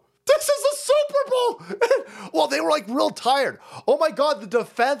 No. This is a Super Bowl. Well, they were like real tired. Oh my God, the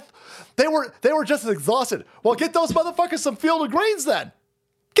defense. They were just as exhausted. Well, get those motherfuckers some Field of Greens then.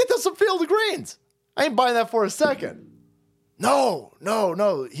 Get them some Field of Greens. I ain't buying that for a second. No.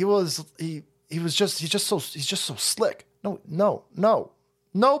 He's just so slick. No.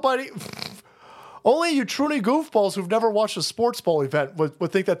 Nobody. Only you truly goofballs who've never watched a sports ball event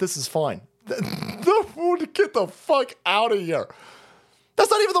would think that this is fine. Get the fuck out of here. That's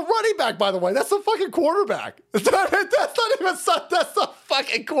not even the running back, by the way. That's the fucking quarterback. That's the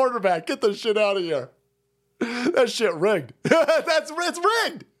fucking quarterback. Get the shit out of here. That shit rigged. It's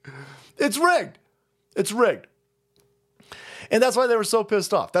rigged. It's rigged. It's rigged. And that's why they were so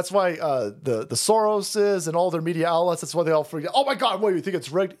pissed off. That's why the Soroses and all their media outlets, that's why they all forget. Oh my God, what, you think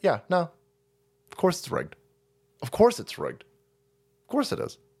it's rigged? Yeah, no. Of course it's rigged. Of course it's rigged. Of course it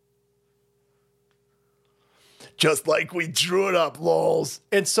is. Just like we drew it up, lols.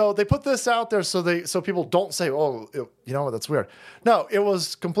 And so they put this out there so people don't say, oh, you know what, that's weird. No, it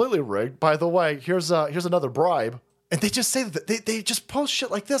was completely rigged. By the way, here's another bribe. And they just say that they just post shit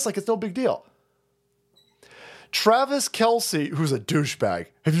like this like it's no big deal. Travis Kelce, who's a douchebag.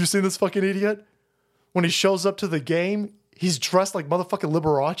 Have you seen this fucking idiot? When he shows up to the game, he's dressed like motherfucking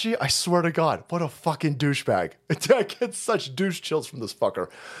Liberace. I swear to God, what a fucking douchebag. I get such douche chills from this fucker.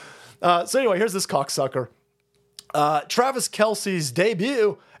 So anyway, here's this cocksucker. Travis Kelce's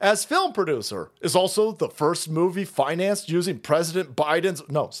debut as film producer is also the first movie financed using President Biden's...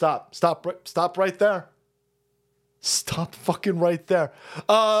 No, stop right there. Stop fucking right there.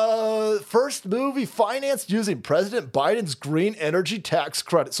 First movie financed using President Biden's green energy tax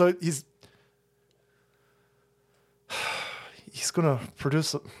credit. So he's gonna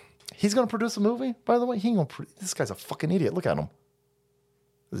produce a movie, by the way. This guy's a fucking idiot. Look at him.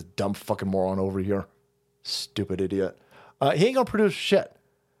 This dumb fucking moron over here. Stupid idiot. He ain't gonna produce shit.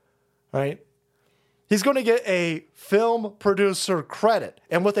 Right? He's gonna get a film producer credit.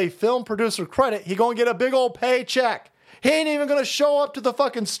 And with a film producer credit, he gonna get a big old paycheck. He ain't even gonna show up to the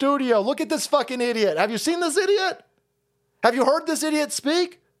fucking studio. Look at this fucking idiot. Have you seen this idiot? Have you heard this idiot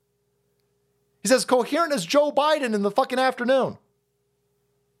speak? He's as coherent as Joe Biden in the fucking afternoon.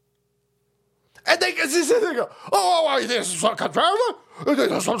 And they go, oh, you think this is a conspiracy? You think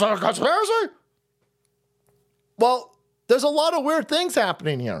this is some sort of conspiracy? Well, there's a lot of weird things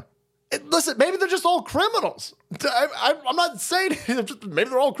happening here. Listen, maybe they're just all criminals. I'm not saying maybe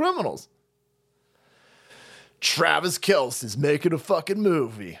they're all criminals. Travis Kelce is making a fucking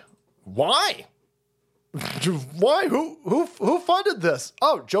movie. Why? Why? Who funded this?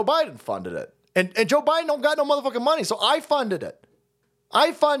 Oh, Joe Biden funded it. And Joe Biden don't got no motherfucking money, so I funded it.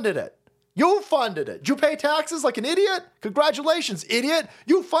 You funded it. Did you pay taxes like an idiot? Congratulations, idiot.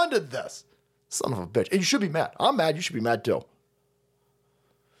 You funded this. Son of a bitch. And you should be mad. I'm mad. You should be mad too.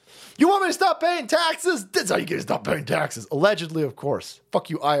 You want me to stop paying taxes? This is how you get to stop paying taxes. Allegedly, of course. Fuck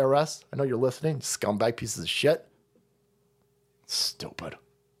you, IRS. I know you're listening. Scumbag pieces of shit. Stupid.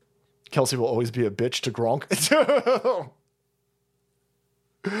 Kelce will always be a bitch to Gronk.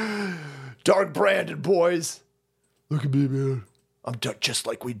 Dark Brandon, boys. Look at me, man. I'm just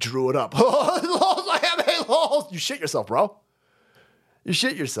like we drew it up. You shit yourself, bro. You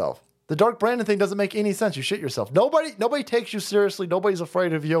shit yourself. The Dark Brandon thing doesn't make any sense. You shit yourself. Nobody takes you seriously. Nobody's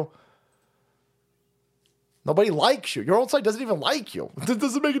afraid of you. Nobody likes you. Your own site doesn't even like you. It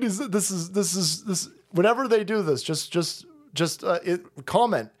doesn't make any sense. This is whenever they do this, just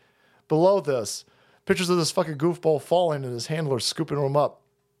comment below this. Pictures of this fucking goofball falling and his handler scooping him up.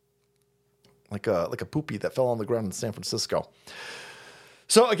 Like a poopy that fell on the ground in San Francisco.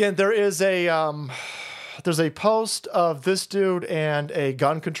 So again, there's a post of this dude and a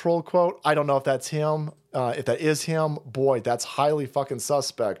gun control quote. I don't know if that's him. If that is him, boy, that's highly fucking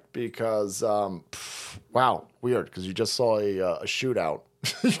suspect because, wow, weird. Because you just saw a shootout.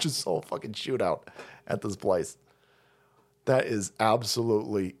 You just saw a fucking shootout at this place. That is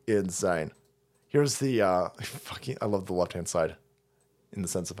absolutely insane. Here's the I love the left-hand side in the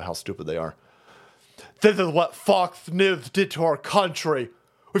sense of how stupid they are. This is what Fox News did to our country.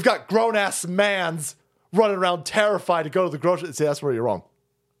 We've got grown-ass mans running around terrified to go to the grocery. See, that's where you're wrong.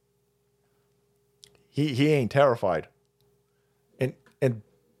 He ain't terrified. And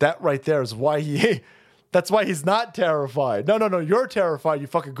that right there is why that's why he's not terrified. No, you're terrified, you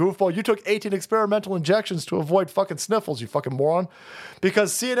fucking goofball. You took 18 experimental injections to avoid fucking sniffles, you fucking moron.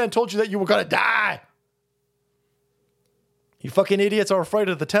 Because CNN told you that you were gonna die. You fucking idiots are afraid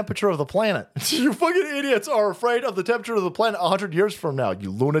of the temperature of the planet. You fucking idiots are afraid of the temperature of the planet 100 years from now, you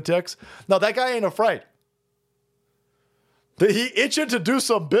lunatics. No, that guy ain't afraid. He itching to do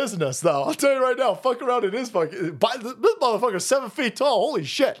some business, though. I'll tell you right now, fuck around in his fucking... This motherfucker's 7 feet tall. Holy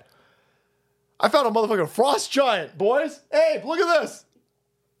shit. I found a motherfucking frost giant, boys. Hey, look at this.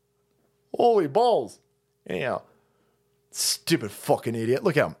 Holy balls. Anyhow. Stupid fucking idiot.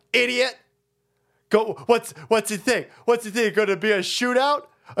 Look at him. Idiot. Go. What's he think? What's he think? Going to be a shootout?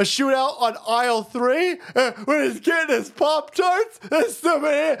 A shootout on aisle 3? When he's getting his Pop-Tarts? That's stupid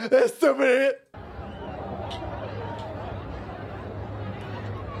idiot. That's stupid idiot.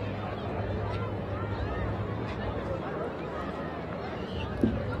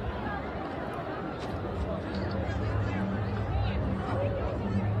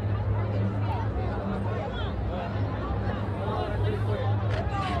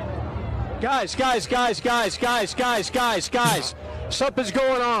 Guys. Something's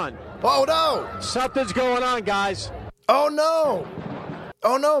going on. Oh, no. Something's going on, guys. Oh, no.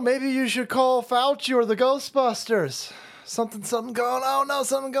 Oh, no. Maybe you should call Fauci or the Ghostbusters. Something going on. Oh, no,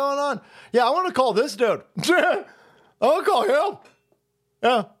 something going on. Yeah, I want to call this dude. I want to call him.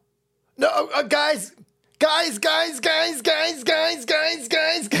 Yeah. No, guys. My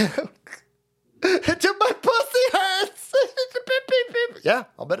pussy hurts. Yeah,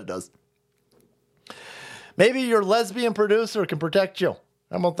 I'll bet it does. Maybe your lesbian producer can protect you.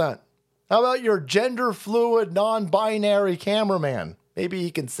 How about that? How about your gender fluid, non-binary cameraman? Maybe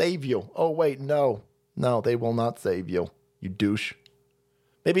he can save you. Oh, wait, no. No, they will not save you, you douche.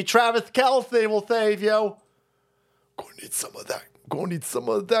 Maybe Travis Kelce will save you. Gonna need some of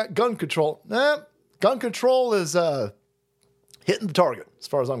that. Gun control. Gun control is hitting the target, as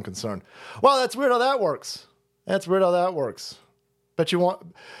far as I'm concerned. Well, that's weird how that works. Bet you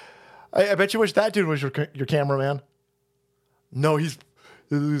want... I bet you wish that dude was your cameraman. No, he's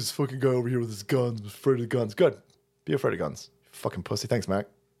this fucking guy over here with his guns, afraid of guns. Good. Be afraid of guns. You fucking pussy. Thanks, Mac.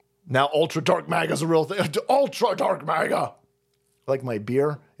 Now Ultra Dark MAGA's a real thing. Ultra Dark MAGA. I like my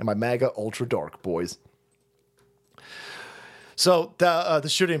beer and my MAGA Ultra Dark, boys. So the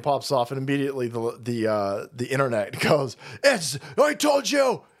shooting pops off, and immediately the internet goes, I told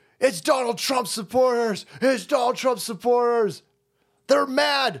you, it's Donald Trump supporters. It's Donald Trump supporters. They're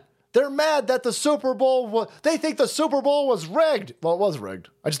mad. They're mad that the Super Bowl they think the Super Bowl was rigged. Well, it was rigged.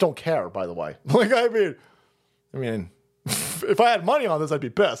 I just don't care, by the way. I mean, if I had money on this, I'd be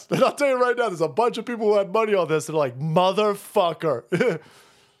pissed. And I'll tell you right now, there's a bunch of people who had money on this that are like, motherfucker.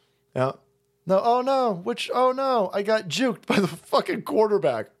 Yeah. No, oh no, I got juked by the fucking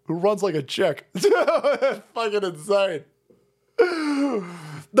quarterback who runs like a chick. Fucking insane.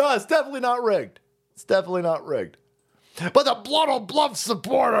 No, it's definitely not rigged. But the Blood on Bluff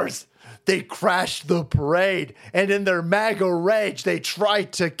supporters, they crashed the parade, and in their MAGA rage, they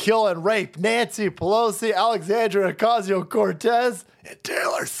tried to kill and rape Nancy Pelosi, Alexandria Ocasio-Cortez, and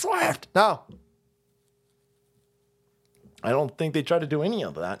Taylor Swift. No. I don't think they tried to do any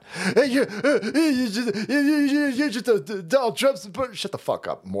of that. You're just a Donald Trump supporter. Shut the fuck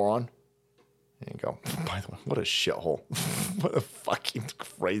up, moron. There you go. By the way, what a shithole. What a fucking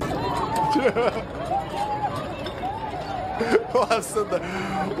crazy. Well, I'm sitting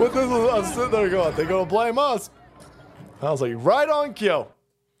there going, they're going to blame us. I was like, right on cue.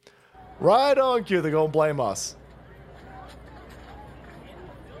 Right on cue, they're going to blame us.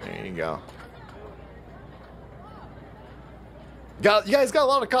 There you go. You guys got a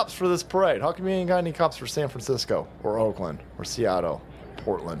lot of cops for this parade. How come you ain't got any cops for San Francisco or Oakland or Seattle,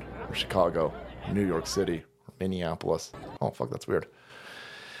 Portland or Chicago, or New York City or Minneapolis? Oh, fuck, that's weird.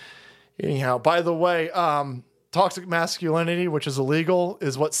 Anyhow, by the way, toxic masculinity, which is illegal,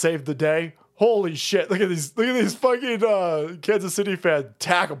 is what saved the day. Holy shit. Look at these fucking Kansas City fans.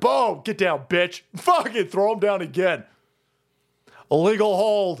 Tackle. Boom. Get down, bitch. Fucking throw them down again. Illegal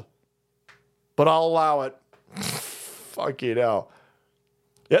hold. But I'll allow it. Fucking hell.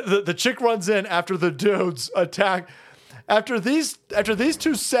 Yeah, the chick runs in after the dudes attack. After these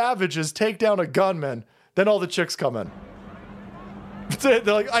two savages take down a gunman, then all the chicks come in. They're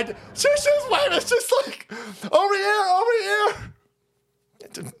like, it's just like, over here.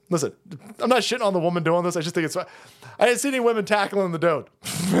 Listen, I'm not shitting on the woman doing this. I just think it's fine. I didn't see any women tackling the dude.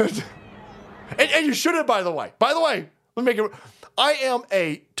 and you shouldn't, by the way. By the way, let me make it. I am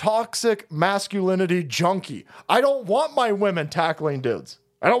a toxic masculinity junkie. I don't want my women tackling dudes.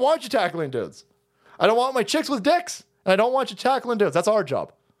 I don't want you tackling dudes. I don't want my chicks with dicks. And I don't want you tackling dudes. That's our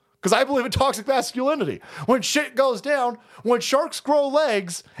job. Because I believe in toxic masculinity. When shit goes down, when sharks grow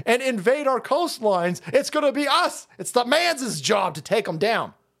legs and invade our coastlines, it's going to be us. It's the man's job to take them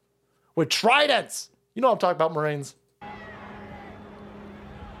down. With tridents. You know what I'm talking about, Marines.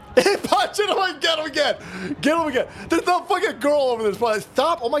 Punch it away, get him again. There's no fucking girl over there.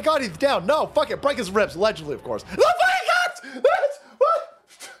 Stop. Oh my God, he's down. No, fuck it. Break his ribs. Allegedly, of course. No, fucking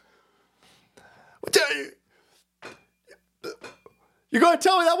You're going to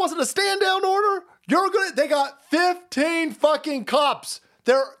tell me that wasn't a stand down order? They got 15 fucking cops.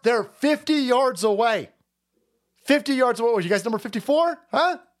 They're 50 yards away. 50 yards away. What, you guys number 54?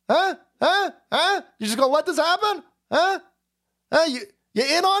 Huh? You just going to let this happen? Huh? You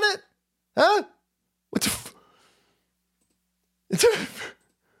in on it? Huh? What the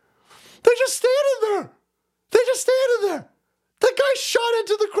They're just standing there. The guy shot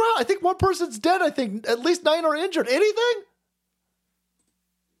into the crowd. I think one person's dead. I think at least 9 are injured. Anything?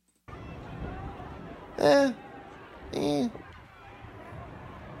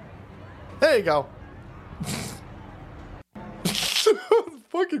 There you go.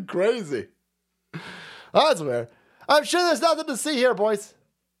 Fucking crazy. Oh, that's weird. I'm sure there's nothing to see here, boys.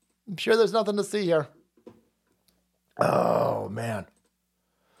 I'm sure there's nothing to see here. Oh, man.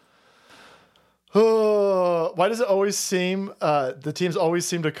 Why does it always seem, the teams always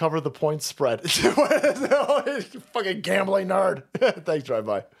seem to cover the point spread? Fucking gambling nerd. Thanks,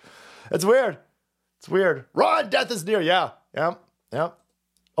 Drive-By. It's weird. It's weird. Ron, death is near. Yeah.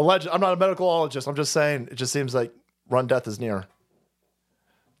 Alleged. I'm not a medicalologist. I'm just saying it just seems like Run Death is near.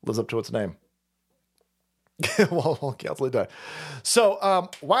 Lives up to its name. Well, cancel it. So,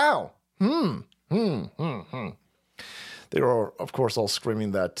 wow. They were, of course, all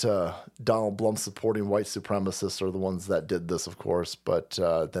screaming that Donald Blum supporting white supremacists are the ones that did this, of course. But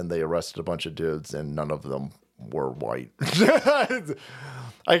then they arrested a bunch of dudes, and none of them were white.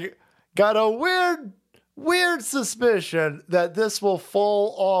 I got a weird suspicion that this will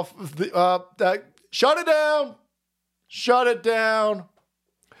fall off the. Shut it down. Shut it down.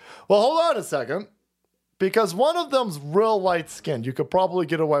 Well, hold on a second. Because one of them's real light skinned. You could probably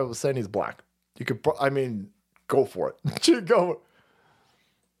get away with saying he's black. You could, go for it. Go.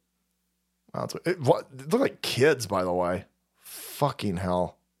 Wow, it look like kids, by the way. Fucking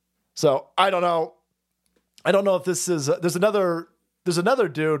hell. So I don't know. I don't know if this is. There's another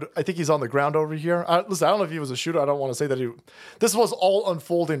dude. I think he's on the ground over here. Listen, I don't know if he was a shooter. I don't want to say that he. This was all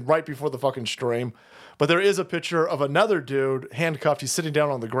unfolding right before the fucking stream. But there is a picture of another dude handcuffed. He's sitting down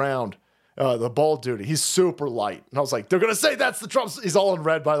on the ground. The bald dude. He's super light. And I was like, they're going to say that's the Trump. He's all in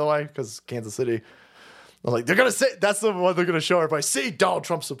red, by the way, because Kansas City. I was like, they're going to say that's the one they're going to show everybody. See Donald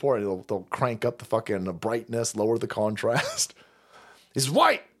Trump support. They'll crank up the fucking brightness, lower the contrast. He's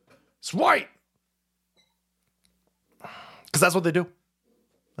white. It's white. Because that's what they do.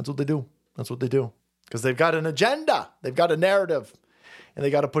 That's what they do. That's what they do. Because they've got an agenda. They've got a narrative. And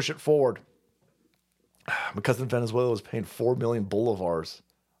they got to push it forward. My cousin in Venezuela was paying 4 million bolivars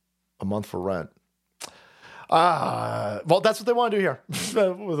a month for rent. Well, that's what they want to do here.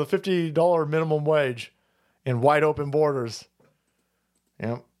 With a $50 minimum wage and wide open borders.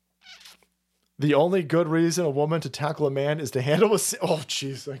 Yeah. The only good reason a woman to tackle a man is to handle a... Oh,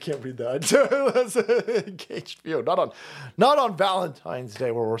 jeez, I can't read that. That's an engaged view. Not on Valentine's Day,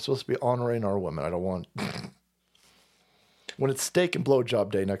 where we're supposed to be honoring our women. I don't want... When it's steak and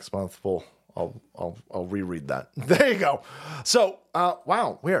blowjob day next month, I'll reread that. There you go. So,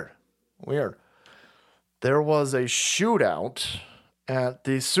 wow, weird. There was a shootout at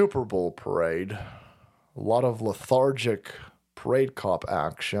the Super Bowl parade. A lot of lethargic parade cop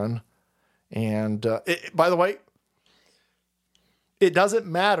action. And by the way, it doesn't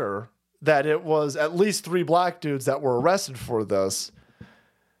matter that it was at least 3 black dudes that were arrested for this.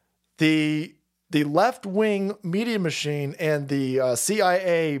 The left-wing media machine and the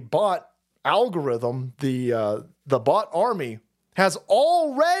CIA bot algorithm, the bot army, has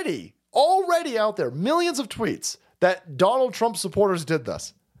already out there millions of tweets that Donald Trump supporters did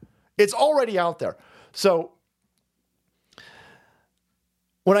this. It's already out there. So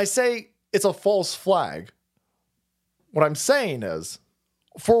when I say it's a false flag, what I'm saying is,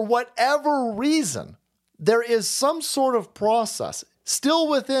 for whatever reason, there is some sort of process still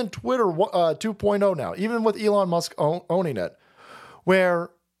within Twitter 2.0 now, even with Elon Musk owning it, where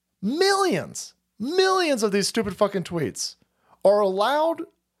millions of these stupid fucking tweets are allowed,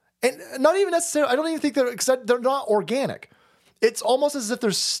 and not even necessarily, I don't even think they're not organic. It's almost as if they're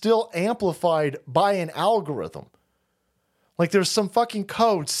still amplified by an algorithm. Like there's some fucking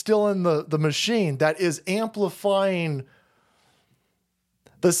code still in the machine that is amplifying.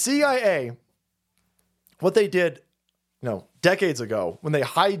 The CIA, what they did, decades ago when they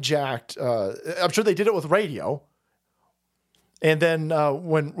hijacked, I'm sure they did it with radio. And then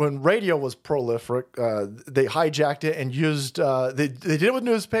when radio was prolific, they hijacked it and used, they did it with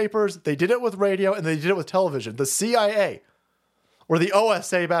newspapers, they did it with radio, and they did it with television. The CIA, or the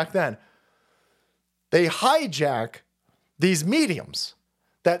OSA back then, they hijack these mediums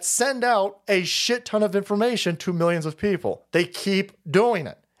that send out a shit ton of information to millions of people. They keep doing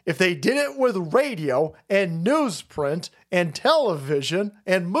it. If they did it with radio and newsprint and television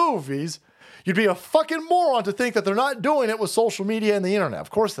and movies, you'd be a fucking moron to think that they're not doing it with social media and the internet. Of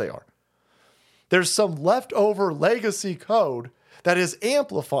course they are. There's some leftover legacy code that is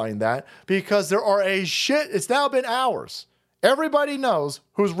amplifying that because there are it's now been hours. Everybody knows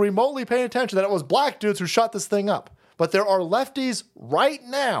who's remotely paying attention that it was black dudes who shot this thing up. But there are lefties right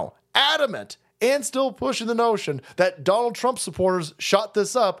now, adamant and still pushing the notion that Donald Trump supporters shot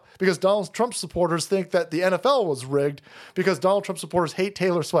this up because Donald Trump supporters think that the NFL was rigged because Donald Trump supporters hate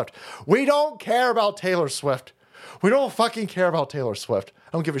Taylor Swift. We don't care about Taylor Swift. We don't fucking care about Taylor Swift.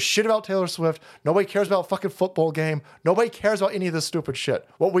 I don't give a shit about Taylor Swift. Nobody cares about a fucking football game. Nobody cares about any of this stupid shit.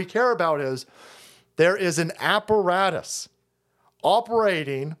 What we care about is there is an apparatus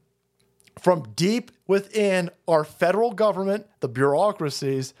operating from deep within our federal government, the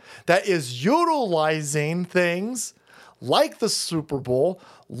bureaucracies, that is utilizing things like the Super Bowl,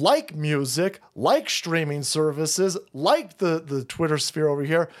 like music, like streaming services, like the Twitter sphere over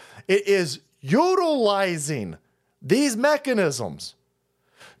here. It is utilizing these mechanisms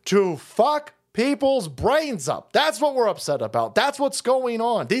to fuck people's brains up. That's what we're upset about. That's what's going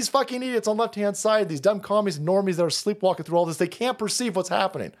on. These fucking idiots on the left-hand side, these dumb commies and normies that are sleepwalking through all this, they can't perceive what's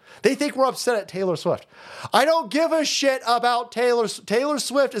happening. They think we're upset at Taylor Swift. I don't give a shit about Taylor. Taylor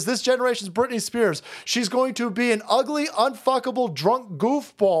Swift is this generation's Britney Spears. She's going to be an ugly, unfuckable, drunk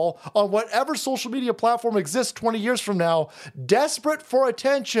goofball on whatever social media platform exists 20 years from now, desperate for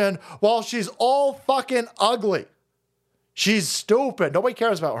attention while she's all fucking ugly. She's stupid. Nobody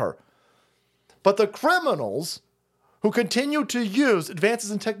cares about her. But the criminals who continue to use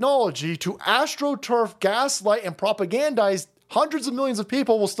advances in technology to astroturf, gaslight, and propagandize hundreds of millions of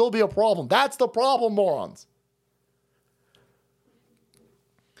people will still be a problem. That's the problem, morons.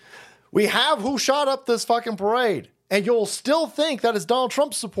 We have who shot up this fucking parade, and you'll still think that it's Donald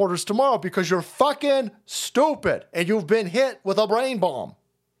Trump supporters tomorrow because you're fucking stupid and you've been hit with a brain bomb.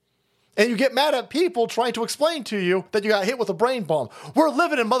 And you get mad at people trying to explain to you that you got hit with a brain bomb. We're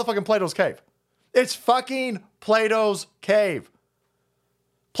living in motherfucking Plato's cave. It's fucking Plato's cave.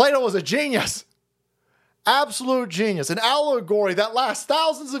 Plato was a genius. Absolute genius. An allegory that lasts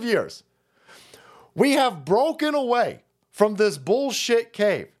thousands of years. We have broken away from this bullshit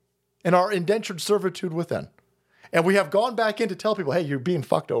cave and our indentured servitude within. And we have gone back in to tell people, hey, you're being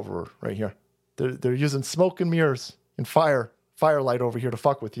fucked over right here. They're using smoke and mirrors and firelight over here to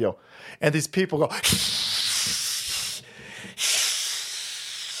fuck with you. And these people go...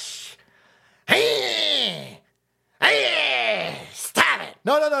 Stop it!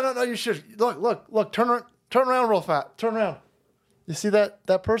 No, you should. Look, turn around real fast. Turn around. You see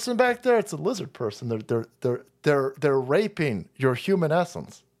that person back there? It's a lizard person. They're raping your human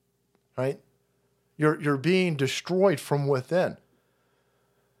essence. Right? You're being destroyed from within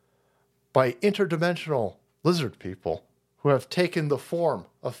by interdimensional lizard people who have taken the form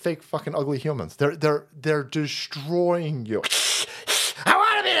of fake fucking ugly humans. They're destroying you. I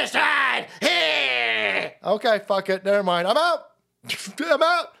want to be destroyed! Okay, fuck it. Never mind. I'm out.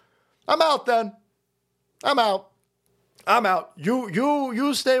 I'm out then. I'm out.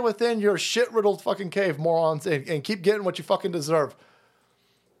 You stay within your shit-riddled fucking cave, morons, and keep getting what you fucking deserve.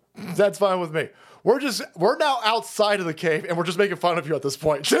 That's fine with me. We're now outside of the cave, and we're just making fun of you at this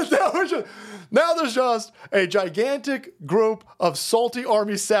point. Now there's just a gigantic group of salty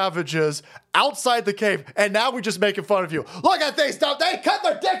army savages outside the cave, and now we're just making fun of you. Look at these stuff. They cut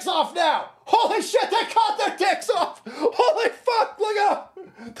their dicks off now. Holy shit, they cut their dicks off. Holy fuck, look at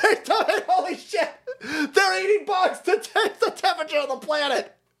them. Holy shit. They're eating bugs to take the temperature of the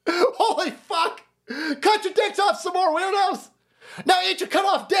planet. Holy fuck. Cut your dicks off some more, weirdos. Now eat your cut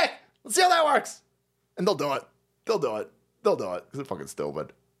off dick. Let's see how that works. And they'll do it. Because they're fucking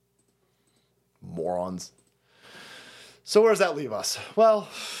stupid. Morons. So where does that leave us? Well,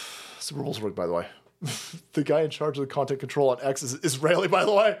 Super Bowl's rigged, by the way. The guy in charge of the content control on X is Israeli, by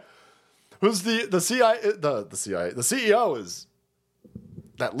the way. Who's the CEO is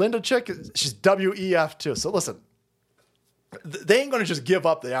that Linda chick. She's WEF too. So listen, they ain't going to just give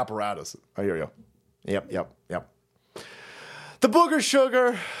up the apparatus. I hear you. Yep. The booger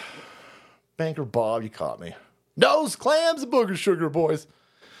sugar. Banker Bob, you caught me. Nose clams and booger sugar, boys.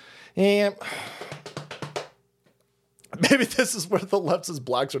 And maybe this is where the leftist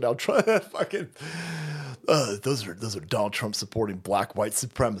blacks are now trying to fucking... those are Donald Trump supporting black white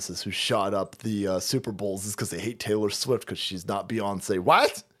supremacists who shot up the Super Bowls is because they hate Taylor Swift because she's not Beyonce.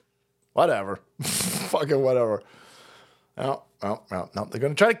 What? Whatever. Fucking whatever. No, they're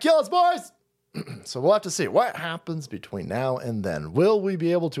going to try to kill us, boys. So we'll have to see what happens between now and then. Will we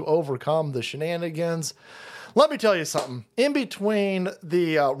be able to overcome the shenanigans? Let me tell you something. In between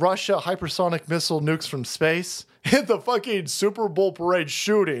the Russia hypersonic missile nukes from space and the fucking Super Bowl parade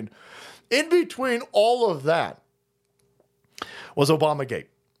shooting, in between all of that was Obamagate.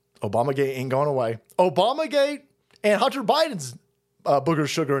 Obamagate ain't going away. Obamagate and Hunter Biden's booger,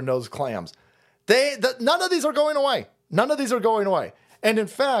 sugar, and nose clams. None of these are going away. None of these are going away. And in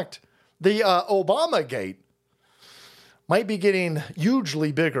fact, the Obamagate might be getting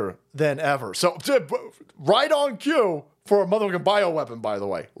hugely bigger than ever. So right on cue for a motherfucking bioweapon, by the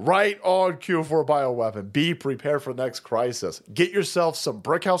way. Right on cue for a bioweapon. Be prepared for the next crisis. Get yourself some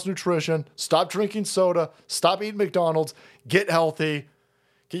Brickhouse nutrition. Stop drinking soda. Stop eating McDonald's. Get healthy.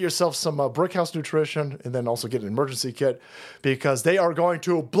 Get yourself some Brickhouse nutrition, and then also get an emergency kit, because they are going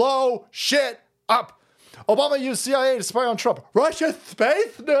to blow shit up. Obama used CIA to spy on Trump. Russia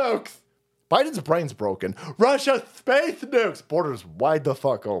space nukes. Biden's brain's broken. Russia space nukes. Borders wide the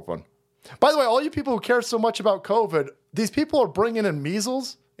fuck open. By the way, all you people who care so much about COVID, these people are bringing in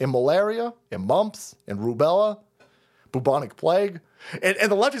measles and malaria and mumps and rubella, bubonic plague.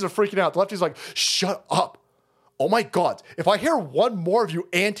 And the lefties are freaking out. The lefties are like, shut up. Oh my God. If I hear one more of you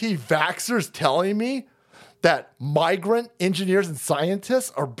anti-vaxxers telling me that migrant engineers and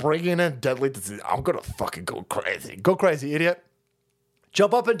scientists are bringing in deadly disease, I'm going to fucking go crazy. Go crazy, idiot.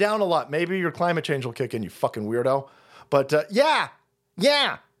 Jump up and down a lot. Maybe your climate change will kick in, you fucking weirdo. But yeah.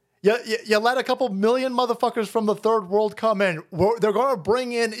 You let a couple million motherfuckers from the third world come in. They're going to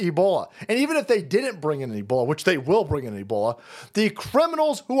bring in Ebola. And even if they didn't bring in Ebola, which they will bring in Ebola, the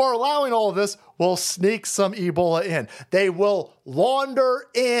criminals who are allowing all of this will sneak some Ebola in. They will launder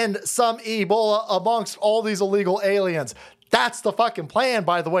in some Ebola amongst all these illegal aliens. That's the fucking plan,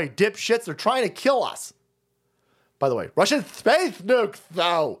 by the way. Dipshits, they're trying to kill us. By the way, Russian space nukes,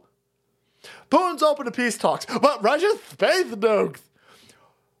 though. Putin's open to peace talks, but Russian space nukes.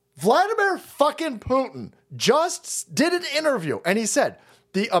 Vladimir fucking Putin just did an interview, and he said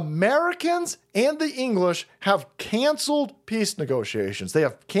the Americans and the English have canceled peace negotiations. They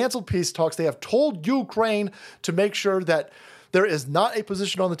have canceled peace talks. They have told Ukraine to make sure that there is not a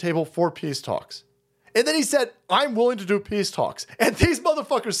position on the table for peace talks. And then he said, I'm willing to do peace talks. And these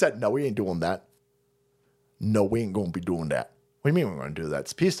motherfuckers said, no, we ain't doing that. No, we ain't going to be doing that. What do you mean we're going to do that?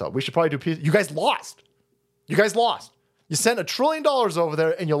 It's peace talk. We should probably do peace. You guys lost. You sent $1 trillion over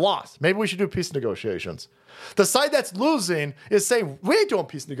there and you lost. Maybe we should do peace negotiations. The side that's losing is saying, we ain't doing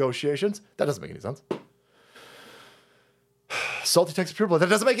peace negotiations. That doesn't make any sense. Salty Texas people, that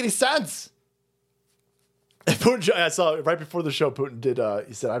doesn't make any sense. And Putin, I saw right before the show, Putin did,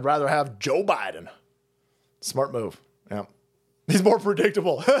 he said, I'd rather have Joe Biden. Smart move. Yeah. He's more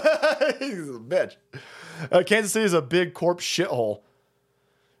predictable. He's a bitch. Kansas City is a big corpse shithole.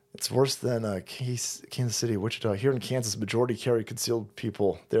 It's worse than Kansas City, Wichita. Here in Kansas, majority carry concealed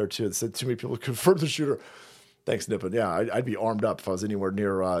people there too. It said too many people confirmed the shooter. Thanks, Nippon. Yeah, I'd be armed up if I was anywhere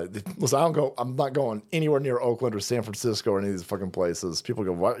near. Listen, I'm not going anywhere near Oakland or San Francisco or any of these fucking places. People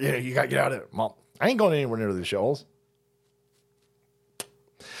go, what? Yeah, you gotta get out of it. Mom, I ain't going anywhere near these shows.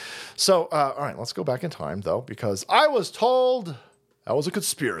 So, all right, let's go back in time though, because I was told that was a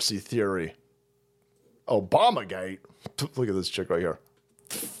conspiracy theory. Obamagate. Look at this chick right here.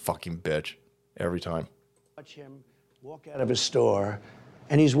 Fucking bitch. Every time. Watch him walk out of a store,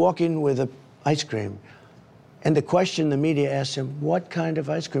 and he's walking with an ice cream. And the question the media asks him, what kind of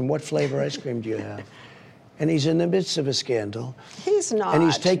ice cream? What flavor ice cream do you have? And he's in the midst of a scandal. He's not. And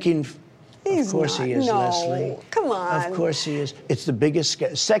he's taking... He's of course not. he is, No. Leslie. Come on. Of course he is. It's the biggest,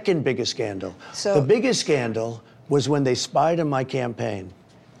 second biggest scandal. So, the biggest scandal was when they spied on my campaign.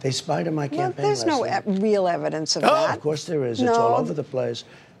 They spied on my campaign, there's Leslie. no real evidence of Oh, that. of course there is. No. It's all over the place.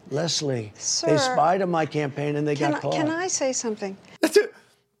 Leslie, Sir, they spied on my campaign and they got caught. Can I say something? There's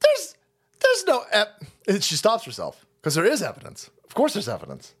no... she stops herself because there is evidence. Of course there's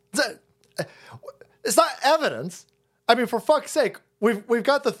evidence. It's not evidence. I mean, for fuck's sake, we've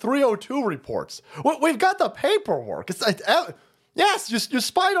got the 302 reports. We've got the paperwork. It's like, yes, you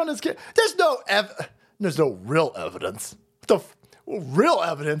spied on his kid. There's no real evidence. Real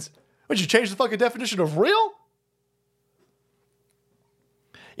evidence? Would you change the fucking definition of real?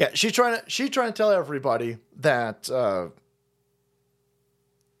 Yeah, she's trying to tell everybody that the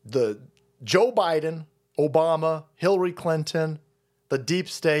Joe Biden, Obama, Hillary Clinton, the deep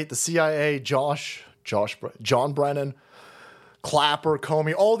state, the CIA, John Brennan, Clapper,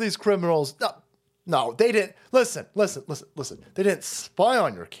 Comey, all these criminals. No, they didn't. Listen. They didn't spy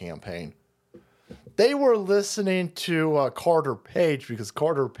on your campaign. They were listening to Carter Page because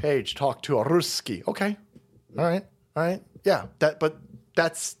Carter Page talked to a Ruski. Okay. All right. Yeah.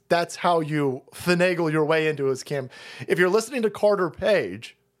 That's how you finagle your way into his camp. If you're listening to Carter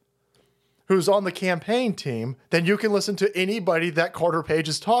Page, who's on the campaign team, then you can listen to anybody that Carter Page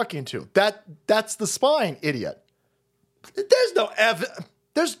is talking to. That's the spying, idiot. There's no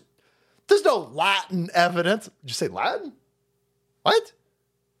there's no Latin evidence. Did you say Latin? What?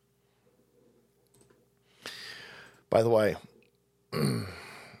 By the way,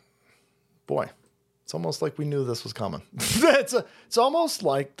 boy, it's almost like we knew this was coming. It's almost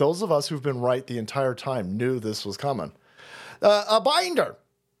like those of us who've been right the entire time knew this was coming. A binder.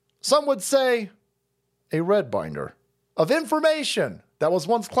 Some would say a red binder of information that was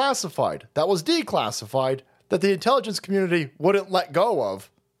once classified, that was declassified, that the intelligence community wouldn't let go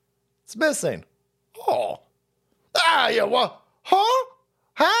of. It's missing. Oh. Yeah, what? Huh?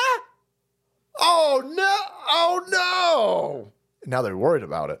 Huh? Oh, no. Oh, no. Now they're worried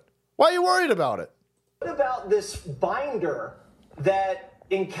about it. Why are you worried about it? What about this binder that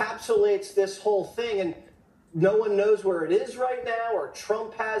encapsulates this whole thing and no one knows where it is right now, or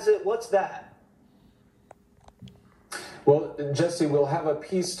Trump has it? What's that? Well, Jesse, we'll have a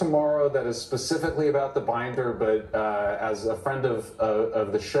piece tomorrow that is specifically about the binder, but as a friend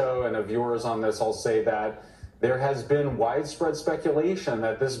of the show and of yours on this, I'll say that there has been widespread speculation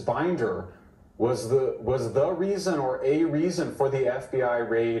that this binder was the reason or a reason for the FBI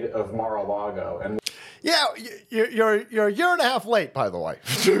raid of Mar-a-Lago. And yeah, you're a year and a half late, by the way.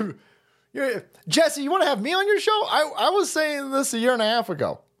 Jesse, you want to have me on your show? I was saying this a year and a half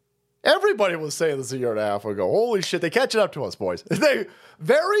ago. Everybody was saying this a year and a half ago. Holy shit, they catching up to us, boys. They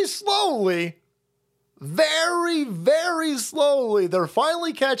very slowly, very, very slowly, they're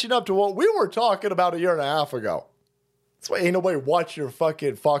finally catching up to what we were talking about a year and a half ago. That's why ain't nobody watch your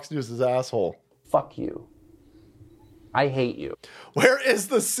fucking Fox News' asshole. Fuck you. I hate you. Where is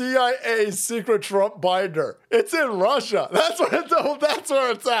the CIA secret Trump binder? It's in Russia. That's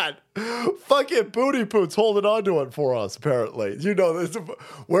where it's at. Fucking booty poots holding on to it for us, apparently. You know this.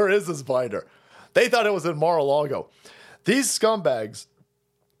 Where is this binder? They thought it was in Mar-a-Lago. These scumbags,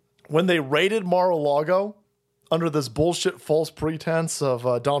 when they raided Mar-a-Lago under this bullshit false pretense of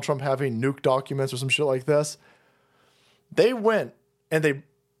Donald Trump having nuke documents or some shit like this, they went and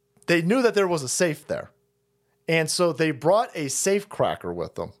they knew that there was a safe there. And so they brought a safe cracker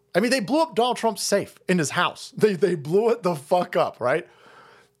with them. I mean, they blew up Donald Trump's safe in his house. They blew it the fuck up, right?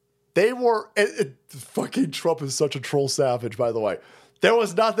 They were... fucking Trump is such a troll savage, by the way. There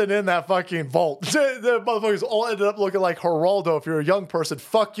was nothing in that fucking vault. The motherfuckers all ended up looking like Geraldo. If you're a young person,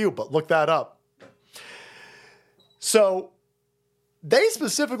 fuck you, but look that up. So they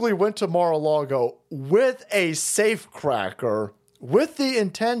specifically went to Mar-a-Lago with a safe cracker with the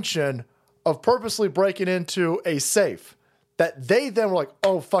intention of purposely breaking into a safe that they then were like,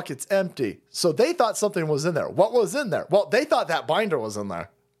 oh, fuck, it's empty. So they thought something was in there. What was in there? Well, they thought that binder was in there.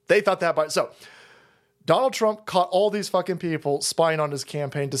 They thought that binder. So Donald Trump caught all these fucking people spying on his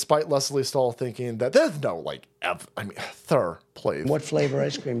campaign, despite Leslie Stahl thinking that there's no, please. What flavor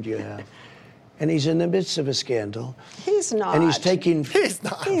ice cream do you have? And he's in the midst of a scandal. He's not. And he's taking... He's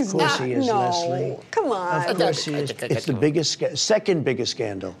not. He's of course not. he is, No. Leslie. Come on. Of course he is. It's the biggest, second biggest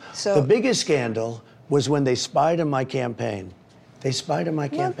scandal. So, the biggest scandal was when they spied on my campaign. They spied on my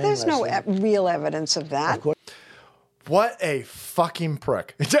campaign, there's no Leslie. real evidence of that. Of course. What a fucking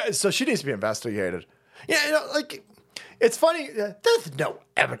prick. So she needs to be investigated. Yeah, you know, it's funny. There's no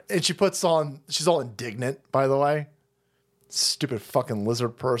evidence. And she's all indignant, by the way. Stupid fucking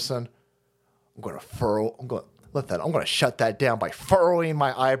lizard person. I'm going to shut that down by furrowing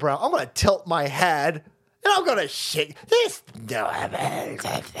my eyebrow. I'm going to tilt my head, and I'm going to shake. There's no evidence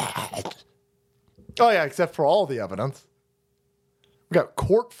of that. Oh, yeah, except for all the evidence. We got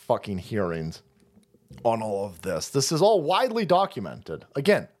court fucking hearings on all of this. This is all widely documented.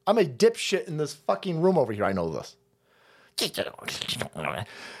 Again, I'm a dipshit in this fucking room over here. I know this.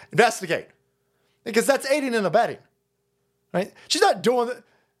 Investigate. Because that's aiding and abetting. Right? She's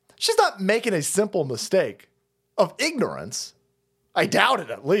not making a simple mistake of ignorance. I doubt it,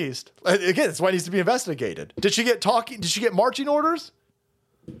 at least. Again, that's why it needs to be investigated. Did she get marching orders?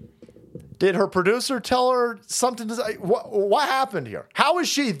 Did her producer tell her something? What happened here? How is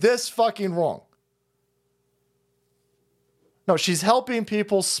she this fucking wrong? No, she's helping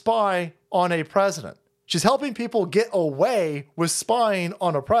people spy on a president. She's helping people get away with spying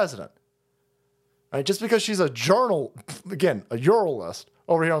on a president. Right? Just because she's a journalist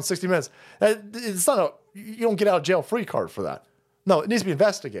over here on 60 Minutes, it's not you don't get out of jail free card for that. No, it needs to be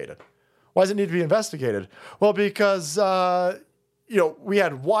investigated. Why does it need to be investigated? Well, because, we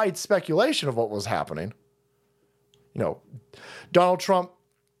had wide speculation of what was happening. Donald Trump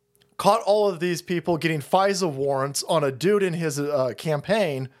caught all of these people getting FISA warrants on a dude in his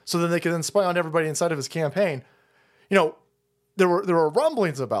campaign so then they could then spy on everybody inside of his campaign. This there were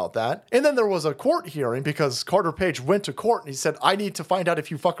rumblings about that. And then there was a court hearing because Carter Page went to court and he said, I need to find out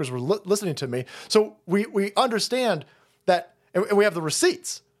if you fuckers were listening to me. So we understand that, and we have the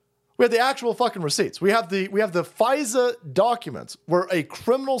receipts. We have the actual fucking receipts. We have the FISA documents where a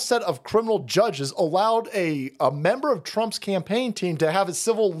criminal set of criminal judges allowed a member of Trump's campaign team to have his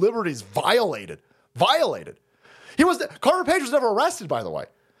civil liberties violated. Carter Page was never arrested, by the way.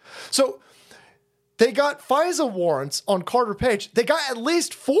 So they got FISA warrants on Carter Page. They got at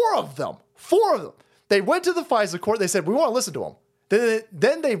least 4 of them. 4 of them. They went to the FISA court. They said, we want to listen to him.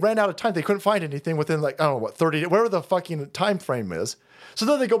 Then they ran out of time. They couldn't find anything within 30 days, whatever the fucking time frame is. So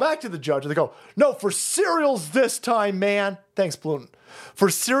then they go back to the judge and they go, no, for serials this time, man. Thanks, Pluton. For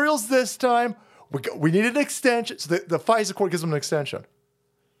serials this time, we need an extension. So the FISA court gives them an extension.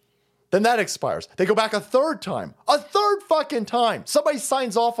 Then that expires. They go back a third time. A third fucking time. Somebody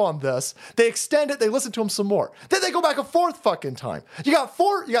signs off on this. They extend it. They listen to them some more. Then they go back a fourth fucking time. You got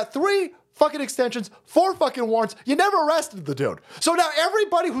 3 fucking extensions, 4 fucking warrants. You never arrested the dude. So now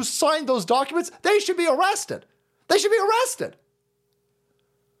everybody who signed those documents, they should be arrested. They should be arrested.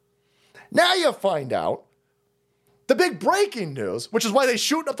 Now you find out the big breaking news, which is why they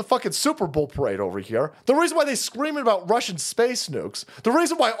shooting up the fucking Super Bowl parade over here. The reason why they screaming about Russian space nukes. The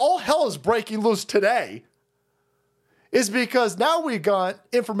reason why all hell is breaking loose today is because now we got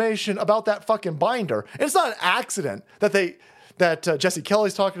information about that fucking binder. And it's not an accident that Jesse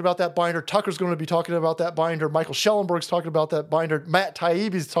Kelly's talking about that binder. Tucker's going to be talking about that binder. Michael Schellenberg's talking about that binder. Matt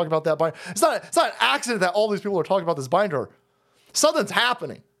Taibbi's talking about that binder. It's not an accident that all these people are talking about this binder. Something's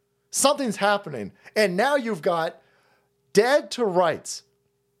happening. Something's happening. And now you've got dead to rights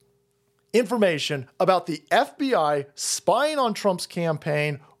information about the FBI spying on Trump's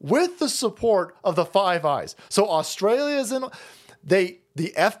campaign with the support of the Five Eyes. So Australia's in, the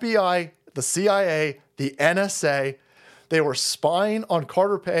FBI, the CIA, the NSA, they were spying on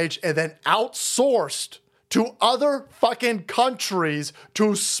Carter Page and then outsourced to other fucking countries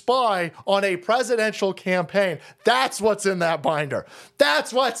to spy on a presidential campaign. That's what's in that binder.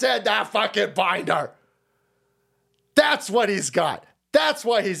 That's what's in that fucking binder. That's what he's got. That's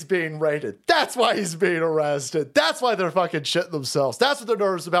why he's being raided. That's why he's being arrested. That's why they're fucking shitting themselves. That's what they're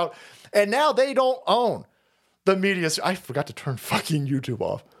nervous about. And now they don't own the media. I forgot to turn fucking YouTube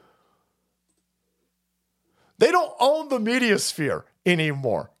off. They don't own the media sphere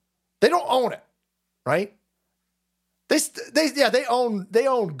anymore. They don't own it, right? They own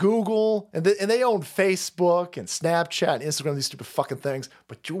Google and they own Facebook and Snapchat and Instagram, these stupid fucking things,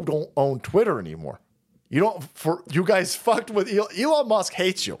 but you don't own Twitter anymore. You guys fucked with Elon Musk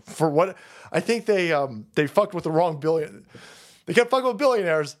hates you for what I think they fucked with the wrong billion. They kept fucking with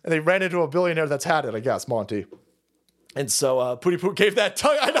billionaires and they ran into a billionaire that's had it, I guess, Monty. And so Pooty Poo gave that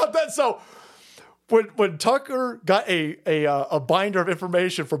I know that. So when Tucker got a binder of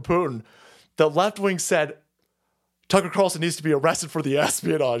information from Putin, the left wing said Tucker Carlson needs to be arrested for the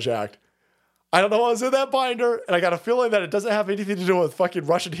Espionage Act. I don't know what was in that binder, and I got a feeling that it doesn't have anything to do with fucking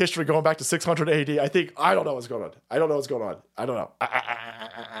Russian history going back to 600 AD. I don't know what's going on. I don't know.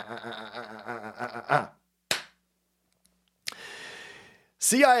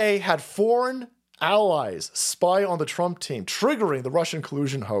 CIA had foreign allies spy on the Trump team, triggering the Russian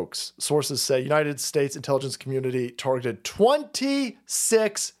collusion hoax. Sources say United States intelligence community targeted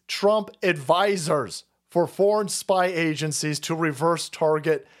 26 Trump advisors for foreign spy agencies to reverse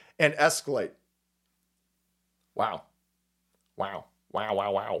target and escalate. Wow.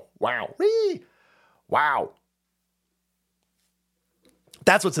 Whee! Wow.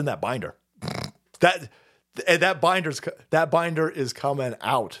 That's what's in that binder. That binder is coming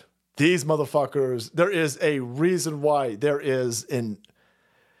out. These motherfuckers, there is a reason why there is an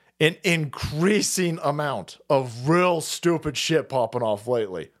increasing amount of real stupid shit popping off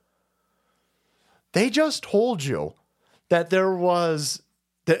lately. They just told you that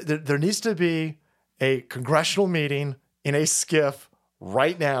there needs to be a congressional meeting in a skiff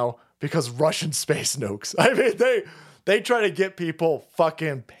right now because Russian space nukes. I mean, they try to get people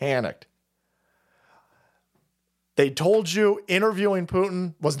fucking panicked. They told you interviewing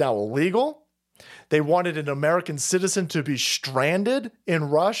Putin was now illegal. They wanted an American citizen to be stranded in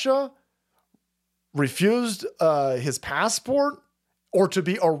Russia, refused his passport, or to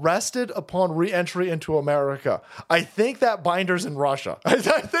be arrested upon re-entry into America. I think that binder's in Russia. I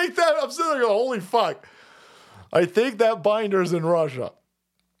think that, I'm sitting there going, holy fuck. I think that binder's in Russia.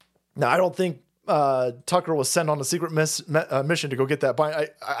 Now, I don't think Tucker was sent on a secret mission to go get that binder.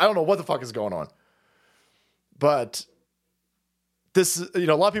 I don't know what the fuck is going on. But this, a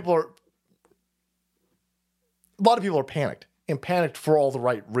lot of people are panicked, and panicked for all the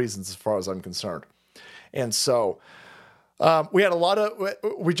right reasons as far as I'm concerned. And so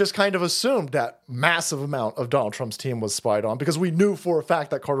We just kind of assumed that massive amount of Donald Trump's team was spied on because we knew for a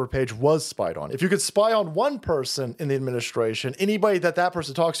fact that Carter Page was spied on. If you could spy on one person in the administration, anybody that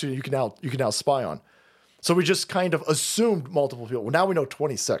person talks to, you can now spy on. So we just kind of assumed multiple people. Well, now we know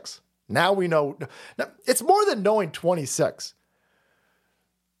 26. Now we know. Now, it's more than knowing 26.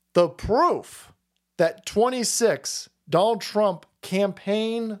 The proof that 26 Donald Trump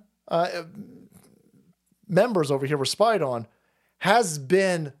campaign members over here were spied on has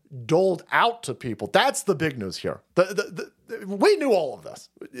been doled out to people. That's the big news here. We knew all of this.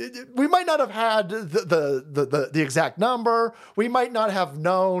 We might not have had the exact number. We might not have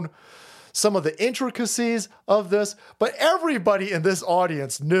known some of the intricacies of this, but everybody in this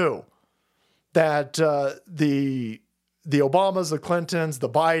audience knew that the Obamas, the Clintons, the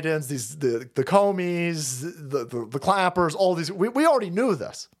Bidens, the Comeys, the Clappers, all these, we already knew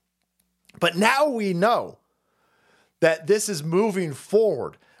this. But now we know that this is moving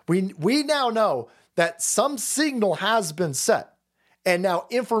forward. We now know that some signal has been set, and now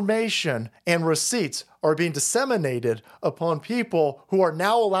information and receipts are being disseminated upon people who are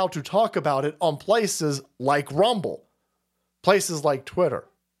now allowed to talk about it on places like Rumble, places like Twitter.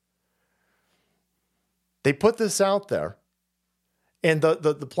 They put this out there, and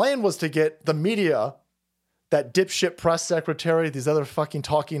the plan was to get the media, that dipshit press secretary, these other fucking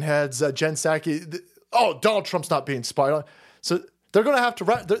talking heads, Jen Psaki. Donald Trump's not being spied on. So they're going to have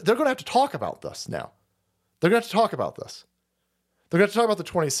to talk about this now. They're going to have to talk about this. They're going to talk about the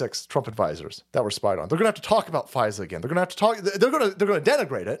 26 Trump advisors that were spied on. They're going to have to talk about FISA again. They're going to have to talk. They're going to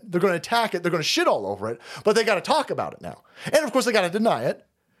denigrate it. They're going to attack it. They're going to shit all over it. But they got to talk about it now. And of course, they got to deny it.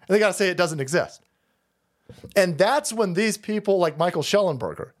 And they got to say it doesn't exist. And that's when these people like Michael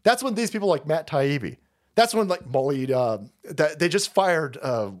Schellenberger, that's when these people like Matt Taibbi, that's when like Molly, they just fired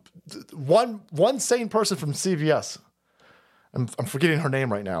one sane person from CBS. I'm forgetting her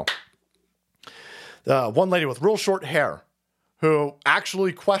name right now. One lady with real short hair who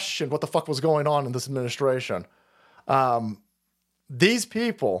actually questioned what the fuck was going on in this administration. These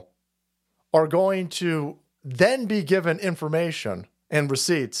people are going to then be given information and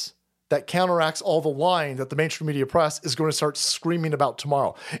receipts that counteracts all the lying that the mainstream media press is going to start screaming about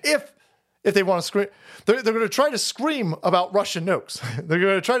tomorrow. If they want to scream, they're going to try to scream about Russian nukes. They're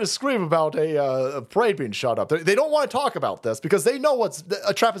going to try to scream about a parade being shot up. They don't want to talk about this because they know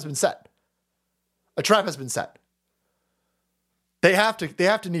a trap has been set. A trap has been set. They have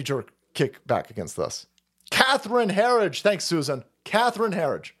to knee-jerk kick back against this. Catherine Herridge. Thanks, Susan. Catherine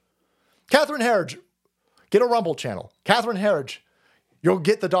Herridge. Catherine Herridge. Get a Rumble channel. Catherine Herridge. You'll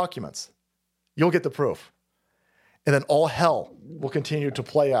get the documents. You'll get the proof. And then all hell will continue to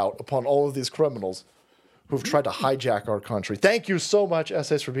play out upon all of these criminals who've tried to hijack our country. Thank you so much,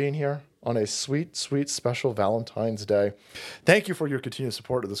 SS, for being here on a sweet, sweet special Valentine's Day. Thank you for your continued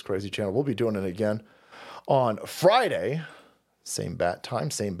support of this crazy channel. We'll be doing it again on Friday. Same bat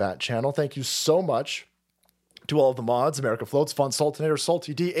time, same bat channel. Thank you so much to all of the mods, America Floats, Fun Sultanator,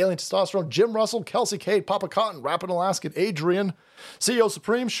 Salty D, Alien Testosterone, Jim Russell, Kelsey Cade, Papa Cotton, Rappin' Alaskan, Adrian, CEO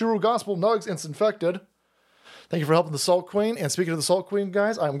Supreme, Shuru Gospel, Nugs, Infected. Thank you for helping the Salt Queen. And speaking of the Salt Queen,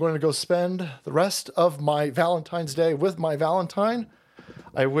 guys, I'm going to go spend the rest of my Valentine's Day with my Valentine.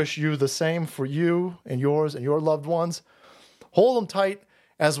 I wish you the same for you and yours and your loved ones. Hold them tight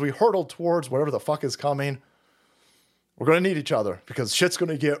as we hurtle towards whatever the fuck is coming. We're going to need each other because shit's going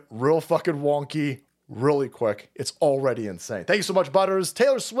to get real fucking wonky really quick. It's already insane. Thank you so much, Butters.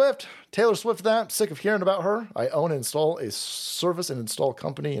 Taylor Swift, that. Sick of hearing about her. I own and install a service and install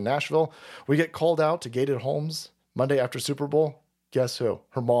company in Nashville. We get called out to gated homes Monday after Super Bowl. Guess who?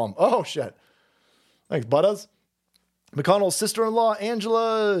 Her mom. Oh, shit. Thanks, Butters. McConnell's sister-in-law,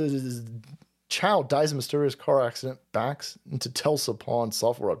 Angela Chow, dies in mysterious car accident. Backs into Telsa Pond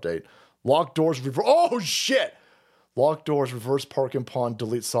software update. Locked doors reverse. Oh, shit. Locked doors, reverse park and pond,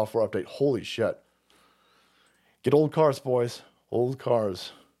 delete software update. Holy shit. Get old cars, boys. Old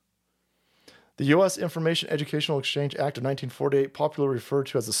cars. The U.S. Information Educational Exchange Act of 1948, popularly referred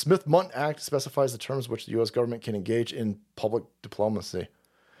to as the Smith-Mundt Act, specifies the terms which the U.S. government can engage in public diplomacy.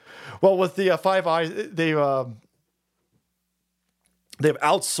 Well, with the Five Eyes, they've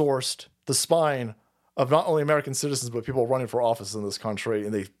outsourced the spying of not only American citizens, but people running for office in this country,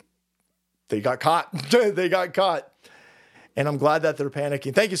 and they got caught. They got caught. And I'm glad that they're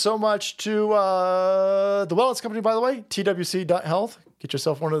panicking. Thank you so much to the wellness company, by the way, twc.health. Get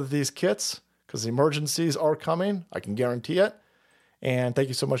yourself one of these kits because the emergencies are coming. I can guarantee it. And thank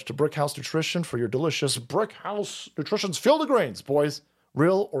you so much to Brickhouse Nutrition for your delicious Brickhouse Nutrition's Field of Grains, boys.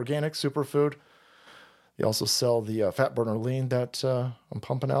 Real organic superfood. They also sell the Fat Burner Lean that I'm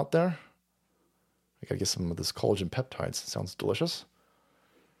pumping out there. I got to get some of this collagen peptides. Sounds delicious.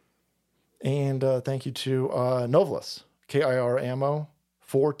 And thank you to Novelis, KIR Ammo,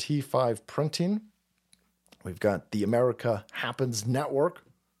 4T5 Printing. We've got the America Happens Network,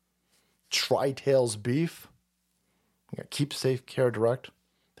 Tri-Tails Beef. We got Keep Safe Care Direct.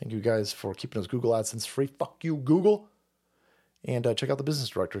 Thank you guys for keeping us Google AdSense free. Fuck you, Google. And check out the Business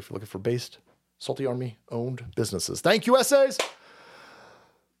Directory if you're looking for based Salty Army owned businesses. Thank you, essays.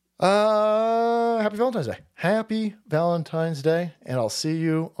 Happy Valentine's Day. Happy Valentine's Day. And I'll see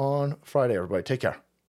you on Friday, everybody. Take care.